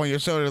tap on your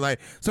shoulder, like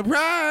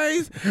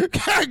surprise,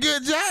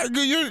 good job,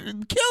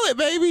 you kill it,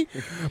 baby.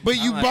 But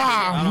you bomb.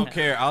 I don't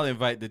care. I'll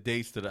invite the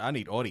dates I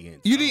need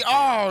audience. You need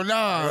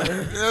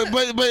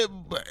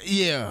but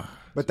yeah.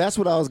 But that's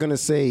what I was gonna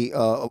say.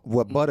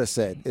 What Butter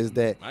said is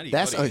that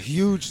that's a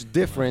huge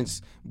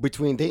difference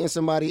between dating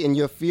somebody in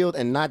your field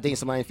and not dating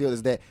somebody in your field.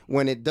 Is that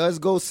when it does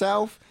go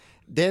south,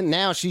 then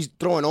now she's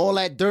throwing all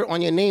that dirt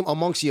on your name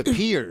amongst your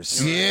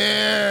peers.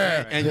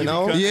 Yeah, and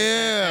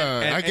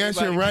I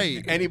guess you're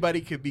right.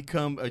 Anybody could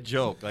become a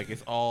joke. Like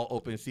it's all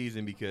open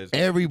season because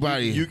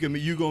everybody. You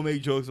gonna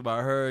make jokes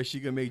about her. She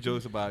can make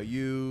jokes about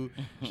you.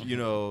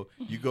 You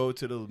go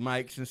to the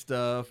mics and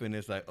stuff, and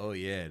it's like, oh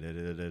yeah,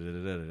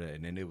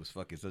 and then it was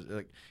fucking such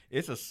like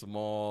it's a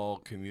small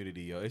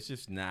community, yo. It's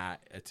just not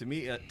to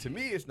me.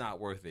 It's not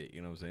worth it.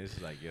 You know what I'm saying?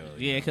 It's like, yo.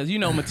 Yeah, because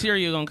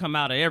material gonna come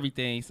out of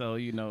everything. So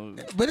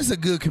But it's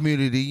a good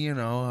community,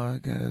 I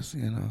guess,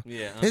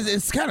 Yeah,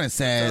 it's kind of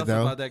sad Tell us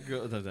though. about that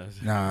girl.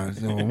 Nah,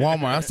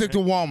 Walmart. I stick to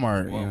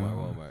Walmart.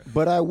 Walmart.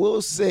 But I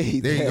will say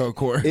There you go,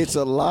 Corey. it's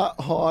a lot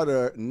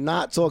harder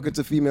not talking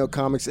to female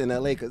comics in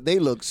LA because they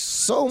look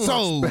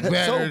so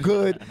better. so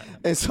good,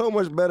 and so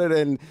much better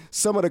than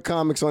some of the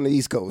comics on the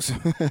East Coast.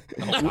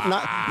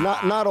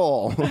 Not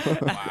all.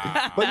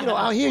 But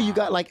out here you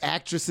got like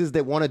actresses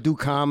that want to do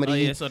comedy. Oh,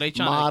 yeah, so they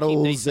trying models to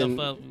keep and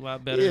themselves up a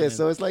lot better. yeah, than-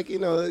 so it's like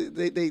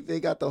they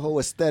got the whole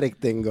aesthetic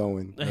thing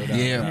going.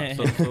 Yeah.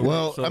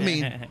 Well, I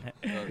mean,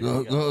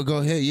 go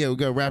ahead. Yeah, we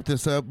gotta wrap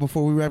this up.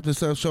 Before we wrap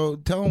this up,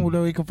 tell them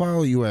where they can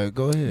follow you at.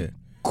 Go ahead.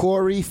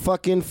 Corey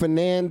fucking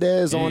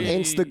Fernandez on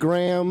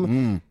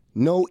Instagram.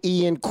 No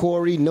E in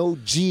Corey, no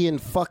G in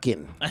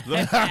fucking.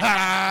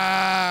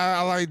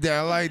 I like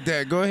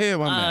that. Go ahead,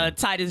 my man.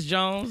 Titus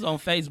Jones on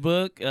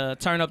Facebook.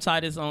 Turn Up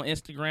Titus on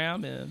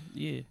Instagram. And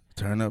yeah.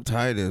 Turn Up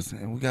Titus,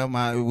 and we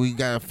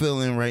got a fill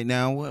in right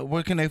now.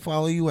 Where can they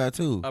follow you at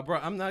too? Bro,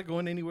 I'm not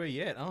going anywhere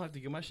yet. I don't have to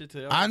get my shit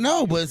to. I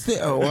know, but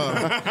still,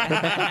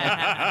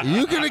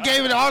 you could have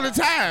gave it all the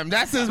time.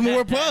 That's his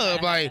more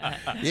pub. Like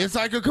it's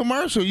like a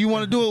commercial. You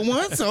want to do it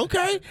once,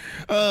 okay?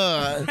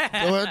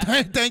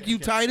 Thank you,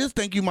 Titus.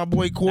 Thank you, my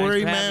boy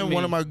Corey, man.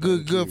 One of my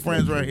good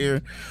friends right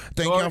here.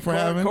 Thank y'all for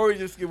having. Corey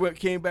just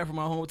came back from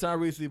my hometown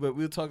recently, but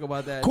we'll talk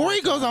about that.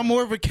 Corey goes on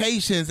more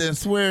vacations and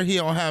swear he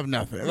don't have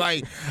nothing.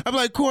 Like I'm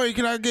like, Corey,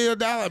 can I get you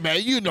 $1,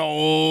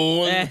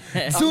 man?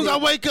 As soon as I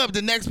wake up,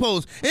 the next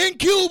post in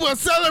Cuba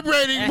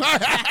celebrating.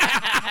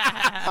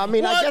 I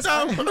mean,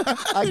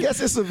 I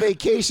guess it's a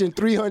vacation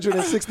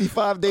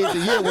 365 days a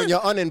year when you're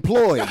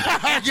unemployed.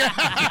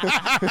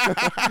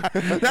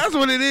 That's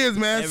what it is,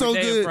 man. Every so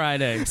day good,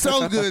 Friday.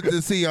 So good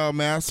to see y'all,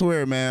 man. I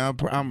swear, man.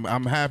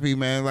 I'm happy,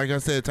 man. Like I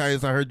said,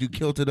 Titus, I heard you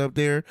killed it up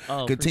there.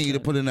 Oh, Continue to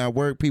put in that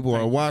work. People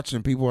are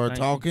watching. People are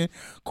talking.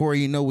 Corey,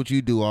 you know what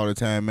you do all the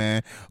time,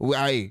 man.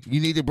 You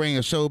need to bring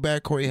a show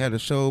back. Corey had a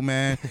show,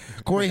 man.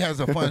 Corey has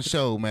a fun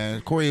show,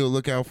 man. Corey will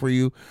look out for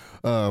you.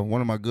 One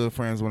of my good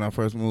friends when I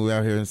first moved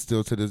out here, and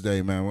still to this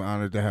day, man. We're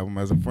honored to have him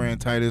as a friend.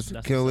 Titus,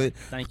 kill it.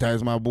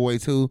 Titus, my boy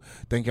too.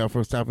 Thank y'all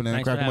for stopping in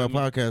and cracking my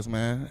podcast,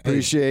 man.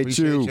 Appreciate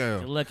you.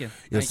 Good looking.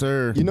 Yes,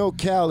 sir.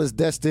 Cal is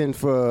destined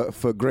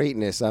for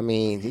greatness. I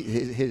mean,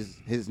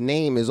 his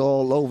name is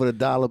all over the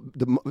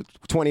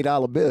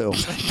 $20 bill.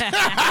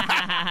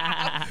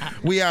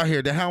 We out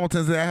here. The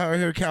Hamiltons out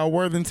here. Cal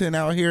Worthington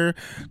out here.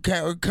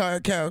 Cal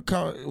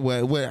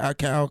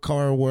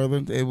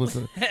Worthington.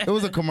 It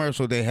was a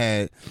commercial they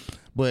had.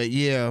 But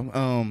yeah,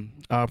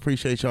 I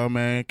appreciate y'all,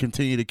 man.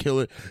 Continue to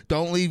kill it.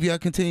 Don't leave y'all.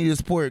 Continue to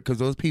support because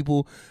those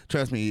people,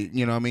 trust me,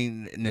 you know what I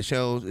mean?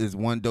 Nichelle is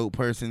one dope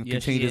person.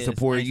 Yes, continue to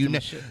support nice you.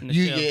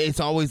 Nichelle. It's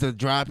always a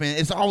drop in.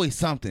 It's always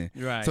something.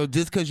 Right. So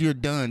just because you're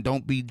done,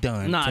 don't be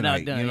done Nah, tonight.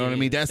 not done. You know what I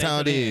mean? That's how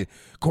it is.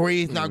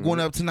 Corey's not going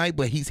up tonight,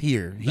 but he's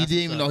here. He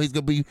didn't even know he's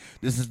gonna be.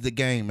 This is the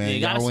game,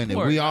 man. Yeah, y'all in it.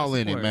 We all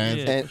in it, man.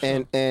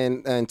 Yeah.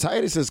 And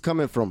Titus is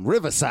coming from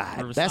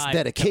Riverside. That's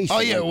dedication. Oh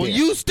yeah, right well there.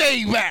 you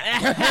stay back.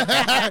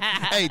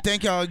 Hey,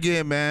 thank y'all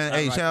again, man.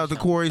 Hey, shout out to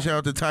Corey, shout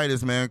out to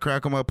Titus, man.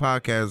 Crack 'em Up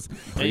podcast.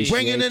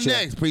 Bring in the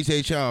next.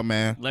 Appreciate y'all,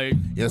 man. Later.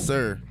 Yes,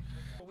 sir.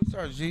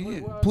 Sorry,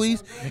 G.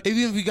 Please,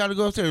 even if you got to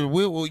go upstairs,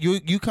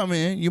 you come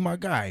in. You my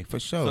guy for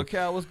sure. So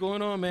Cal, what's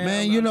going on, man?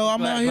 Man, you know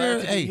I'm out here.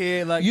 glad to be Hey,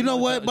 here, like, you know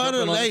what,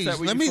 Butter? Hey,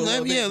 let me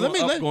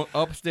going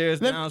upstairs,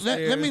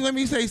 downstairs. let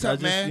me say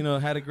something, man. You know,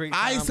 had a great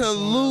time. I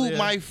salute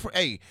my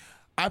hey.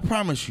 I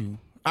promise you.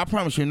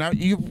 Now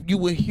you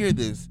will hear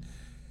this.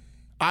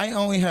 I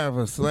only have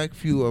a select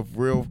few of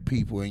real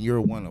people, and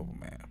you're one of them,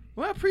 man.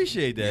 Well, I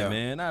appreciate that, Yeah.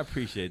 man. I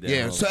appreciate that.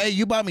 Yeah. bro. So hey,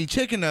 you bought me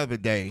chicken the other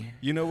day.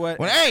 You know what?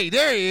 Well, hey,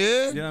 there he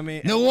is. You know what I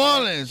mean? New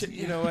Orleans.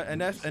 You know what?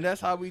 And that's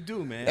how we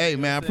do, man. Hey, You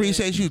know man, I what I'm saying?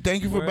 appreciate you.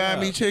 Thank you for Word buying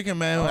me up. chicken,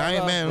 man. All I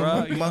ain't up, man.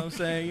 bro. You know what I'm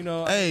saying? You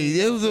know. Hey,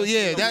 it was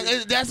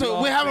that's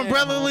what we're having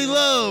brotherly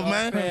love,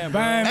 man.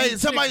 Hey,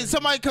 somebody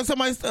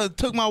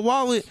took my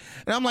wallet,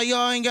 and I'm like, yo,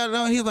 I ain't got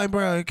no. He's like,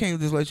 bro, I can't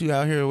just let you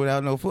out here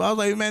without no food. I was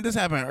like, man, this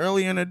happened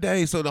earlier in the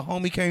day, so the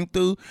homie came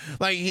through.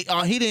 Like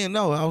he didn't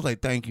know. I was like,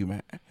 thank you,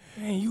 man.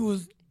 Man, you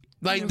was.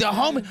 Like the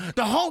homie,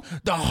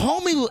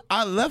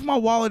 I left my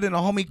wallet in the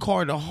homie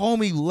car. The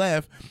homie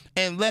left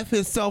and left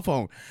his cell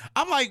phone.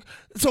 I'm like,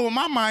 so in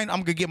my mind, I'm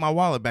gonna get my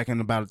wallet back in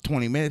about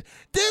 20 minutes.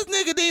 This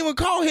nigga didn't even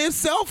call his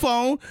cell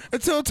phone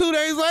until 2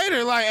 days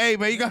later. Like, hey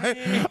man, you got.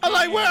 I'm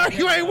like, where are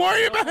you? Ain't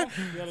worried about it.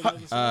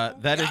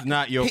 That is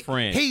not your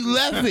friend. He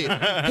left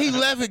it. He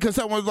left it because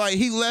someone was like,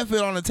 he left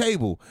it on the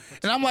table.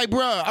 And I'm like,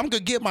 bro, I'm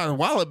gonna get my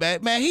wallet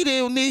back. Man, he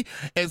didn't need.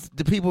 As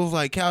the people was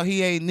like, Cal,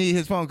 he ain't need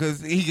his phone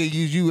because he could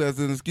use you as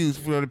an excuse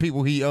for the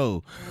people he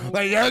owe.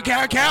 Like, yo,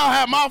 Cal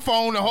had my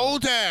phone the whole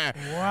time.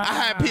 Wow.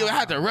 I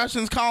had the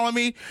Russians calling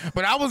me,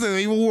 but I wasn't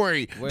even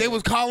worried. They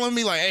was calling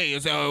me like, hey,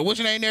 what's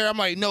your name there? I'm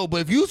like, no,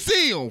 but if you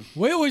see him.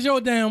 Where was your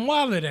damn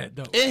wallet at,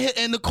 though?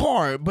 In the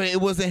car, but it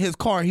wasn't his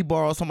car. He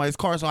borrowed somebody's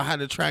car, so I had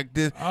to track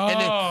this.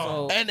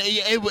 Oh.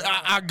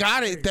 I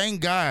got it, thank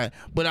God.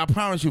 But I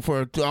promise you,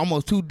 for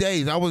almost 2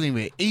 days, I wasn't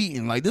even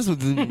eating. Like, this was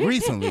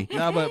recently.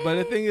 No, but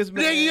the thing is,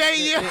 man,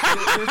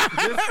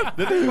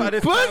 the thing about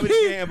this comedy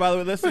game, by the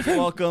way, let's just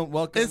welcome,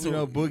 you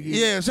know, Boogie.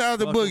 Yeah, shout out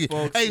to Boogie.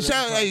 Folks, Hey,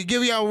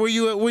 give y'all where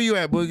you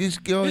at,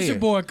 Boogie? Go It's ahead. your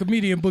boy,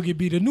 comedian Boogie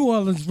B, the New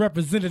Orleans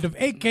representative,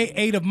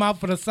 a.k.a. the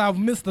mouth of the South.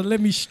 Mister, let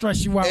me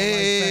stress you out right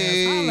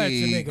fast. Holla at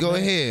your nigga, go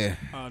man. ahead.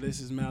 This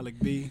is Malik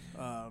B,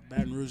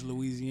 Baton Rouge,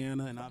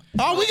 Louisiana, and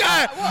we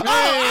got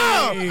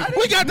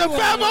the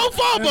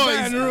 504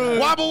 boys.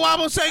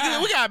 Wobble, shake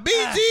it. We got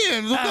BG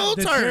and Lil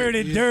Turd.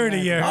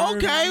 Dirty.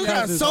 Okay, we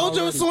got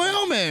Soldier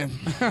Slim, man.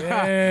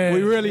 Yeah.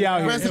 we really out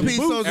here. Rest in peace,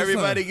 Soldier Slim.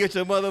 Everybody get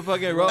your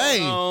motherfucking roll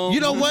Hey, on. you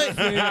know what?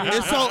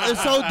 It's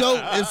so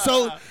dope.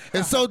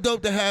 It's so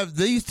dope to have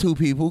these two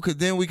people because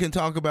then we can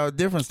talk about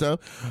different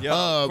stuff.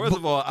 Yo, first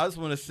of all, I just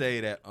want to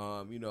say that,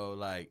 you know,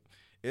 like,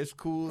 it's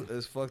cool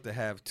as fuck to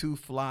have two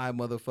fly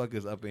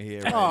motherfuckers up in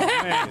here. Right Oh,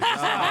 man.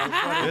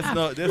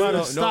 They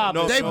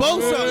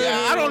both so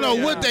I don't know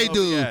what they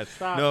do. Yes.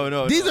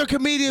 No. These are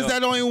comedians that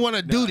don't even want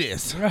to do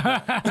this.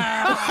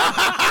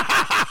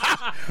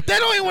 They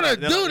don't even want to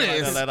do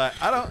this.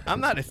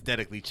 I'm not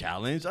aesthetically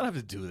challenged. I don't have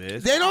to do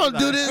this. They don't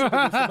do this.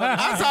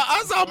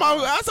 I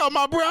saw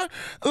my bro.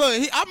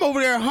 Look, I'm over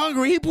there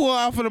hungry. He pulled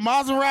out for the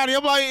Maserati.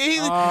 I'm like, he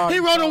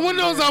rolled the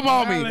windows up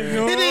on me.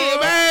 He did,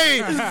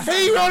 man.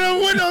 He rolled the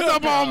windows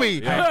up on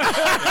me.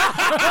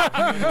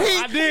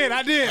 I did.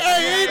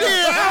 Hey, he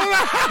did.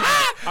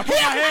 I put my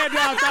head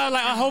down, so I was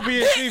like, I hope he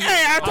didn't see me.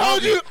 Hey, I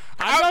told you.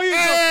 I know you.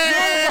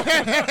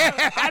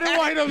 I didn't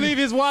want him to leave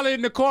his wallet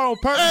in the car on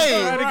purpose.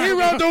 Hey, he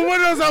rolled the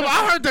windows up.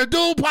 I heard the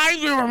dual pipe.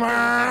 I'm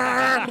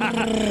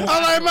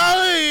like,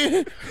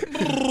 Molly.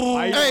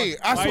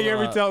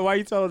 Why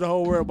you tell the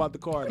whole world about the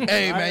car?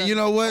 Hey, man, you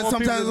know what?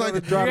 Sometimes like,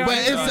 but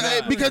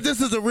it's because this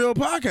is a real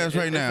podcast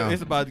right now.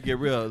 It's about to get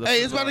real.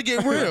 Hey, it's about to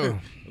get real.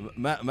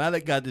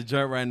 Malik got the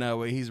joint right now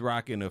where he's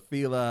rocking a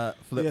Fila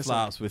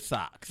flip-flops with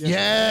socks.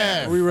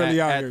 Yes. We really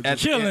out here.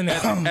 Chilling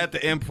at the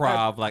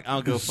Improv. Like, I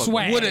don't give a fuck.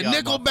 Swag. With a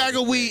nickel bag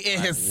of weed in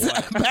his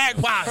back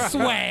pocket.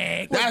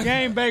 Swag. That's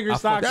Game Banger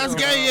socks. That's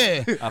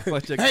gay, yeah. I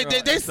fucked your girl.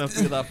 Hey, they some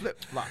Fila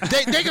flip-flops.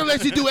 they can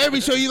let you do every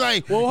show you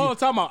like. Well, hold on,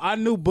 talking about. I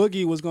knew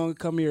Boogie was gonna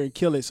come here and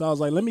kill it, so I was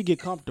like, let me get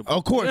comfortable.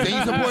 Of course, then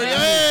you support.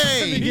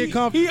 Let me Hey, get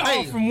comfortable. He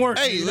off from work.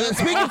 Hey, dude.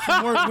 speaking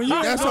from work. When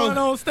you That's going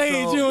so- on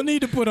stage, you don't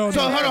need to put on.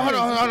 so that. hold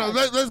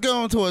on. let's go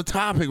on to a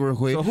topic real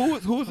quick. So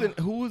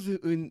who was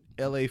in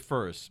LA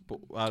first?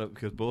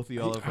 Because both of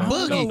y'all are from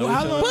Boogie.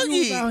 How long Boogie. you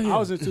was out here? I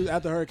was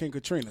after Hurricane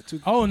Katrina.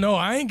 Oh no,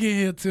 I ain't get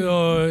here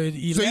till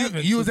 11. So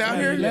you was out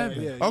here?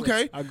 11. Yeah.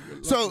 Okay.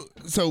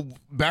 So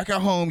back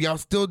at home, y'all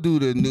still do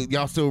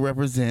y'all still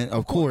represent,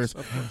 of course.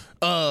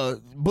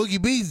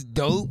 Boogie B's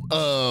dope.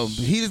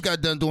 He just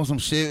got done doing some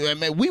shit. I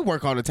mean, we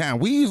work all the time.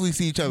 We usually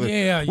see each other.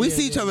 We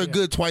see each other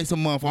good twice a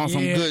month on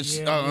some good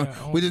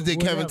we just did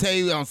Kevin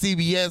Tate on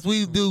CBS.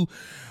 We do.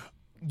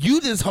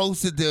 You just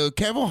hosted the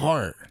Kevin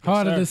Hart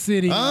Heart of the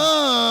City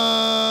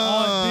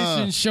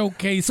audition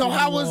showcase. So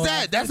how was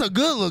that? That's a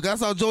good look. I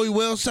saw Joey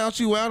Wells shout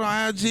you out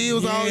on IG. It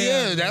was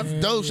that's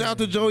dope. Shout out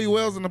to Joey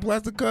Wells and the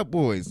Plastic Cup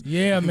Boys.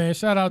 Yeah, man.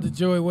 Shout out to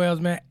Joey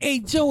Wells, man. Hey,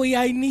 Joey,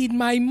 I need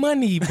my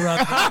money,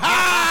 brother.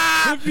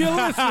 If you're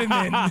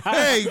listening.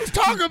 Hey,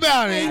 talk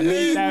about it. I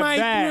need my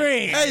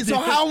bread. Hey, so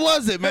how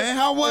was it, man?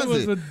 How was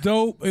it?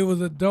 It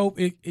was a dope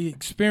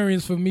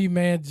experience for me,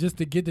 man, just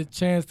to get the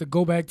chance to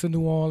go back to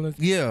New Orleans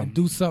and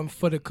do something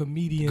for the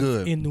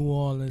comedians in New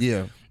Orleans.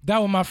 Yeah. That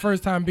was my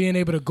first time being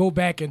able to go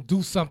back and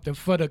do something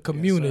for the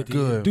community.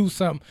 Good. Do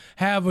something.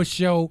 Have a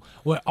show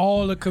with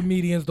all the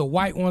comedians, the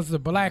white ones, the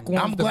black ones.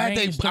 I'm glad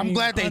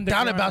they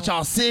thought about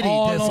y'all city.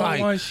 All Just on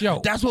like one show.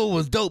 That's what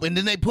was dope. And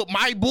then they put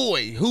my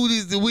boy,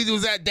 we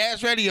was at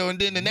Dash Radio, and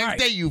then the next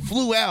day you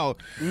flew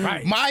out.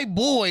 Right. My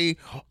boy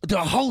to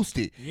host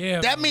it.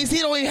 Yeah. That means he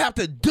don't even have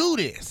to do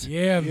this.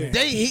 Yeah, man.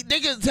 They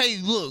can say,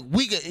 look,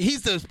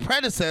 he's the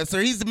predecessor.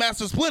 He's the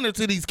Master Splinter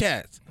to these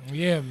cats.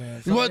 Yeah,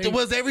 man. So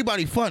was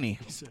everybody funny?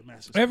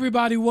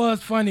 Everybody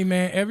was funny,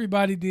 man.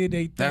 Everybody did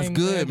their thing. That's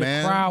good,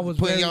 man. The crowd was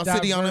putting very y'all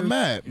city on the diverse.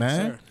 map,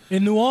 man.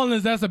 In New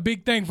Orleans, that's a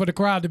big thing for the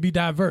crowd to be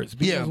diverse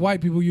because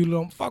white people usually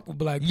don't fuck with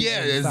black people.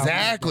 Yeah,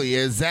 exactly.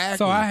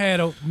 So I had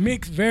a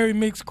very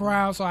mixed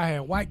crowd. So I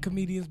had white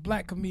comedians,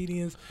 black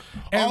comedians.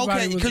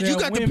 Okay, because you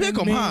got to pick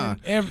them, huh?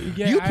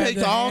 You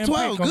picked all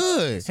 12.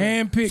 Good.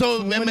 Handpicked. So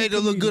that made it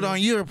look good on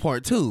your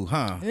part too,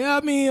 huh? Yeah,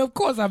 I mean, of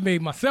course I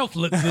made myself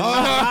look good.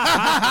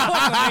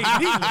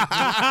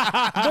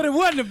 But it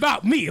wasn't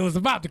about me. It was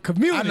about the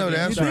community. I know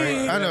that's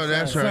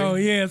right. So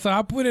yeah, so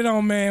I put it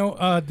on, man.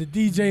 The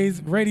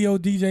DJs, radio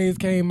DJs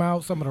came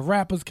out. Some of the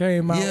rappers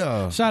came out.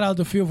 Yeah. Shout out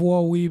to Fifth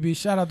Ward Weeby.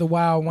 Shout out to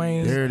Wild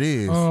Wayne. There it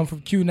is.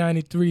 From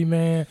Q93,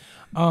 man.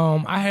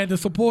 I had the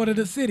support of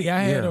the city. I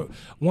had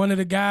one of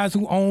the guys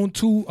who owned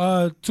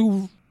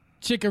two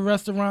chicken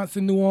restaurants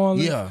in New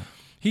Orleans. Yeah.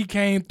 He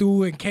came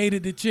through and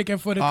catered the chicken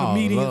for the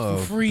comedians for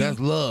free. That's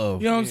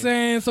love. You know what I'm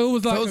saying? So it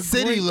was like a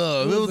city great,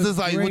 love. It was just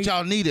like what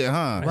y'all needed,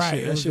 huh?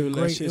 Right. That shit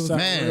was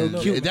man,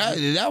 cute.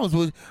 that was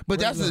what. But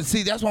that's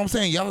what I'm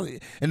saying. Y'all,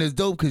 and it's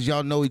dope because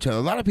y'all know each other.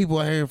 A lot of people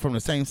out here from the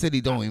same city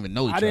don't even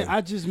know each other.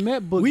 I just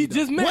met Boogie. We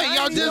just met. Wait,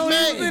 y'all just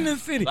met? He was in the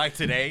city. Like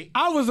today?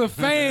 I was a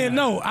fan.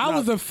 I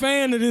was a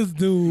fan of this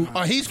dude.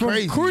 Oh, he's from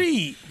crazy.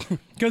 Creed.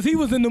 Because he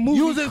was in the movie.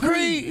 You was in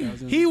Creed?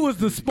 He was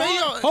the spy.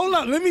 Hold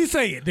up, let me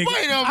say it. Nigga.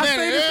 Wait a I say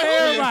minute. this to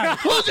everybody.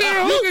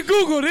 You can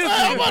Google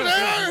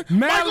this.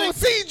 Michael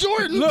C.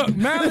 Jordan. Look,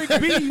 Malik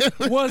B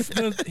was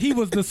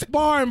the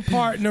sparring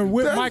partner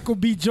with Michael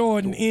B.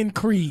 Jordan in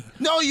Creed.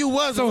 No, you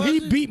wasn't. So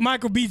he beat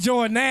Michael B.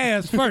 Jordan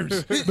ass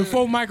first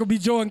before Michael B.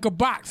 Jordan could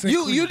box.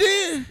 You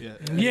did?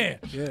 Yeah.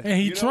 And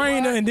he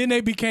trained her, and then they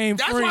became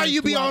friends. That's why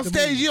you be on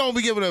stage. You don't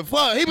be giving a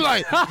fuck. He be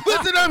like,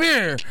 listen up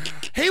here.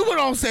 He went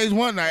on stage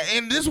one night,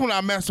 and this one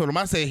I messed with him.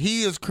 I said,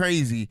 he is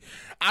crazy.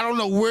 I don't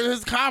know where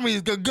his comedy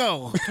is gonna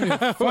go.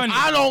 Funny.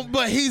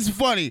 But he's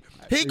funny.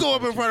 He go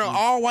up in front of an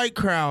all white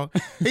crowd.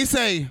 He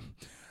say,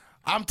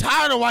 I'm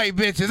tired of white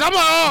bitches. I'm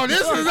like, oh,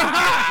 this is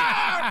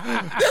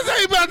this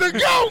ain't about to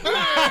go.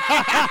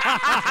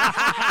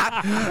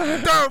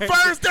 The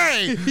first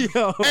day.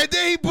 And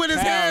then he put his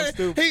hand,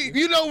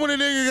 you know when a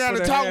nigga got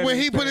to talk when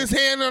he put his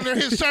hand under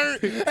his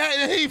shirt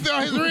and he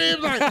felt his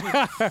ribs like,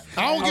 I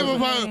don't give a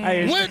fuck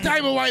what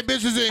type of white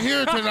bitches in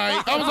here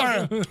tonight. I was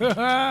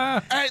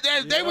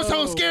like, they were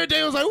so scared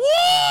they was like, whoa.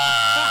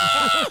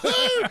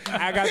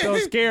 I got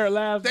those scared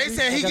laughs. They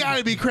said he got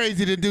to be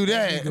crazy to do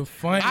that.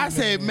 I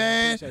said,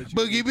 man,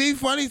 Boogie B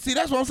funny. See,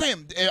 that's what I'm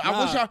saying.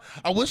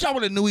 I wish I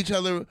would have knew each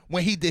other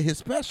when he did his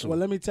special. Well,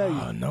 let me tell you.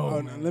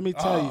 Let me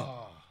tell you.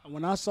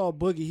 When I saw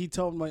Boogie, he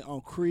told me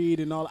on Creed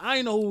and all. I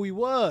didn't know who he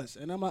was,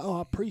 and I'm like, oh,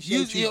 I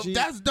appreciate you. G.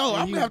 That's dope.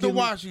 I'm gonna have to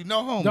watch you.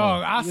 No homo.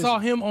 Dog, I saw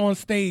him on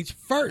stage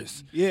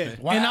first. Yeah.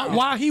 Wow. And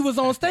while he was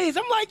on stage,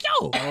 I'm like,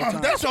 yo,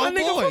 that's your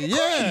boy.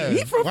 Yeah.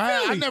 He from Philly.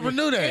 I never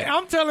knew that. And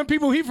I'm telling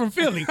people he from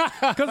Philly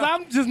because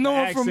I'm just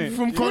knowing from Creed.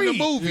 From the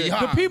movie.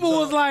 The people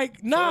was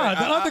like, nah.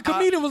 The other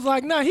comedian was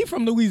like, nah, he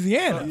from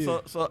Louisiana.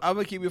 So I'm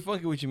gonna keep it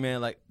funky with you,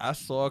 man. Like I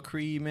saw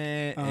Creed,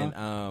 man,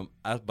 and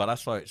but I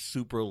saw it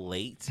super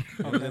late.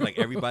 And then, like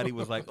everybody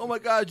was like, oh my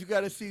God, you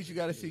gotta see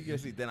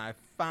it. Then I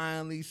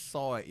finally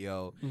saw it,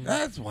 yo.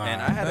 That's wild.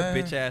 And I had a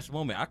bitch ass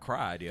moment. I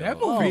cried, yo. That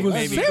movie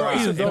was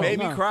serious. It made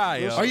me cry,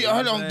 yo.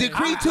 Hold on. Did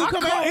Creed 2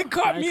 come out? It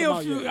caught me a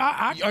few.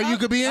 You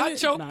could be in it? I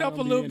choked up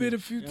a little bit a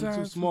few times.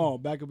 Too small.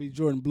 Back of B.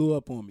 Jordan blew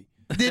up on me.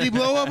 Did he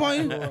blow up on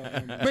you?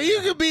 But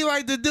you could be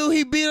like the dude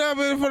he beat up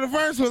for the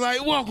first one,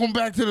 like, welcome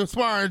back to the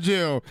sparring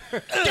gym.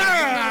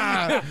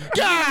 God!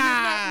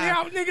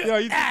 Yeah.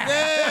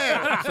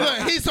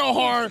 Look, he's so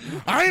hard.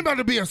 I ain't about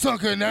to be a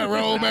sucker in that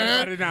role,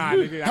 man.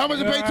 How much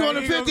to pay?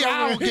 $250?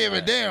 I won't give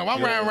a damn.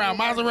 I'm riding around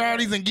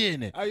Maseratis and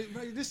getting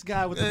it. This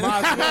guy with the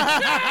brother,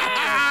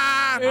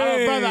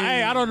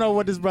 hey, I don't know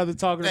what this brother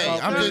talking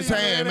about. I'm just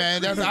saying,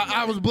 man.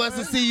 I was blessed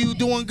to see you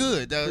doing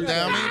good.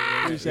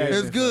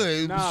 It's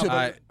good.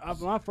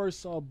 When I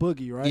first saw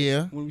Boogie, right?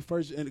 Yeah. When we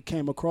first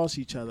came across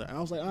each other, I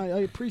was like, I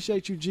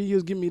appreciate you, G. You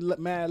was giving me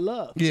mad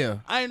love. Yeah.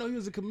 I didn't know he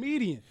was a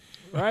comedian.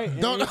 Right?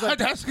 Don't, like,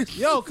 that's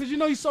yo, because you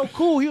know he's so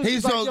cool. He was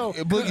he's like, so,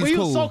 yo, Boogie's he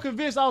was cool. so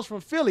convinced I was from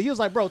Philly. He was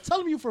like, bro,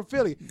 tell him you from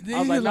Philly. I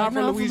was like, nah, I'm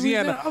from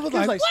Louisiana. I was He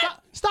like,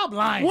 stop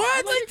lying.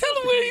 What? Like,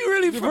 tell him where you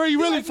really from. Where you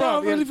really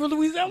from? I'm really from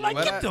Louisiana. I'm like,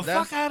 get the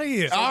fuck out of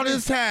here. All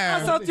this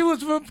time. I thought you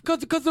was from,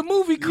 because the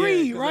movie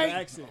Creed,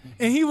 right?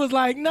 And he was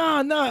like,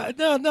 no.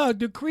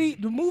 The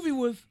Creed, the movie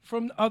was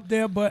from up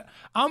there, but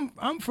I'm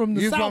from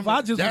the South.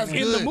 I just was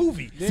in the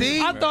movie.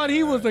 See? I thought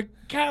he was a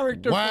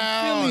character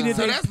from Philly.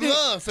 So that's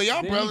love. So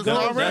y'all brothers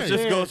already. That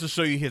just goes to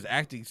show you his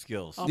acting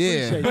skills.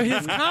 Yeah. But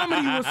his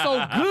comedy was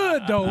so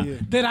good, though,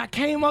 that I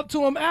came up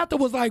to him after,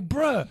 was like,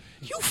 bruh,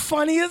 you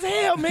funny as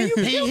hell, man.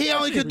 He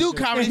only could do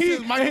comedy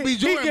since Michael B.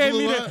 Jordan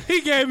blew up. He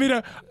gave me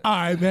the, all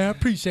right, man, I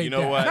appreciate that.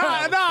 You know what?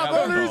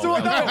 But the reason why,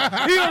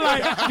 he was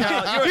like,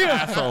 you're an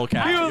asshole,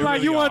 Cal. He was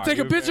like, you want to take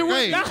a picture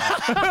with me?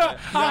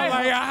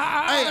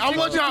 I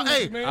want y'all.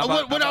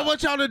 What I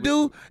want y'all to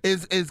do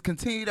is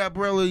continue that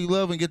brotherly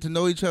love and get to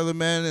know each other,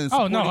 man. And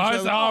oh no, each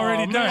it's other.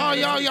 already done. Oh,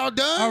 y'all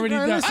done? Already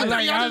done. I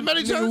thought y'all just met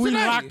each other We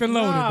tonight. locked and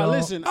loaded, dog.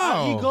 Listen,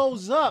 he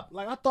goes up.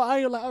 Like I thought,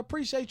 I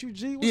appreciate you,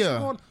 G. What's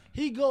going on?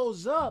 He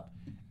goes up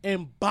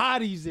and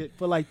bodies it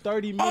for like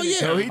 30 minutes. Oh yeah,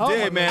 so he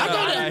did, man.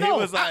 I didn't know.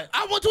 He was like,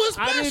 I went to a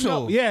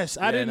special. Yes,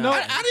 I didn't know.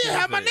 I didn't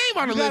have my name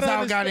on the list.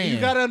 How I got in. You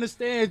gotta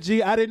understand,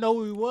 G. I didn't know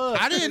who he was.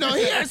 I didn't know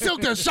he had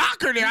Silk the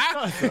Shocker there.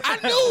 I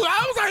knew.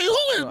 I was like, who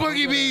is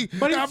Boogie B?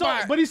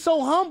 But he's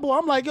so humble.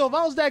 I'm like, yo, if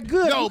I was that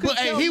good, no, but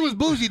hey, he was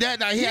bougie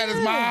that night. He had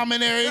his mom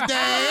and everything.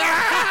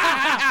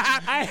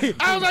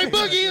 I was like,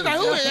 Boogie. He's like,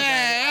 who is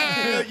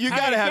that? You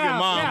gotta have your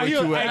mom with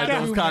you at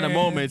those kind of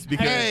moments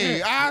because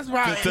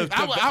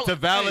to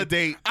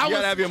validate, you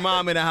gotta have your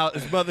mom in the house.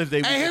 His Mother's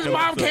Day. Hey, his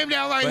mom came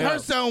down like her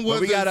son was.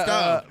 We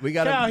gotta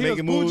make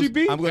a move.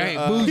 I'm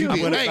gonna Bougie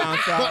B.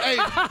 bounce out.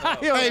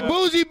 Hey,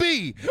 Bougie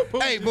B.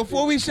 Hey,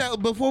 before we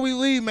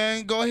leave,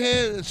 man, go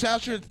ahead and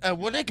shout your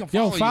what they can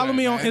follow. Yo, follow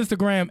me on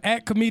Instagram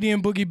at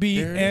Comedian Boogie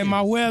B, and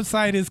my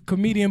website is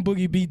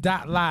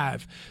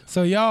comedianboogieb.live.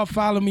 So y'all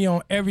follow me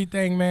on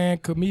everything, man.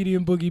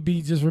 Comedian Boogie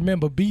B. Just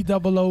remember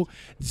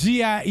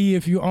BOOGIE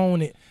if you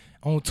own it.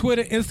 On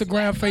Twitter,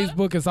 Instagram,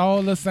 Facebook, it's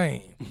all the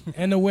same.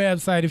 And the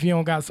website if you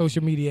don't got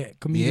social media,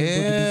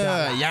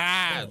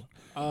 comedianboogieb.live.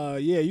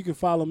 Yeah, you can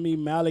follow me,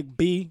 Malik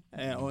B,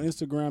 on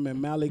Instagram at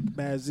Malik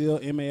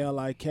Bazile,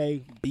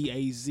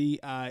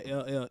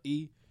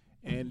 MalikBazille.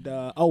 And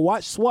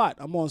watch SWAT.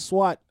 I'm on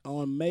SWAT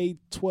on May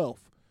 12th.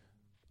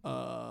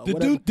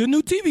 The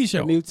new TV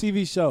show. The new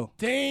TV show.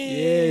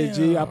 Damn. Yeah,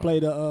 G. I play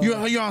the.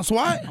 You on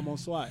SWAT? I'm on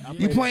SWAT.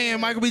 You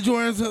playing Michael B.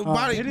 Jordan's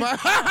body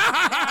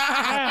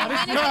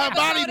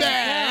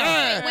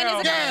bag? When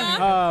is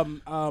it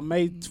on?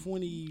 May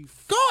 20.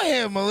 Go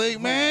ahead,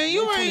 Malik, man.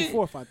 You ain't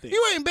 24th, I think.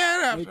 You ain't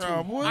bad after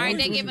all, boy. All right,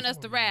 they giving us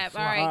the rap.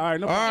 All right. All right.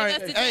 No All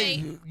problem. right.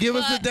 Hey, give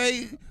us the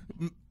date.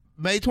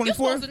 May 24th? You're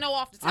supposed to know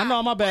off the top. I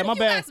know, my bad. What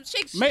if you got some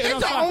chicks?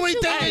 It's the only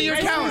thing in your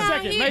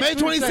calendar. May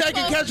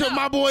 22nd, catch up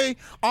my boy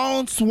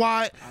on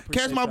SWAT.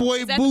 Catch my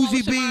boy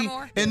Boozy B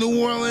in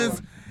New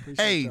Orleans.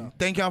 Hey,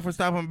 thank y'all for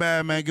stopping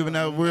by, man. Giving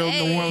out real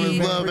New Orleans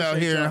love out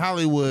here in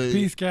Hollywood.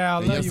 Peace,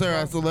 Cal. Yes, sir.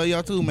 I still love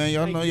y'all too, man.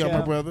 Y'all know y'all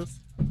my brothers.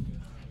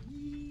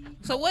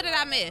 So what did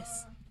I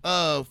miss?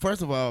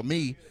 First of all,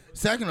 me.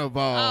 Second of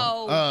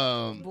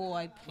all,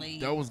 boy,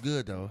 please. That was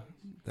good though.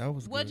 That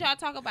was What good. y'all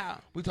talk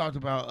about? We talked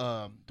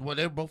about well,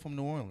 they're both from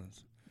New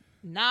Orleans.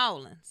 New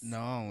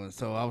Orleans.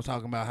 So I was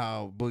talking about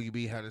how Boogie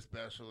B had a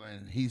special,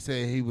 and he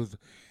said he was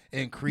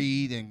in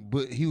Creed,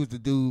 but he was the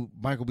dude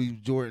Michael B.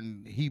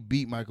 Jordan. He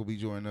beat Michael B.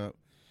 Jordan up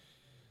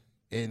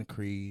in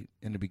Creed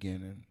in the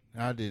beginning.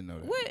 I didn't know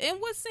that. In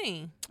what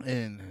scene?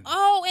 And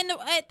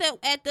at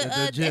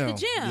the gym.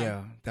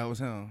 Yeah, that was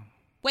him.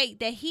 Wait,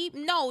 the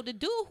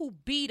dude who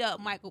beat up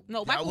Michael.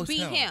 No, Michael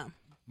beat him.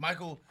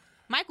 Michael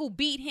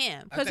beat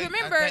him. Because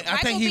remember,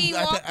 Michael B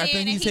walked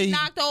in and he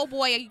knocked the old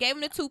boy. He gave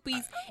him the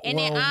 2-piece. And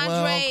then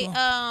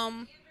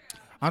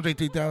Andre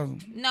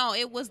 3000. No,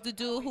 it was the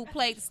dude who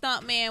played the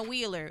stuntman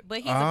Wheeler.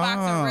 But he's a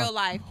boxer in real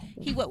life.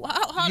 Hold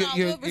on,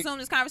 we'll resume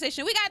this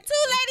conversation. We got 2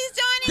 ladies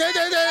joining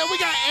us. We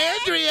got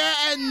Andrea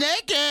and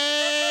Nikki.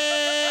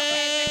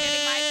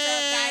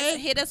 Guys,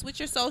 hit us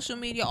with your social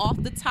media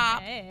off the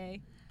top.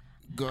 Hey.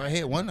 Go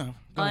ahead, one of them.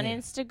 On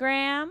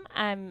Instagram,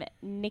 I'm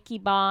Nikki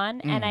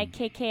Bon,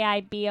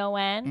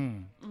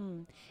 NIKKIBON.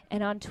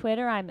 And on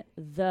Twitter, I'm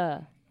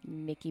the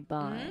Nikki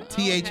Bon.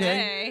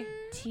 THA?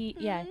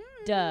 Yeah,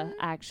 Duh.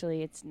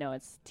 Actually, it's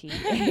THE.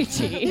 There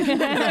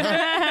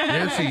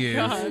she is.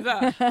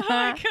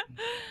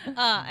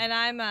 And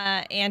I'm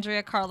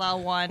Andrea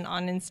Carlisle 1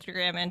 on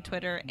Instagram and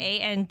Twitter.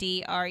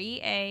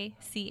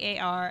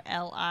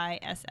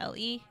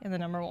 ANDREACARLISLE and the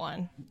number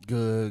 1.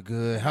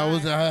 Good.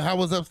 How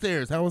was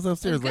upstairs? How was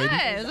upstairs, lady?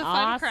 Good. It was a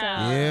fun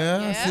crowd.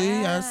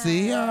 Yeah, I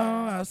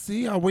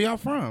see y'all. Where y'all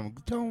from?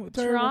 Tell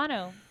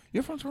Toronto.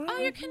 You're from Toronto? Oh,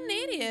 you're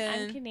Canadian.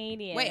 I'm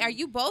Canadian. Wait, are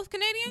you both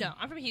Canadian? No,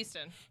 I'm from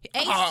Houston.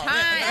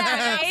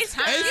 H-time.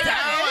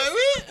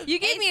 You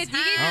gave me a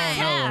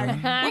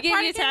tag. You gave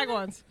me a tag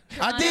once.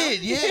 I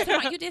did,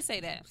 yeah. You did say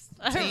that.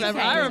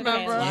 I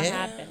remember. What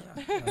Yeah. happened?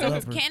 So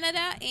it's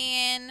Canada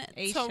and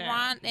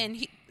H-town.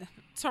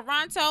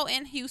 Toronto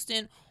and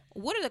Houston.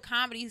 What are the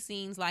comedy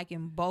scenes like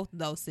in both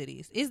those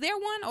cities? Is there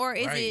one, or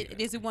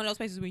is it one of those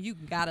places where you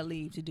gotta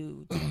leave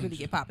to really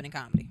get popping in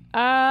comedy?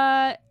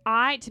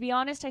 To be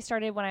honest, I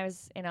started when I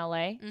was in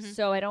LA,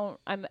 so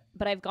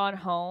but I've gone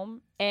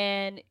home,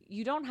 and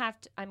you don't have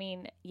to. I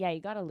mean, yeah,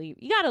 you gotta leave.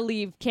 You gotta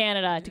leave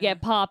Canada to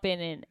get popping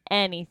in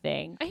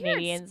anything.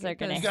 Canadians are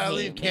gonna. You gotta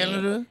leave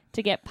Canada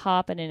to get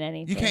popping in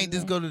anything. You can't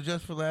just go to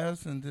Just for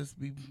Laughs and just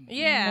be.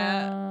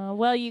 Yeah.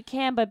 Well, you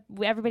can, but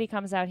everybody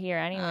comes out here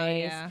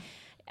anyways. Yeah.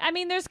 I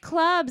mean, there's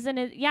clubs and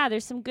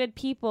there's some good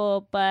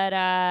people, but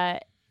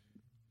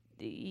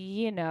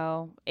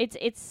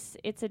it's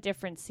a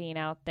different scene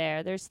out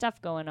there. There's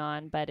stuff going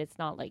on, but it's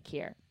not like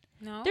here.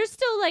 No. There's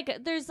still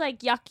there's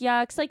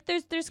yucks. Like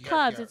there's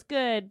clubs. It's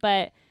good,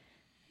 but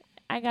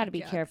I got to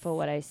be careful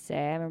what I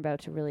say. I'm about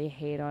to really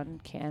hate on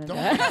Canada.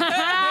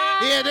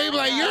 Yeah, they be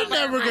like, you're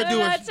never gonna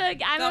do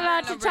it. I'm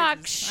about to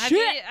talk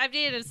shit. I've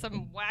dated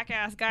some whack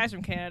ass guys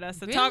from Canada,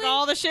 so talk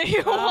all the shit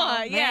you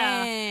want.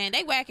 Yeah, man,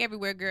 they whack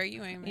everywhere, girl.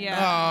 You ain't.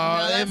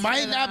 Yeah. It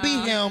might not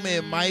be him.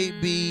 It might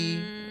be.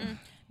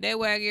 They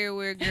whack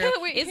everywhere, girl.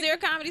 Is there a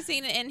comedy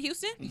scene in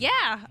Houston?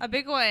 Yeah, a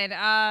big one.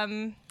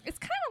 It's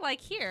kind of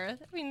like here.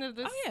 I mean,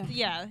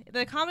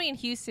 the comedy in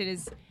Houston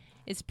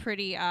is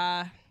pretty.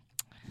 I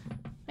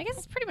guess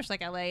it's pretty much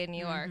like LA and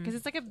New York because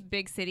it's like a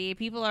big city.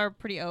 People are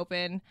pretty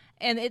open,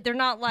 and they're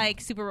not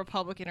like super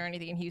Republican or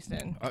anything in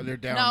Houston. They're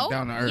down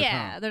to earth.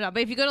 Yeah, they're not.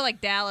 But if you go to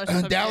like Dallas,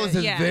 or Dallas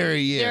is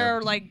very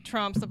they're like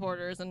Trump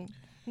supporters, and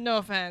no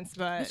offense,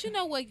 But you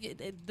know what?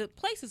 The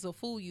places will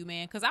fool you,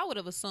 man. Because I would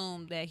have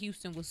assumed that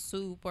Houston was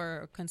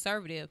super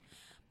conservative,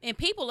 and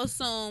people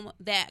assume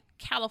that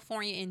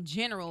California in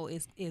general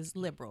is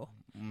liberal.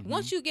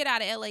 Once you get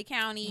out of LA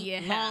County,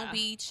 Long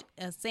Beach,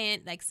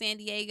 San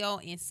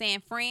Diego, and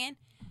San Fran,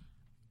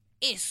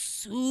 it's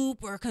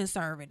super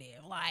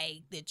conservative.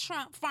 Like the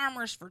Trump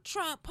Farmers for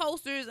Trump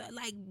posters,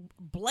 like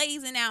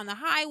blazing down the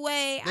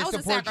highway. I was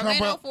in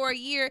Sacramento for a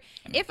year.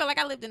 It felt like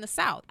I lived in the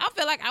South. I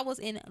felt like I was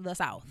in the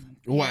South.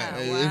 Wow.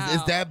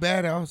 Is that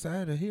bad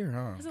outside of here,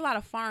 huh? There's a lot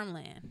of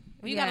farmland.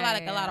 When you got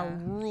a lot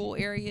of rural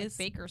areas,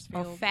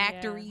 Bakersfield, or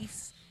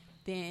factories,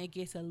 then it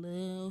gets a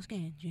little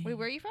sketchy. Wait,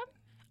 where are you from?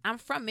 I'm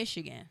from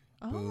Michigan.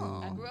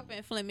 Oh. I grew up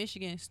in Flint,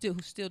 Michigan. Still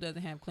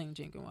doesn't have clean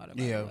drinking water.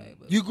 By Yeah. the way,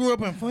 You grew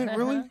up in Flint,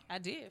 really? I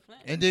did,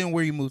 Flint. And then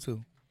where you moved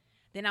to?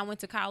 Then I went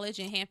to college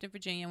in Hampton,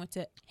 Virginia. Went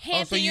to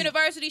Hampton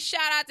University.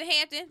 Shout out to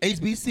Hampton.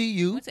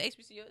 HBCU. Went to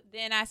HBCU.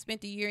 Then I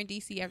spent a year in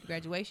D.C. after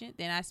graduation.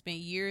 Then I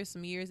spent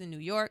some years in New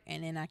York,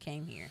 and then I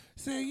came here.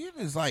 See, you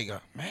just like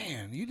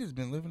you just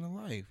been living a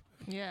life.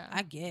 Yeah,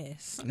 I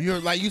guess.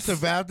 You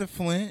survived the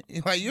Flint.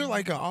 You're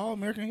like an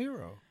all-American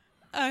hero.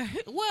 Well,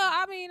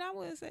 I mean, I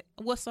would say,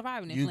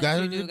 surviving in You Flint. got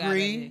a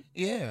degree.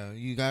 Yeah,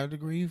 you got a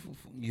degree.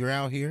 You're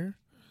out here.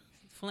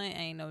 Flint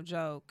ain't no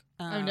joke.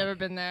 I've never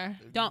been there.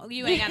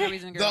 You ain't got no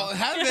reason, girl.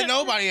 How did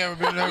nobody ever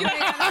been there?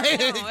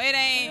 It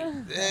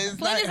ain't.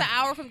 Flint is an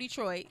hour from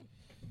Detroit.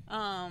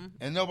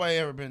 And nobody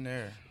ever been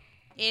there.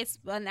 It's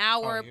an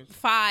hour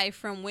 5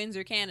 from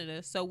Windsor,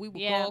 Canada. So we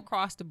would go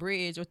across the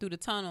bridge or through the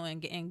tunnel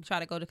and try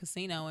to go to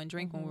casino and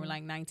drink when we were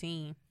like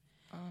 19.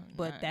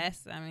 But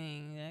that's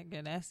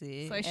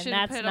it. So I should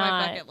that's put it not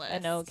on my bucket list.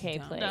 an okay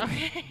place. No.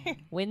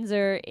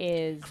 Windsor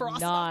is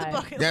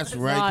not. That's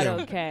right not there.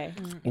 okay.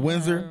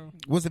 Windsor.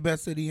 What's the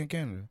best city in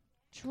Canada?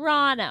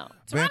 Toronto.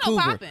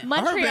 Vancouver.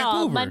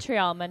 Montreal.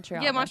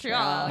 Yeah,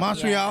 Montreal.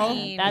 That's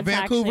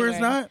Vancouver is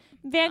not?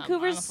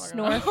 Vancouver's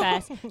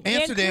Snorefest.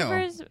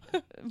 Amsterdam.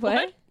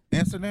 What?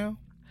 Amsterdam?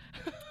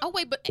 Oh,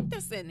 wait, but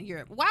this in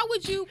here. Why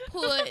would you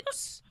put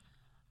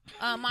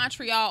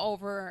Montreal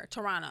over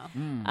Toronto?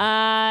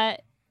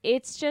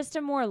 It's just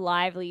a more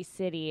lively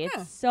city.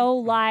 It's so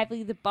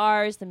lively. The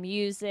bars, the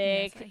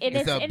music.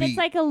 It's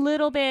like a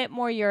little bit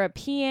more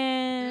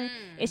European.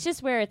 It's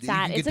just where it's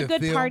at. It's a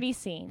good party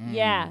scene.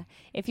 Yeah.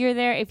 If you're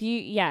there,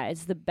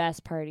 it's the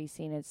best party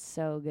scene. It's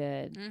so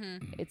good.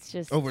 It's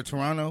just over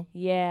Toronto.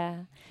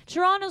 Yeah.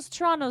 Toronto's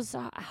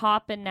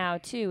hopping now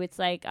too. It's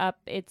like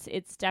up. It's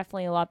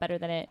definitely a lot better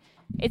than it.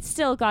 It's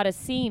still got a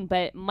scene,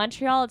 but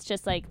Montreal, it's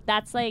just like,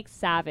 that's like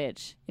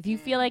savage. If you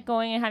feel like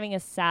going and having a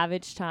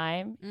savage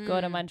time, go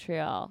to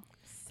Montreal.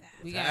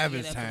 We gotta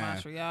Savage get up to time.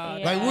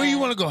 Montreal. Like, where you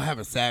want to go have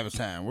a savage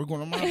time? We're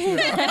going to Montreal.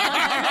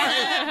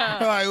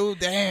 Like, oh,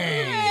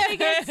 dang.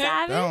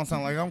 That don't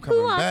sound like I'm coming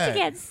Who wants back. to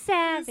get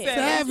savage?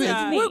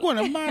 Savage. We're going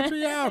to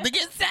Montreal to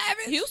get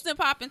savage. Houston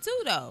popping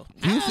too, though.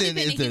 I've only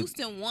been to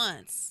Houston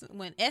once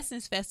when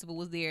Essence Festival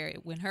was there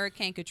when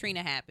Hurricane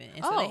Katrina happened,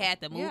 and so they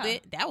had to move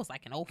it. That was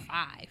like in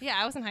 05. Yeah,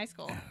 I was in high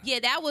school. Yeah,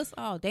 that was.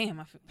 Oh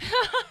damn,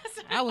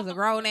 I was a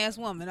grown ass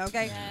woman.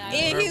 Okay,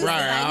 in Houston,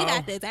 Right. like, we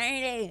got this.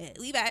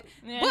 We got,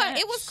 but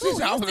it was cool.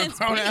 Houston's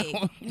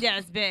big. Yeah,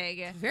 it's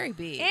big. Very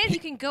big. And you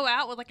can go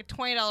out with like a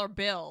 $20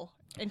 bill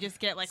and just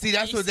get like. See,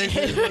 that's what they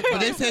say. But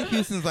they say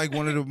Houston's like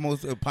one of the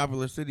most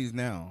popular cities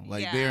now.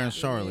 Like there in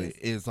Charlotte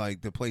is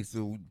like the place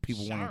that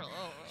people want to.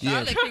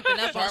 Charlotte creeping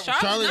up on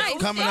Charlotte's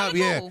nice. coming Charlotte up.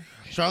 Yeah, cool.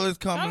 Charlotte's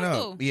coming Charlotte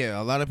up. cool. Yeah,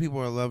 a lot of people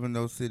are loving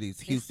those cities.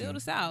 It's Houston, still the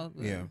South.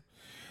 Yeah,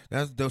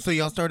 that's dope. So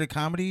y'all started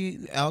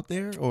comedy out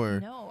there, or?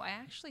 No, I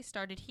actually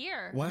started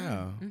here.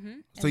 Wow. Mm-hmm.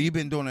 So you've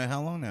been doing it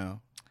how long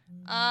now?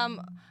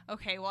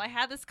 Okay, well, I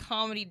had this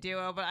comedy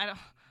duo, but I don't.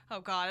 Oh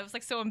God, it was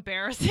like so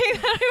embarrassing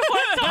that I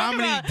want to talk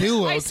Comedy about.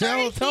 duo. I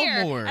Tell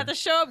started more. at the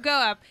Show Up Go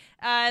Up,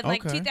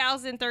 like Okay.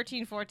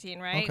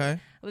 2013-14, right? Okay.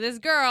 With this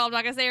girl, I'm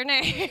not gonna say her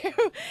name,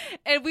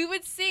 and we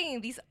would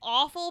sing these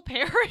awful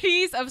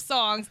parodies of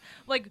songs,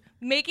 like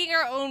making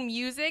our own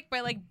music by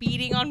like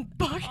beating on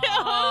buckets.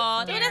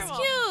 Oh, that's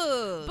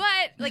cute.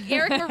 But like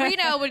Eric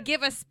Marino would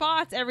give us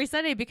spots every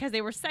Sunday because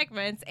they were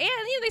segments, and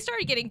they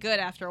started getting good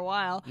after a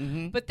while.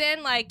 Mm-hmm. But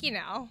then like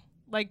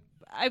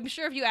I'm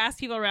sure if you ask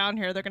people around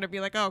here, they're gonna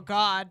be like, "Oh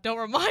God, don't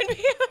remind me."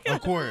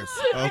 Of course.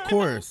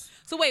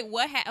 So wait,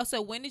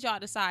 so when did y'all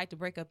decide to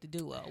break up the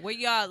duo? Were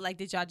y'all like,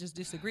 did y'all just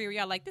disagree? Or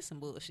y'all like, this some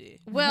bullshit?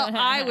 Well,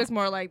 I was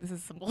more like, this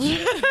is some bullshit.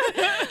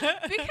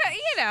 Because,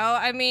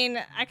 I mean,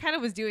 I kind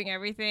of was doing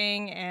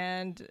everything,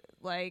 and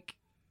like,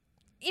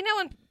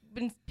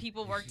 when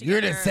people work together. You're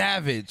the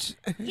savage.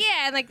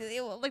 Yeah, and like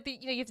you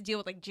have to deal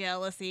with like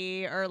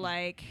jealousy or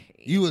like.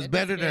 You was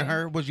better than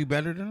her. Was you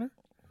better than her?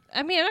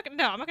 I mean, I'm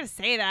not gonna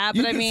say that,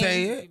 You but I can mean,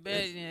 say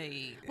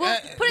it. Well,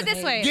 put it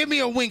this way. Give me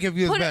a wink if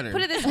you was better.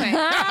 Put it this way.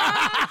 No,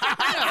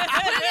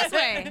 put it this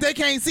way. They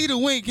can't see the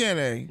wink, can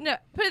they? No,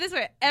 put it this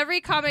way.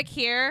 Every comic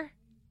here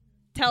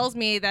tells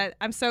me that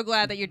I'm so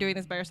glad that you're doing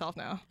this by yourself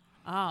now.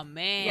 Oh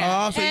man.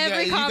 Oh, so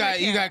Every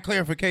you got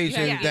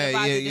clarification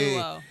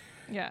that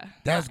Yeah.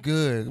 That's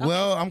good. Okay.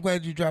 Well, I'm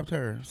glad you dropped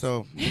her.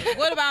 So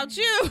what about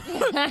you?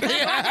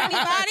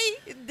 Anybody?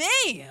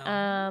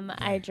 Damn.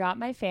 I dropped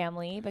my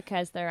family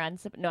because they're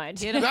no, I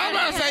Get them I'm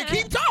about to say,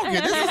 keep talking.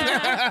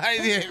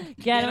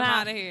 Get them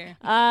out of here.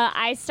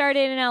 I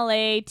started in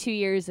LA 2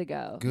 years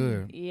ago.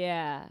 Good.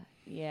 Yeah.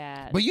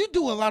 But you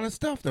do a lot of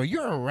stuff though.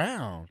 You're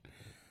around.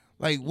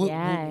 Like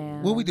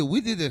what we do? We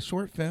did a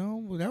short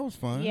film. Well, that was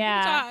fun.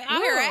 Yeah.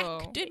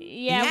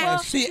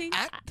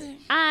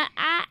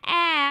 I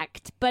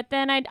act, but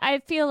then I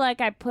feel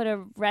like I put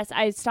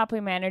I stopped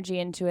putting my energy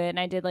into it, and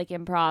I did like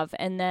improv,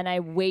 and then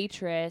I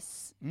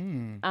waitress.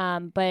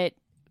 But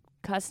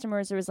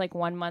customers, there was like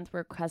 1 month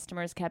where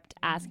customers kept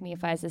asking me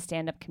if I was a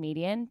stand-up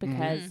comedian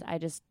because I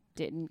just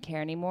didn't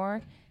care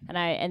anymore, and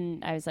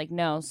I was like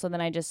no. So then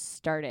I just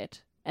started,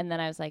 and then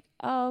I was like,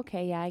 oh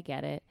okay, yeah, I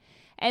get it.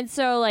 And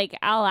so, like,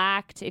 I'll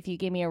act if you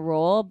give me a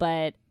role,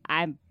 but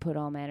I put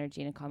all my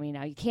energy into comedy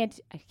now. I can't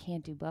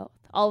do both.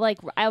 I'll write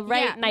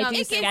and I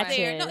do sketches.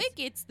 It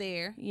gets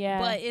there. Yeah.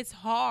 But it's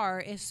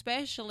hard,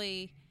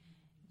 especially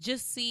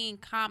just seeing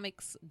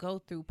comics go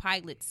through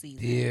pilot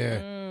season.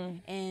 Yeah.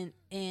 And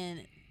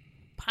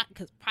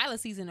because pilot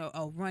season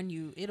will run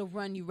you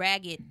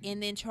ragged,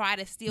 and then try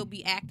to still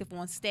be active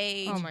on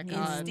stage. Oh my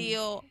God. And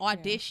still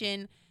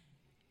audition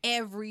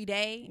every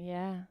day.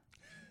 Yeah.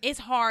 It's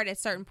hard at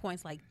certain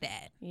points like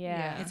that.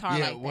 Yeah. It's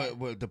hard like that.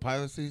 What the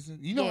pilot season?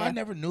 I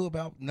never knew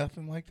about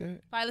nothing like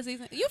that. Pilot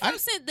season? You from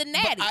the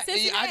Natty,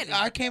 Cincinnati.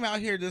 I came out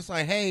here just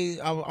like, hey,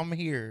 I'm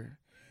here.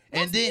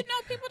 And then,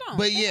 people don't.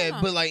 But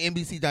but like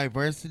NBC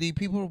Diversity,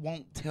 people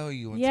won't tell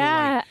you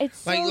until it's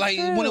so like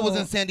true. when it was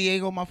in San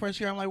Diego my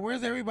first year. I'm like,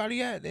 where's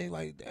everybody at? They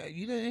like,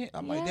 you didn't.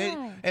 I'm like,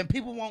 and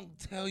people won't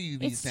tell you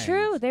these things. It's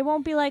true. They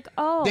won't be like,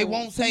 oh. They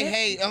won't say,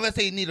 hey, unless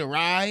they need a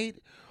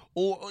ride.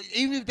 Or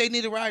even if they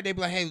need a ride, they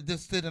be like, hey,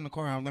 just sit in the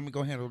car. Let me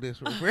go handle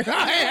this real quick. What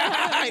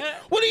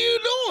are you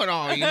doing?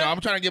 I'm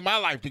trying to get my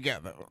life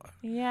together.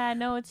 Yeah,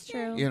 no, it's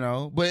true.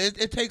 But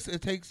it takes,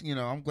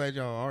 I'm glad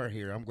y'all are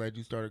here. I'm glad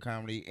you started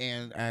comedy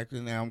and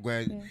acting. And I'm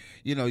glad,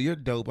 you're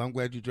dope. I'm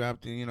glad you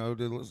dropped,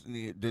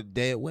 the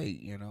dead weight,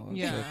 Yeah.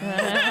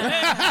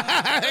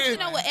 But you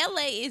know what?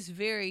 LA is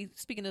very,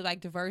 speaking of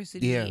like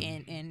diversity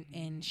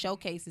and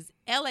showcases,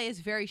 LA is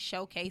very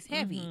showcase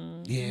heavy.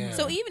 Yeah.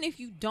 So even if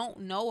you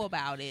don't know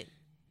about it,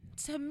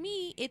 to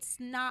me, it's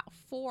not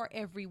for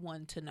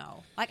everyone to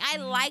know. Like, I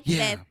like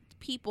that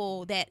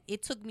people that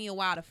it took me a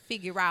while to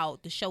figure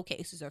out the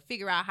showcases or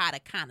figure out how to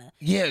kind of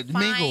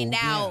find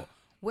out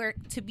where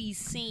to be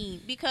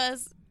seen,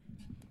 because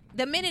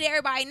the minute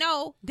everybody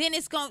know, then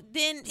it's going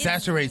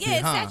saturated.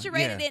 It's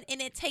saturated,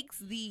 and it takes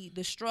the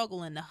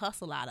struggle and the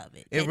hustle out of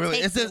it. It really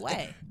takes it's it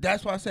away.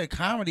 That's why I said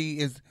comedy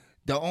is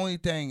the only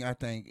thing I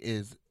think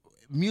is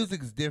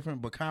music is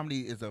different, but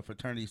comedy is a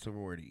fraternity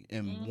sorority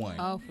in one.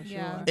 Oh, for sure.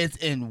 Yeah. It's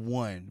in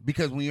one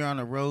because when you're on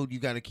the road, you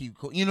got to keep.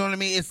 You know what I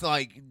mean? It's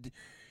like,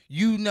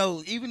 you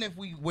know, even if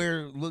we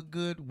look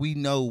good, we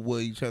know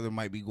what each other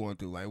might be going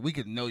through. Like we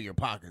can know your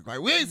pockets. Like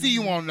we ain't see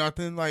you on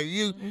nothing. Like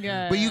you,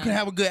 but you can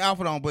have a good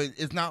outfit on. But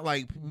it's not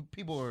like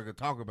people are gonna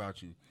talk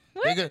about you.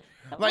 They could,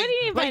 like, What do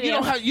you mean by like you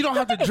that? don't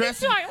have to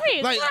dress.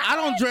 Wait, like I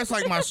don't dress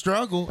like my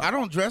struggle. I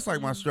don't dress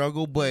like my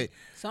struggle, but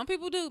some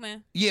people do,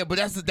 man. yeah, but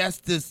that's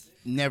just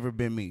never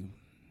been me.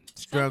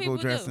 Struggle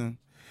dressing.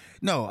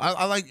 No,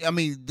 I like. I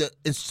mean,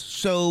 it's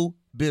show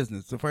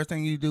business. The first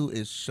thing you do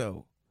is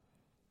show.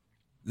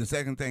 The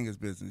second thing is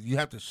business. You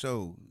have to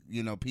show,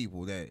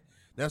 people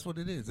that's what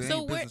it is. It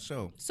ain't business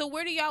show. So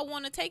where do y'all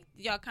want to take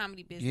y'all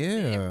comedy business?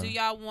 Yeah. Do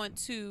y'all want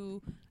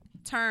to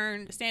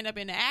turn stand up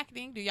into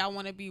acting? Do y'all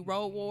want to be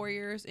road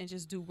warriors and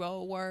just do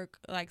road work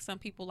like some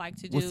people like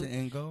to do? What's the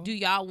end goal? Do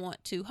y'all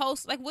want to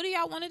host? Like, what do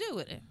y'all want to do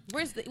with it?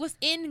 What's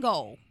end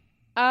goal?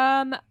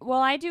 Well,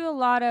 I do a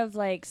lot of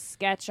like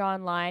sketch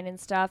online and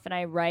stuff, and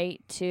I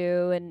write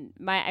too. And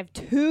I have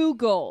 2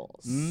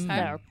 goals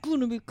that are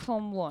gonna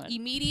become one.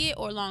 Immediate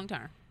or long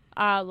term?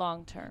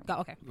 Long term.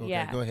 Okay.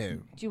 Yeah. Go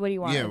ahead. What do you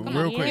want? Yeah,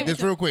 real quick.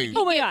 Just real quick.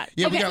 Oh my god.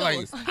 Yeah, okay. we got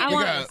like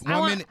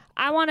one minute.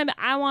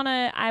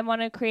 I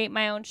want to create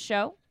my own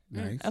show.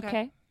 Nice.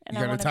 Okay. And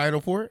You got a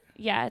title for it?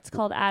 Yeah, it's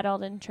called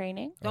Adult in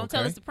Training. Don't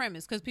tell us the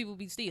premise because people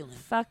be stealing.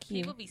 Fuck you.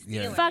 People be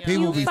stealing. Fuck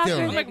People you, be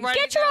stealing. fuckers.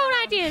 Get your own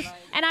ideas.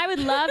 And I would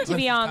love to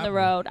be on the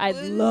road. I'd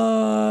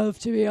love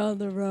to be on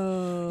the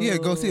road. Yeah,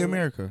 go see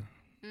America.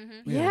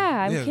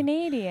 Yeah, I'm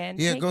Canadian.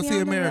 Yeah, Take go me see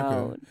on the America.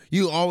 road.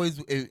 You always,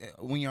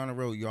 when you're on the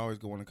road, you always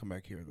go want to come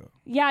back here though.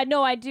 Yeah,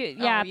 no, I do.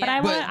 Yeah, but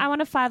I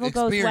want to 5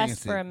 goes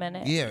west for a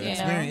minute. Yeah,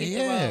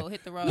 experience.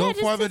 Hit the road. Go Yeah,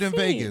 just farther to than see.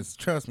 Vegas.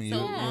 Trust me. So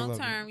you'll long love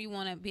it. term, you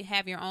want to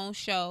have your own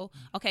show.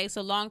 Okay,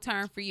 so long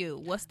term for you,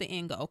 what's the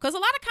end goal? Because a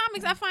lot of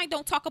comics I find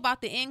don't talk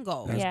about the end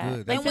goal. That's Yeah.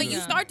 good. And when you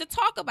start to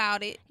talk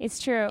about it, It's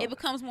true. it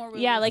becomes more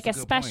realistic. Yeah, like a That's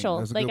a good point. special.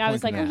 That's a Like good I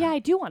was point, like, oh Canal. yeah, I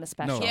do want a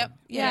special. No. Yep.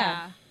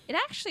 Yeah. It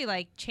actually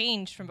like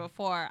changed from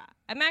before.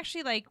 I'm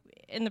actually like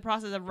in the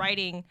process of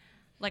writing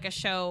like a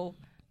show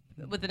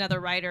with another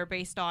writer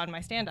based on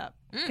my stand up.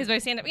 Because my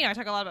stand up, I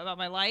talk a lot about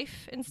my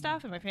life and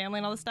stuff and my family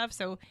and all this stuff.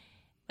 So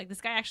like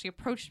this guy actually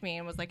approached me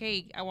and was like,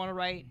 "Hey, I want to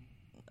write,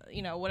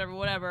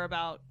 whatever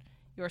about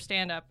your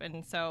stand up."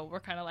 And so we're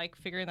kind of like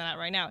figuring that out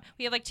right now.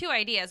 We have like 2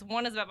 ideas.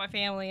 One is about my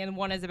family and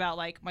one is about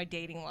like my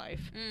dating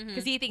life.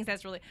 Because he thinks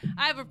that's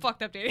I have a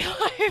fucked up dating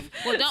life.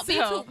 Well, don't be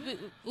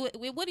too.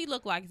 What do he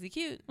look like? Is he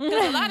cute?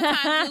 Because a lot of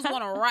times dudes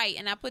want to write,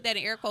 and I put that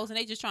in air quotes, and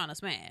they just trying to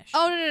smash.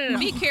 Oh no!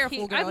 Be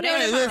careful, girl. I've They known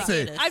be him trying to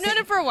listen. get us. I've known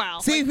him for a while.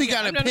 See if he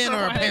got I've a known him pen for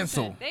or a while.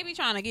 pencil. They be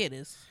trying to get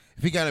us.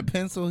 If he got a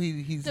pencil,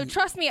 he's. So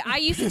trust me, I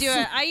used to do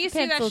it. I used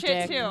to do that Pencil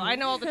shit dick. too. I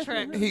know all the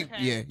tricks.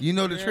 Yeah, you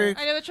know the trick.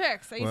 I know the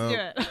tricks. I used to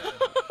do it.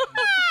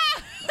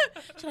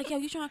 She's like, yo,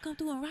 you trying to come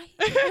through and write?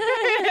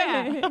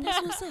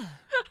 That's what's up.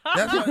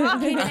 That's what.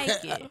 Okay,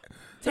 take it. Let me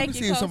Take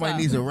see your if somebody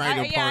clothes needs off. a writer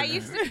partner. Yeah, I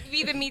used to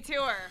be the Me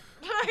Too'er.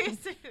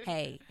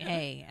 Hey,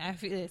 I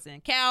feel listen,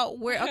 Cal.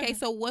 Okay?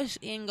 So what's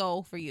end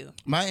goal for you?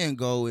 My end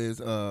goal is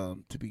to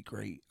be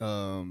great.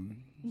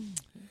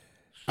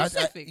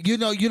 Specific. You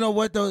know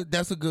what though?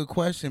 That's a good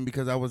question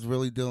because I was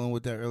really dealing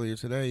with that earlier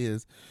today.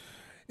 Is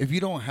if you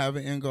don't have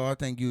an end goal, I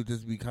think you'll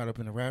just be caught up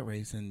in a rat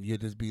race and you'll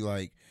just be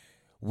like,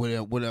 what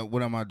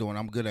am I doing?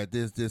 I'm good at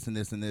this, and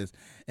this, and this.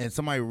 And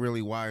somebody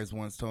really wise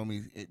once told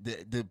me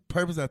the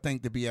purpose I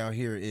think to be out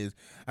here is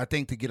I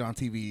think to get on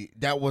TV.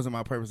 That wasn't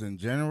my purpose in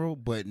general,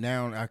 but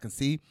now I can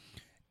see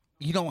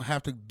you don't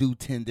have to do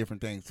 10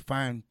 different things.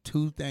 Find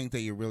 2 things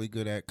that you're really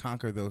good at,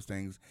 conquer those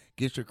things,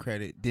 get your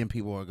credit, then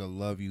people are gonna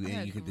love you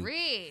and you can do.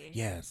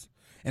 Yes.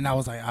 And I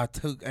was like,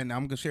 and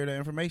I'm gonna share that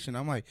information.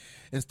 I'm like,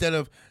 instead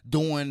of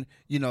doing,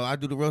 I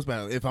do the roast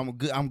battle. If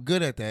I'm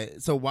good at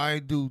that. So why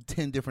do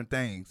 10 different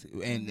things?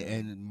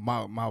 And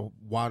my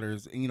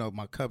waters,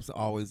 my cup's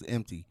always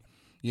empty.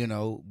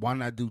 Why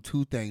not do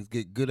 2 things?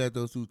 Get good at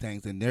those 2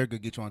 things, and they're gonna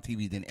get you on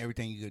TV. Then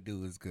everything you could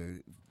do is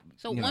good.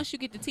 So once you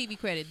get the TV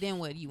credit, then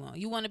what do you want?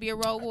 You want to be a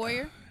road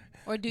warrior,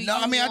 or do you? No,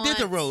 I mean I did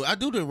the road. I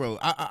do the road.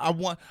 I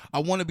want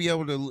to be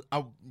able to.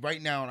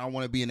 Right now, I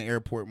want to be in the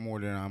airport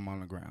more than I'm on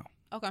the ground.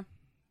 Okay.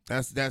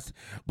 That's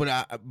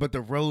but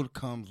the road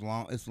comes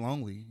long. It's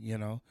lonely,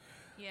 Yeah.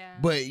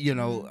 But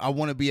I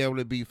want to be able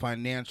to be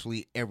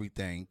financially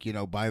everything,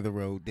 by the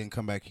road, then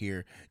come back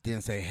here,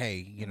 then say,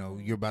 hey,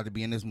 you're about to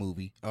be in this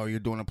movie, or you're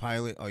doing a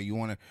pilot, or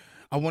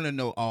I want to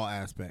know all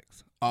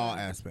aspects. All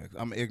aspects.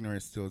 I'm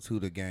ignorant still to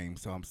the game,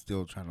 so I'm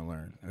still trying to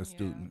learn. A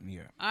student,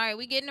 yeah. All right,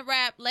 we getting a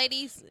wrap,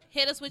 ladies.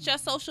 Hit us with your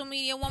social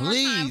media one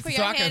Please, more time for so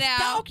your I can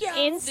head out.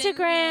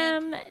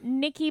 Instagram,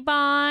 Nikki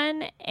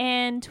Bon,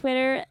 and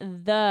Twitter,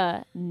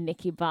 the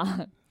Nikki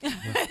Bon.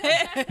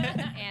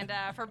 And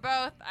for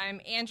both, I'm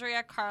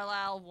Andrea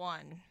Carlisle 1.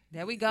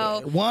 There we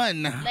go.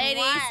 One.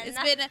 Ladies, it's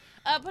been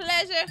a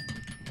pleasure.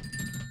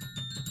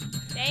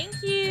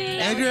 Thank you.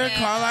 Andrea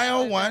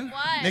Carlisle 1.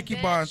 Nikki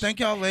Barnes.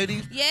 Thank y'all,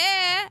 ladies.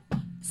 Yeah.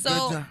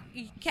 So,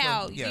 Good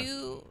Cal, So, yes.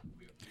 you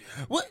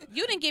What?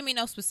 You didn't give me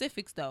no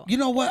specifics though. You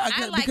know what?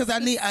 I like because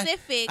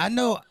specific I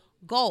know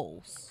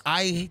goals.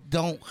 I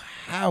don't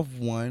have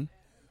one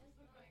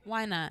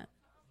Why not?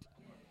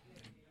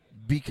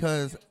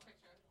 because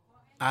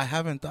I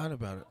haven't thought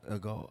about a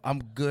goal.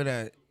 I'm good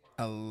at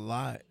a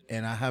lot,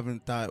 and I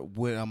haven't thought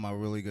what am I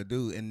really gonna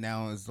do. And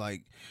now it's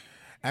like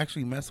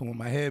actually messing with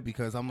my head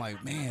because I'm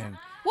like, man.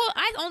 Well,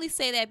 I only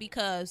say that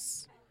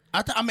because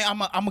I mean,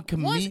 I'm a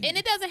comedian. and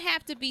it doesn't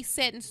have to be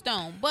set in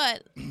stone.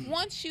 But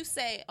once you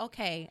say,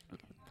 okay,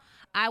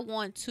 I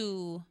want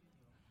to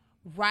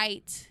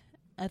write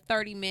a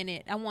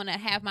 30-minute, I want to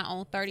have my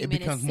own 30-minute sitcom. It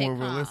becomes more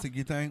realistic,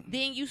 you think?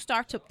 Then you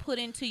start to put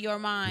into your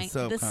mind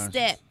the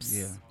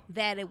steps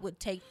that it would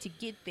take to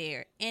get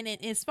there. And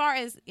as far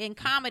as in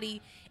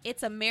comedy,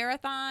 it's a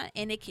marathon,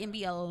 and it can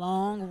be a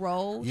long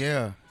road.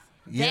 Yeah.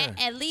 Yeah.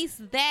 At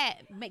least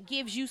that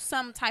gives you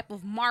some type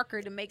of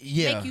marker to make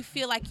you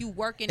feel like you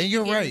working. And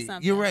you're right.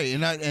 You're right.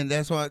 And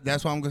that's why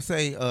I'm gonna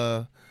say.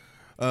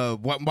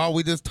 While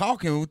we just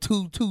talking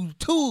two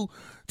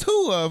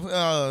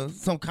of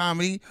some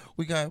comedy,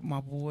 we got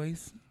my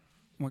boys.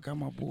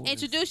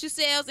 Introduce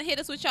yourselves and hit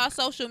us with y'all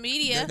social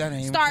media. That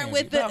ain't starting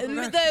with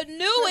the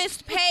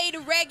newest paid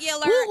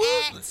regular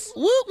acts.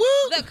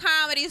 The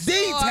Comedy Store.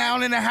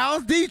 D-Town in the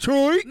house,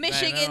 Detroit.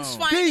 Michigan's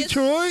finest.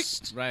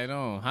 Detroit. Right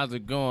on. How's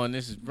it going?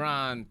 This is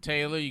Ron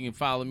Taylor. You can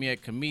follow me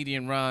at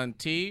Comedian Ron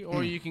T,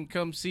 or you can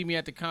come see me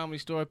at the Comedy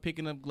Store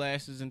picking up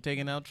glasses and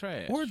taking out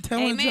trash. Or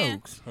telling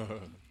jokes.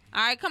 All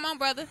right, come on,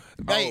 brother.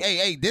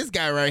 Hey, this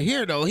guy right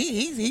here though,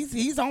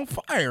 he's on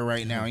fire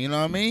right now. You know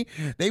what I mean?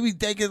 They be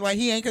thinking like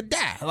he ain't gonna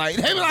die. Like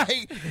they be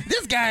like,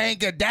 this guy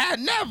ain't gonna die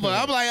never.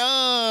 I'm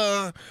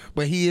like,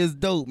 but he is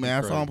dope,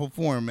 man. I saw him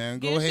perform, man.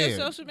 Go ahead. Your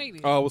social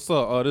media. What's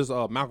up? This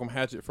is Malcolm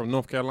Hatchett from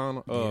North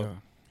Carolina.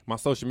 My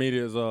social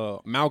media is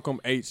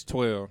Malcolm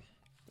H12.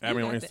 Add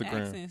me on Instagram. The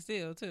accent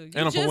still too.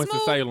 And I'm from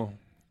Winston-Salem,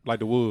 like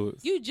the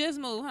woods. You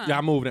just moved, huh? Yeah,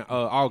 I moved in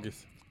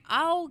August.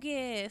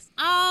 August.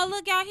 Oh,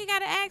 look, y'all, he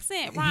got an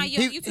accent. Ron,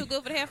 you too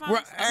good for the headphones?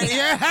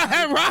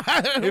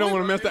 Right. He don't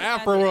want to mess the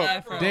afro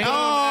up. Oh,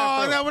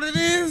 is that what it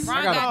is?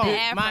 Ron got the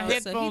afro. My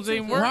headphones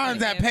ain't working.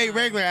 Ron's at pay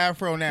regular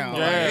afro now.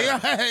 Yeah.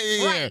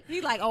 Right. He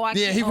like, I can't.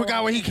 Yeah, he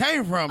forgot where he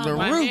came from. The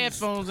My roots.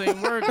 headphones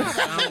ain't working.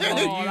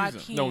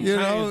 I don't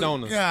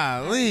No,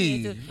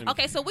 golly.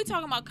 Okay, so we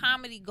talking about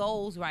comedy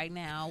goals right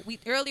now.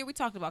 Earlier we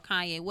talked about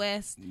Kanye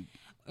West.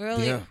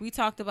 Earlier, we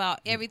talked about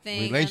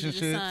everything under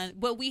the sun,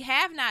 but we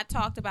have not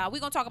talked about.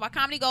 We're gonna talk about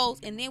comedy goals,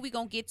 and then we're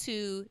gonna get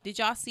to. Did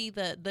y'all see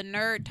the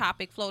nerd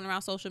topic floating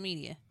around social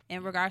media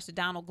in regards to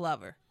Donald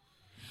Glover?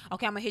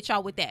 Okay, I'm gonna hit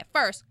y'all with that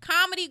first.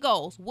 Comedy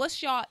goals.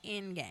 What's y'all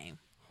end game?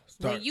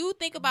 When you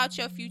think about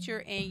your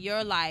future and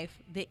your life,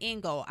 the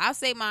end goal. I'll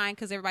say mine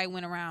because everybody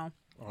went around.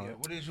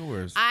 What is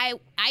yours?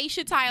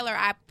 Aisha Tyler.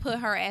 I put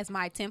her as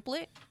my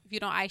template. If you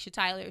know Aisha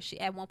Tyler,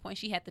 at one point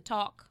she had The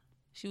Talk.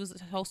 She was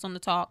a host on The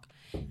Talk.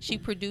 She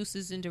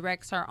produces and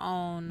directs her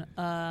own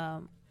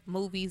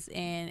movies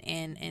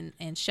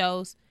and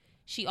shows.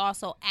 She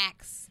also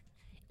acts,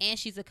 and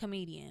she's a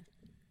comedian.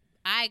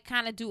 I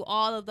kind of do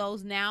all of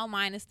those now,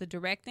 minus the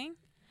directing,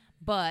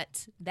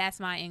 but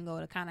that's my end goal,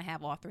 to kind of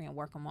have all three and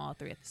work them all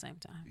three at the same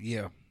time.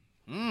 Yeah.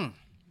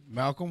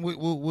 Malcolm,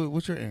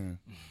 what's your end?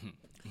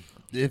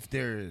 If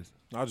there is.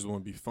 I just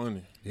want to be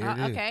funny.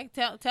 Okay,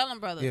 tell him,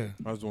 brother. Yeah,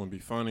 I just want to be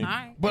funny. All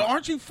right. But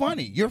aren't you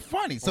funny? You're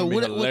funny. So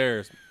what?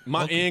 Hilarious.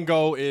 My end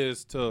goal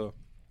is for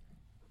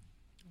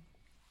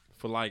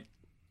like,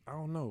 I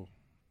don't know.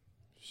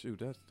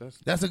 Shoot,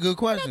 that's a good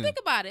question. No, think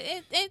about it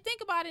and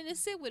think about it and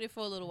sit with it for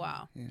a little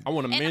while. Yeah. I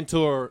want to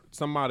mentor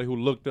somebody who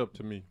looked up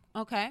to me.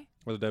 Okay.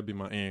 Whether that be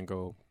my end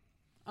goal.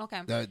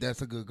 Okay.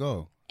 That's a good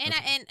goal. And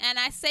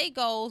I say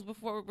goals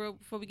before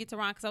we get to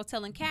Ron, because I was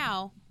telling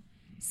Cal.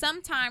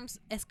 Sometimes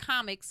as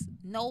comics,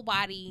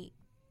 nobody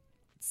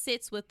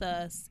sits with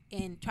us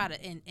and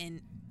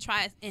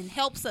tries and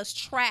helps us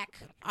track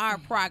our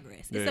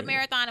progress. It's a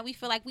marathon, and we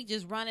feel like we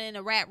just running in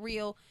a rat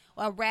wheel,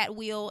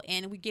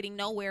 and we're getting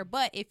nowhere.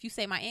 But if you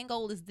say my end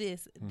goal is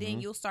this, then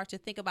you'll start to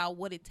think about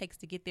what it takes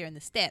to get there in the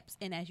steps.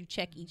 And as you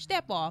check each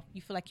step off,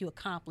 you feel like you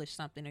accomplished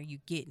something or you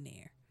getting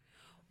there.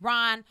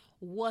 Ron,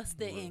 what's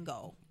the end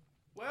goal?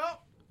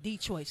 Well,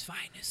 Detroit's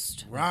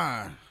finest.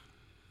 Ron.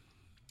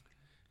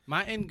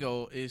 My end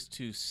goal is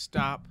to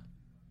stop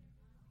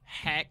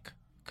hack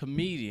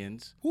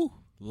comedians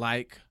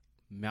like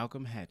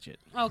Malcolm Hatchett.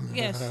 Oh,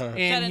 yes.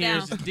 And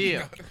here's the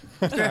deal.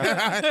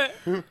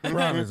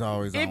 Ron is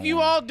always If you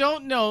all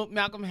don't know,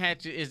 Malcolm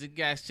Hatchett is the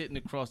guy sitting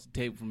across the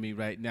table from me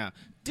right now.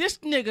 This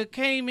nigga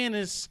came in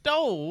and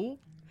stole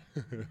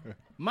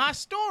my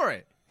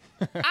story.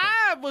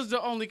 I was the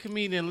only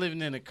comedian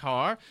living in a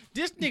car.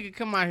 This nigga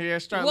come out here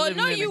and start living in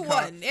a car. Well, no, you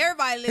wasn't.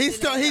 Everybody lived in a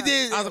car. He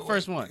did. I was the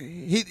first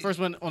one. First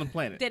one on the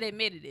planet. That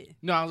admitted it.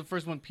 No, I was the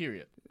first one,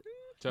 period.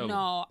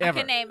 No, Ever.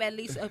 I can name at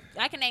least.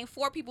 I can name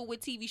 4 people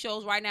with TV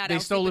shows right now that They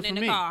was stole it sleeping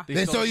from in the me. car.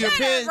 They stole your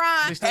pin.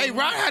 Ron. Hey,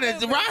 Ron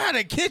had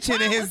a kitchen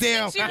in his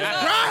damn. Ron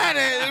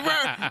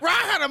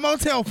had a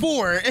Motel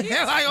 4.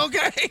 Like,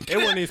 okay, It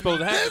wasn't even supposed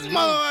to happen. This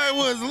mother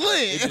was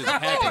lit. It just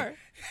happened.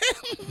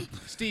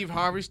 Steve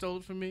Harvey stole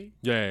it from me.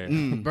 Yeah.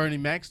 Bernie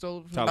Mac stole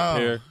it from Tyler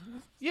me. Perry.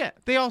 Yeah,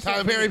 they all stole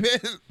Tyler it from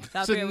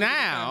Perry. me. So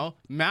now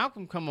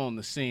Malcolm come on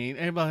the scene.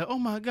 Everybody like, oh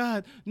my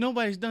God,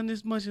 nobody's done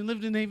this much and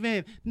lived in a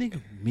van. Nigga,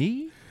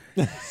 me?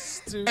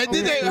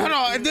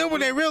 And then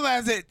when they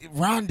realized that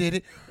Ron did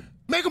it,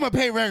 make him a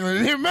paid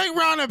regular. Make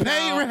Ron a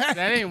paid regular.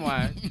 That ain't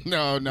why.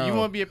 No. You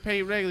want to be a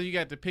paid regular, you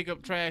got to pick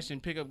up trash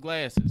and pick up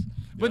glasses.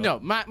 But no,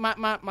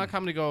 my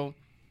comedy goal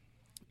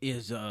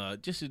is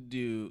just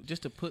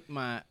to put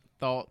my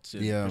thoughts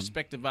and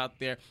perspective out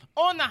there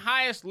on the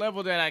highest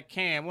level that I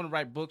can. I want to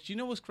write books. You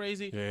know what's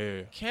crazy?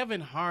 Yeah.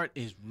 Kevin Hart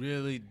is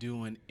really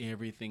doing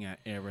everything I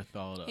ever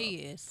thought of. He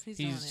is. He's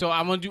doing so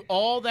I'm gonna do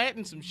all that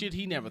and some shit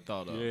he never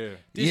thought of. Yeah.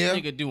 This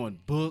nigga doing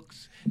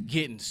books,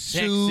 getting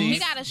sexy, He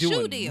got a doing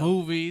shoe deal.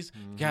 movies,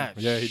 got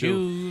he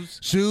shoes.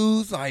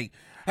 Shoes, like,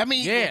 I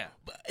mean,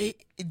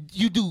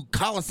 you do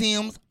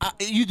coliseums,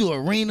 you do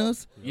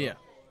arenas. Yeah.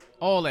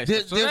 All that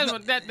stuff. So that's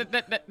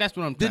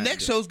what I'm The trying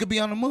next to do. shows could be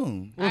on the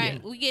moon. All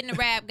right, we getting the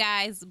rap,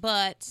 guys,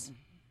 but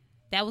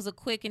that was a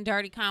quick and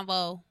dirty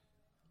combo.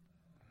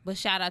 But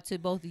shout out to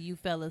both of you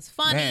fellas.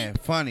 Funny. Man,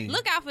 funny.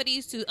 Look out for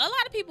these two. A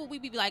lot of people, we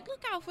be like,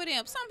 look out for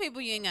them. Some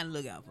people you ain't got to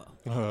look out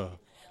for.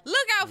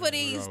 Look out for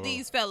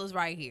these fellas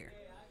right here.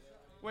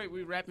 Wait,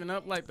 we wrapping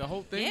up like the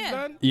whole thing's Yeah.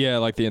 done? Yeah,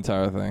 like the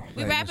entire thing.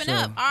 We wrapping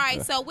up. All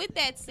right, so with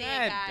that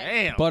said, guys.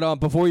 Damn. But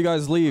before you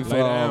guys leave, Lay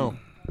down.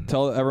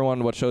 tell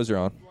everyone what shows you're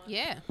on.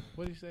 Yeah.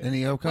 What do you say?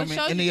 Any upcoming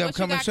What you shows?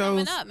 got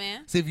coming up,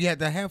 man? See if you had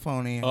the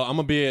headphone in. I'm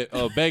gonna be at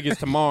Vegas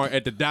tomorrow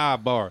at the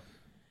Dive Bar.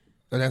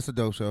 Oh, that's a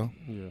dope show.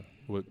 Yeah,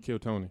 with Kill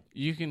Tony.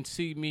 You can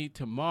see me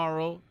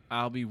tomorrow.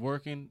 I'll be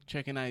working,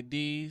 checking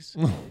IDs,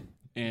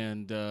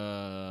 and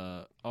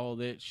all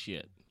that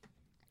shit.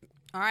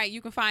 All right,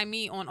 you can find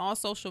me on all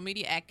social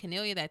media at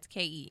Kennelia. That's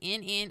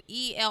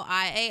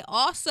KENNELIA.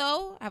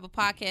 Also, I have a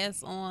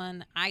podcast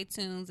on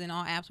iTunes and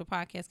all apps where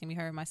podcasts can be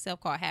heard myself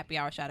called Happy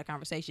Hour Shot of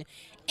Conversation.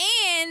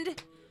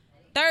 And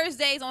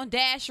Thursdays on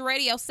Dash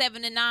Radio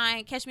 7 to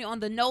 9. Catch me on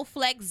the No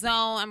Flex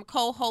Zone. I'm a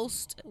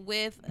co-host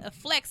with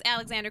Flex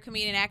Alexander,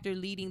 comedian actor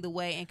leading the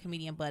way, and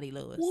comedian Buddy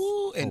Lewis.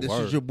 Woo, and this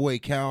is your boy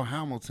Cal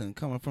Hamilton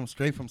coming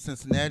straight from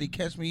Cincinnati.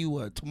 Catch me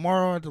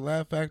tomorrow at the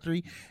Laugh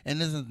Factory, and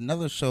this is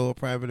another show, a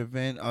private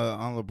event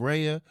on La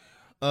Brea.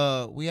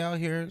 We out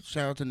here.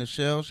 Shout out to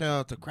Nichelle. Shout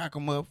out to Crack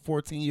 'em Up,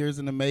 14 years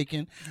in the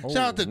making. Shout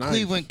out to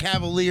Cleveland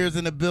Cavaliers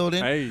in the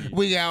building. Hey.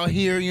 We out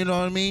here, you know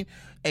what I mean?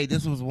 Hey,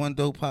 this was One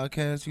Dope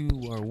Podcast. You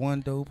are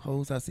one dope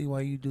host. I see why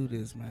you do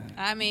this, man.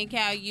 I mean,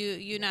 Cal,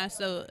 you're not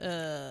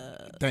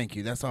so Thank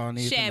you. That's all I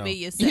need to know. shabby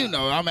yourself. You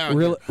know, I'm out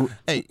here.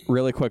 Hey,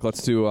 Really quick,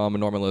 let's do a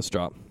Norman Lewis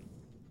drop.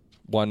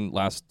 One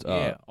last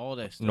all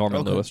that stuff.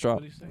 Norman Okay. Lewis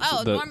drop.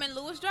 Oh, The- Norman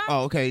Lewis drop?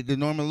 Oh, okay. The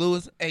Norman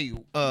Lewis. Hey,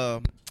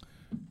 There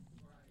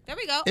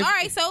we go. All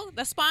right, so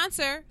the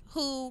sponsor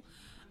who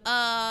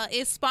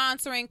is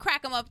sponsoring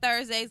Crack 'em Up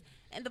Thursdays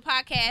and the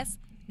podcast,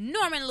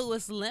 Norman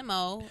Lewis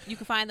Limo. You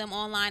can find them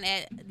online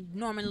at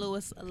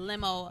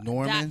normanlewislimo.com.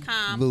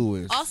 Norman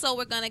Lewis. Also,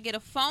 we're going to get a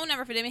phone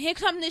number for them. And here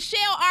comes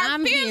Nichelle, our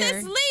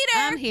fearless leader.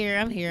 I'm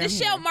here.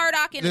 Nichelle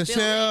Murdoch in the building.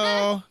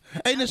 Nichelle.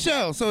 Hey,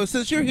 Nichelle. So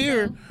since you're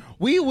here,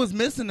 we was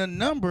missing a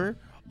number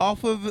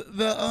off of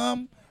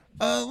the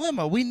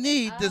limo. We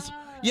need this.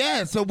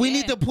 Yeah, so we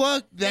need to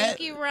plug that.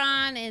 Thank you,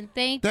 Ron, and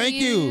thank Thank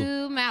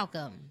you.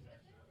 Malcolm.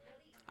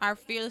 Our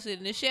fearless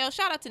leader, Nichelle.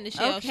 Shout out to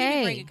Nichelle. She Okay.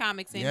 be bringing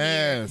comics in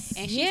Yes.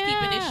 here. And she's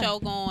keeping this show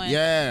going.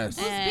 Yes.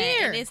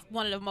 And it's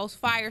one of the most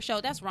fire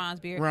shows. That's Ron's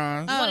beard.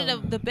 Ron's. One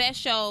of the best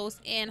shows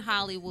in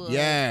Hollywood.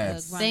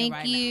 Yes. running Thank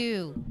right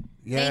you.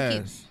 Yes.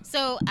 Thank you.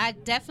 So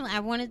I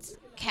wanted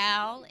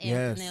Cal and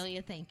Yes.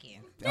 Cornelia, thank you.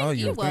 Oh,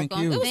 you're welcome.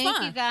 thank you. It was Thank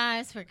fun. you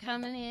guys for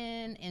coming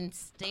in and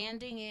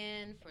standing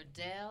in for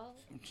Dell.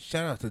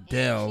 Shout out to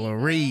Dell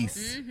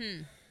Reese.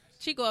 Mm-hmm.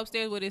 She go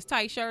upstairs with his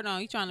tight shirt on.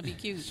 He trying to be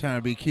cute. Trying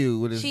to be cute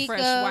with his. Chico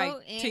fresh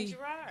white and tee.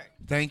 Gerard.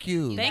 Thank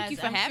you. Thank you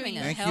for I'm sure having you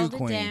us. Thank you, held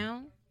Queen. It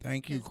down.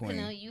 Thank you, 'Cause, Queen.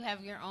 Cornelia, you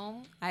have your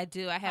own. I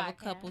do. I have a podcast.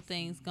 couple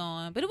things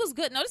going, but it was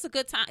good. No, it's a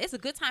good time. It's a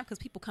good time because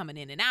people coming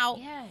in and out.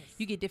 Yes.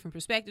 You get different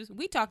perspectives.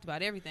 We talked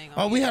about everything.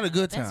 Oh, we here. had a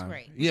good time. That's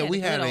great. Yeah,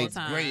 we had good a old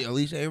time. great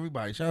Alicia.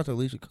 Everybody, shout out to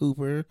Alicia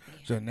Cooper,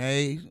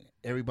 Janae,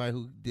 everybody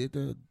who did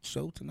the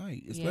show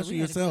tonight, especially we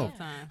had a good yourself.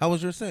 time. How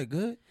was your set?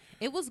 Good.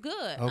 It was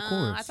good. Of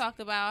course. I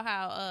talked about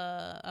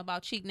how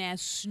about cheek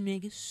ass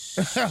niggas.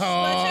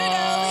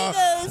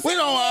 We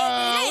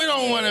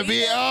don't want to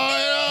be.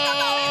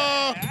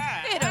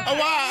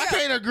 Why I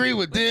can't agree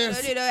with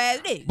this.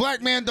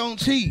 Black man don't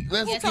cheat.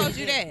 Let's Who told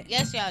you that?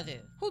 Yes, y'all do.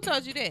 Who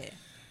told you that?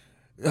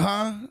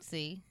 Huh?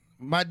 See?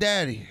 My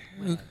daddy.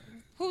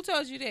 Who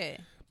told you that?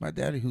 My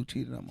daddy who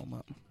cheated on my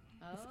mom.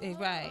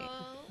 Right.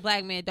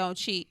 Black men don't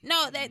cheat.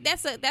 No,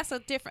 that's a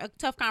different, a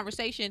tough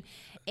conversation.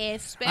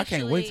 Especially. I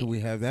can't wait till we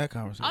have that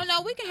conversation. Oh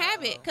no, we can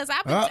have it because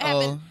I've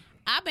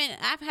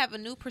have a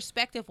new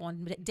perspective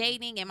on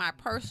dating and my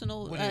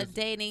personal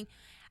dating.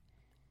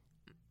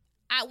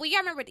 Y'all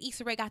remember that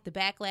Issa Rae got the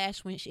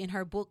backlash when in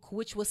her book,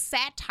 which was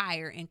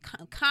satire and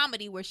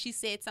comedy, where she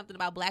said something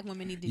about black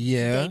women need to be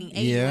dating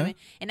Asian women.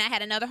 And I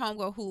had another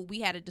homegirl who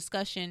we had a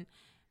discussion,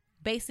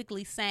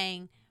 basically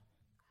saying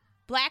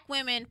black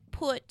women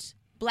put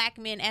black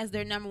men as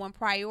their number one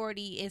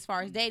priority as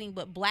far as dating,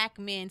 but black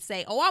men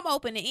say, "Oh, I'm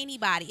open to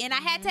anybody." And I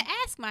had to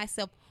ask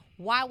myself,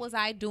 why was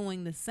I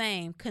doing the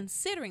same,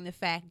 considering the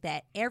fact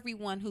that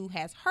everyone who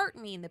has hurt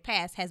me in the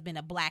past has been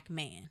a black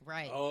man?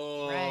 Right.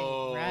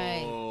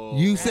 Oh.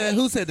 You said,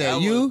 who said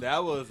that? You?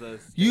 That was a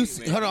You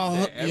statement. hold on.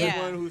 You said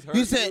everyone who's hurt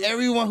You said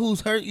everyone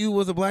who's hurt you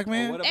was a black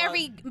man.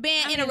 Every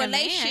man in a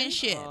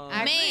relationship,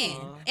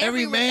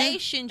 every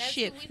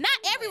relationship, not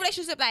every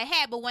relationship I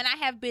had, but when I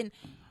have been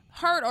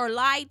hurt or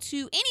lied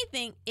to,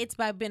 anything, it's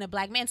by being a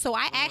black man. So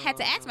I had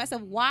to ask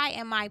myself, why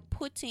am I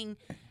putting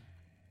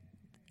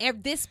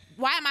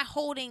why am I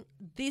holding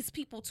these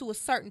people to a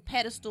certain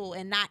pedestal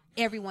and not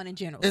everyone in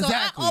general?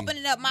 Exactly. So I'm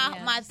opening up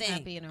my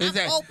thing. Exactly.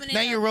 I'm opening Now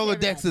up your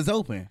Rolodex is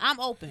open. I'm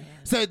open.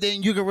 So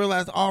then you can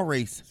realize all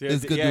race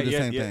is good do the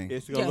same thing.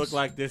 It's gonna look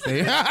like this.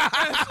 You're gonna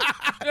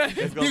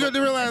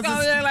realize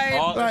this.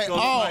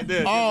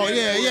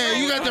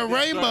 You got the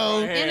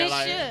rainbow. And it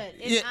should.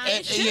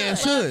 It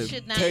should. Love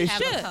should not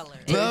have a color.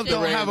 Love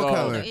don't have a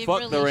color.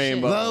 Fuck the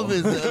rainbow. Love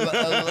is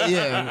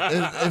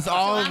it's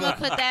all. I'm gonna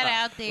put that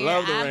out there.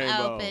 Love the I'm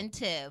rainbow. open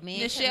too.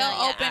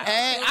 Michelle open.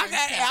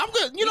 I'm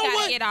good. You know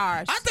what? Get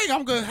ours. I think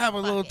I'm gonna have a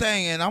little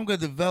thing, and I'm gonna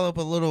develop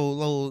a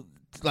little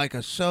like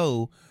a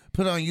show,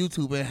 put on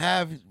YouTube, and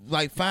have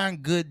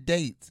find good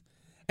dates,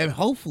 and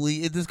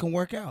hopefully this can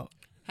work out.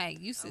 Hey,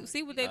 you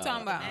see what they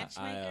talking about?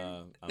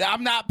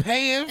 I'm not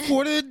paying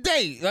for the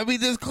date. Let me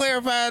just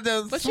clarify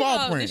the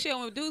small print. This shit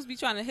when dudes be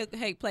trying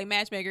to play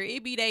matchmaker,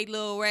 it be they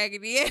little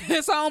raggedy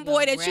ass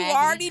homeboy that you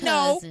already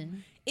know.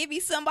 It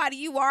be somebody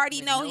you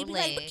already know. He be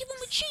like, but give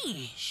him a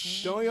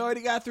chance. Don't you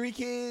already got 3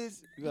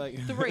 kids? Like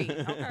 3.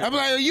 Okay. I'm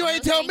like, you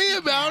ain't tell me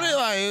about it.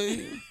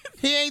 Like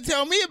he ain't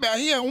tell me about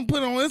it. He ain't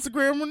put it on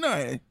Instagram or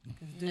nothing.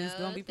 Dudes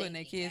gonna be putting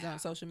their kids on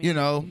social media. You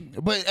know,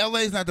 but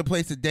LA's not the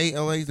place to date.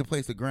 LA's the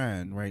place to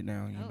grind right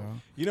now.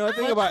 You know. The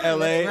thing about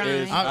LA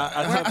is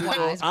I tell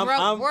people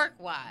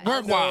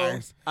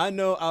work-wise. I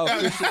know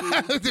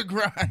the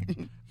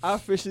grind. I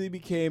officially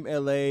became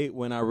LA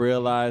when I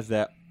realized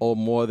that on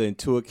more than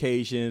 2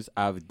 occasions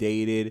I've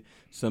dated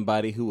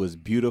somebody who was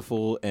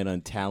beautiful and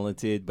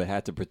untalented but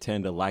had to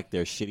pretend to like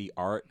their shitty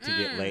art to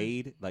get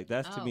laid. Like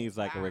that's to me is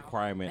like a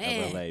requirement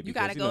of LA. You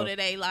gotta go to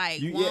they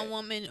one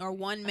woman or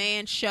one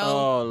man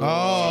show.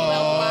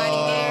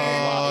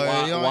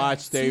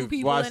 Watch their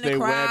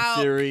web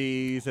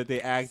series that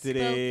they acted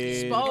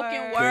in.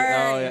 Spoken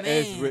word.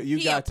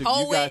 You got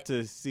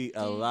to see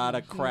a lot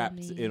of crap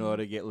in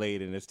order to get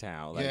laid in this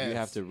town. Like you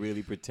have to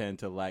really pretend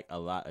to like a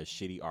lot of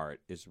shitty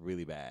art. It's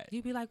really bad.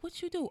 You be like,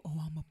 what you do?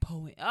 Oh, I'm a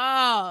poet.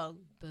 Oh,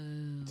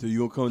 boo. So you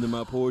gonna come to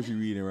my poetry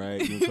reading,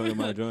 right? You gonna come to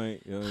my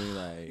joint? You know what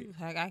I mean?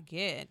 Like I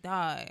get,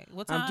 dog.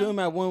 What time? I'm doing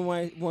my one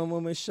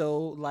woman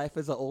show. Life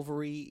is an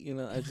ovary. You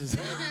know, I just.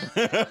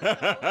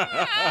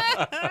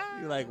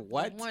 You're like,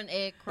 what? One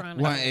Egg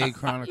Chronicles. One Egg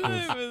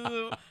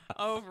Chronicles.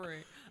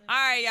 Ovary. All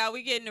right, y'all,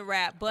 we getting a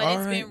wrap, but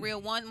it's been real.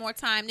 One more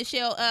time,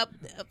 Nichelle, up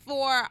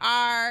for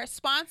our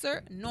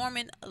sponsor,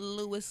 Norman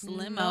Lewis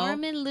Limo.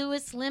 Norman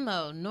Lewis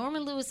Limo.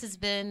 Norman Lewis has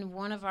been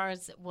one of our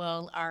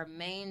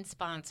main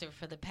sponsor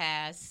for the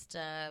past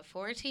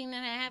 14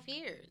 and a half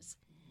years.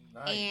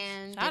 Nice.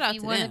 And if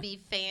you want to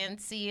be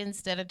fancy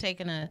instead of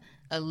taking a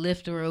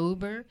Lyft or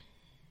Uber,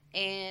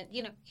 and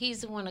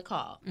he's the one to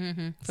call.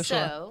 For sure.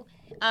 So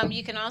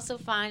you can also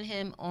find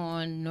him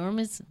on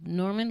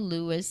Norman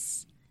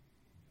Lewis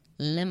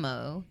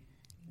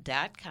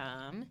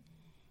limo.com,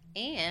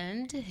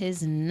 and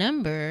his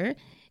number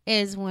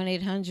is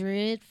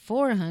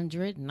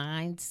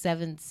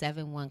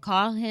 1-800-400-9771.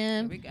 Call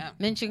him,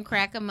 mention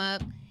Crack 'em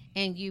Up,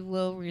 and you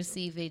will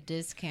receive a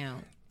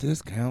discount.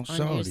 Discount, on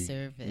your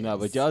service. No,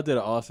 but y'all did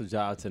an awesome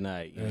job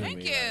tonight. You know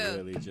Thank you. Like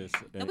really just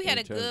and we had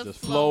a good just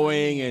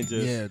flowing and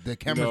just the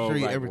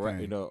chemistry,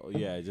 everything.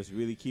 Just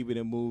really keeping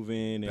it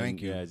moving.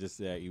 Thank you. Yeah, just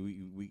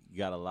we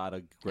got a lot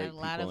of great people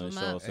on the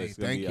show, so it's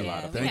gonna be a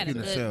lot of fun. Thank you,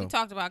 Michelle. We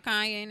talked about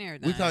Kanye and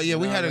everything. We thought,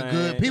 we had a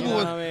good.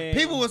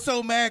 People were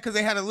so mad because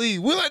they had to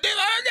leave. We're like, no.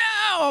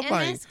 And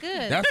that's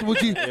good. That's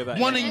what you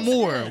wanting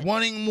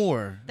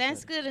more.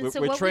 That's good. And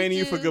we're training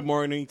you for Good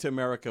Morning to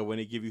America when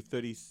they give you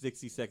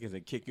 60 seconds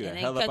and kick you the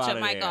hell up out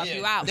of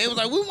there. Out. They was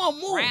like, we want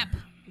more. Rap.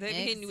 They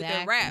hitting you with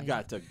their rap. You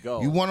got to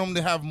go. You want them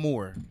to have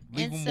more.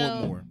 Leave them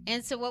with more.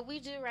 And so what we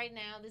do right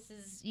now, this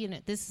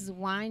is a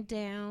wind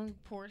down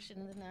portion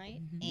of the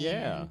night.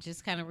 And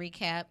just kind of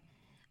recap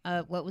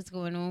what was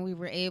going on. We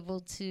were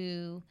able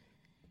to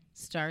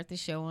start the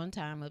show on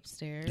time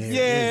upstairs.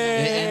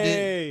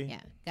 Yay! Yeah,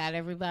 got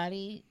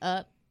everybody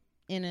up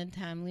in a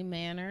timely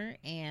manner,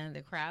 and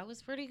the crowd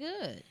was pretty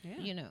good.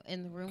 Yeah.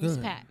 And the room was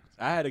packed.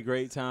 I had a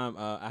great time.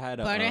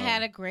 Butter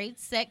had a great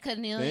set.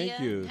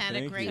 Cornelia had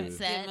a great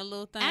set. Give him a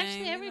little thing.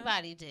 Actually,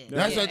 everybody did.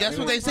 That's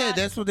what they said.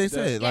 That's what they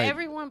said. Yeah,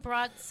 everyone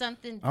brought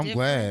something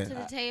different to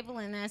the table,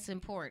 and that's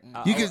important.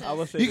 You can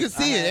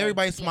see it.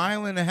 Everybody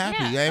smiling and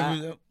happy.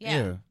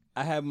 Yeah.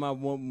 I had my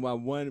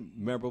one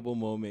memorable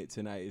moment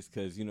tonight is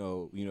because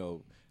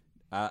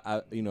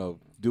I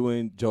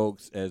doing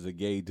jokes as a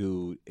gay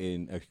dude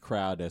in a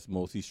crowd that's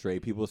mostly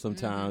straight people,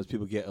 sometimes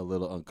people get a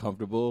little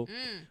uncomfortable.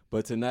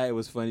 But tonight it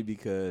was funny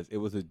because it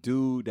was a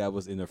dude that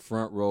was in the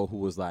front row who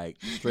was like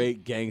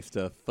straight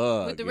gangster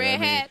thug. With the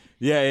red hat?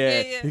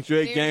 Yeah.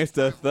 Straight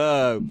gangster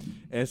thug.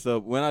 And so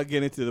when I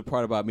get into the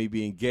part about me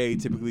being gay,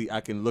 typically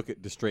I can look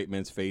at the straight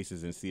men's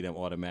faces and see them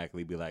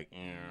automatically be like,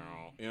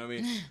 you know what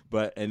I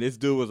mean? And this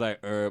dude was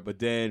like, but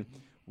then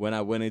when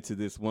I went into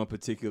this one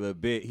particular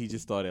bit, he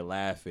just started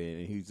laughing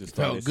and he just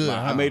started smiling.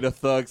 I made a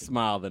thug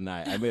smile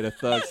tonight. I made a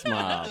thug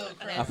smile.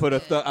 I put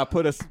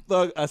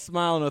a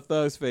smile on a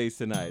thug's face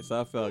tonight,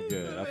 so I felt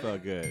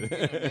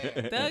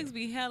good. Thugs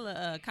be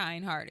hella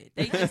kind-hearted.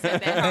 They just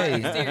have that heart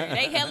exterior.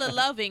 They hella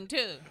loving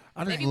too.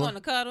 They be want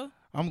to cuddle.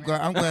 I'm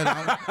glad.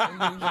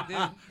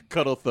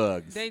 Cuddle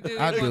thugs. They do.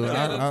 I do.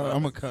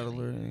 I'm a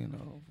cuddler.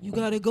 You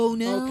gotta go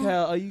now. Oh,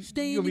 Cal, are you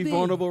gonna be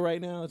vulnerable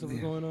right now? Is what's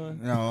going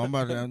on? No, I'm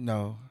about to.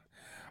 No.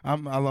 I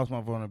lost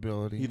my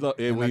vulnerability.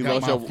 When you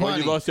lost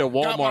your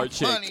Walmart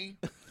chick.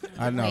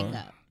 I know.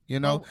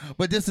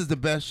 But this is the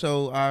best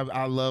show.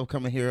 I love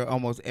coming here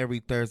almost every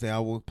Thursday. I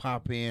will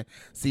pop in,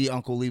 see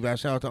Uncle Levi.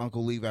 Shout out to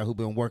Uncle Levi who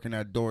been working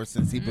that door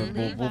since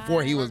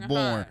before he was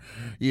born.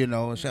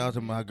 And shout out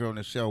to my girl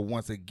Nichelle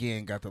once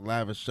again. Got the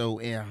lavish show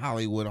in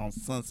Hollywood on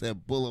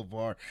Sunset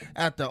Boulevard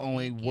at the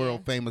only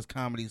world famous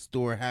Comedy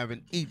Store,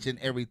 having each and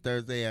every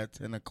Thursday at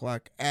 10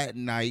 o'clock at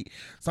night,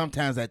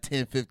 sometimes at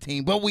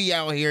 10:15. But we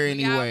out here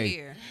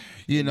anyway.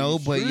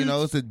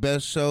 It's the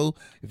best show.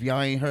 If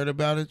y'all ain't heard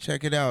about it,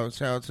 check it out.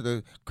 Shout out to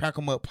the Crack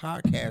 'em Up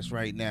podcast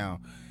right now.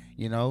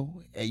 You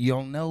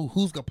don't know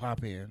who's gonna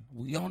pop in.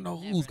 We don't know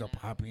who's gonna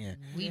pop in.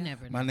 We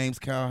never know. My name's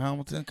Kyle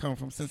Hamilton, coming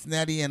from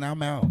Cincinnati, and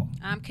I'm out.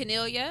 I'm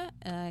Kennelia,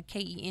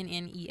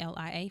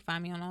 Kennelia.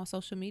 Find me on all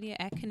social media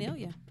at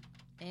Kennelia.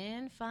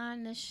 And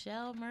find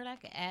Nichelle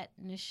Murdoch at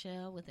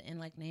Nichelle with an N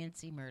like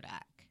Nancy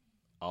Murdoch.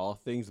 All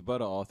things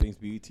butter, all things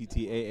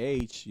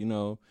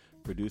BUTTAH.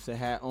 Producer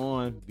hat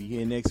on. Be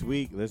here next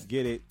week. Let's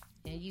get it.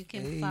 And you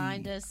can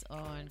find us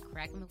on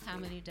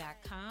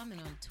crackemupcomedy.com and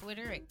on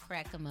Twitter at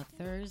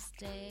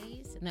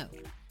crackemupthursdays. No,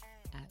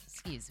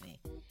 excuse me.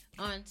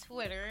 On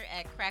Twitter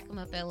at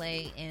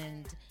crackemupla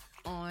and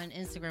on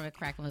Instagram at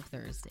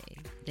crackemupthursday.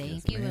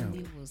 Thank you, and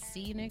we will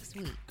see you next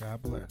week.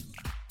 God bless.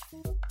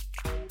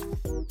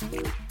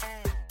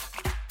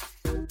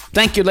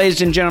 Thank you,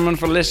 ladies and gentlemen,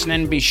 for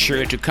listening. Be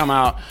sure to come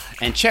out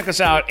and check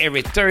us out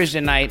every Thursday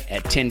night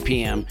at 10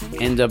 p.m.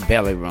 in the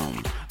Belly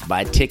Room.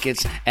 Buy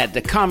tickets at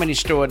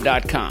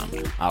thecomedystore.com.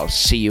 I'll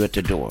see you at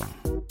the door.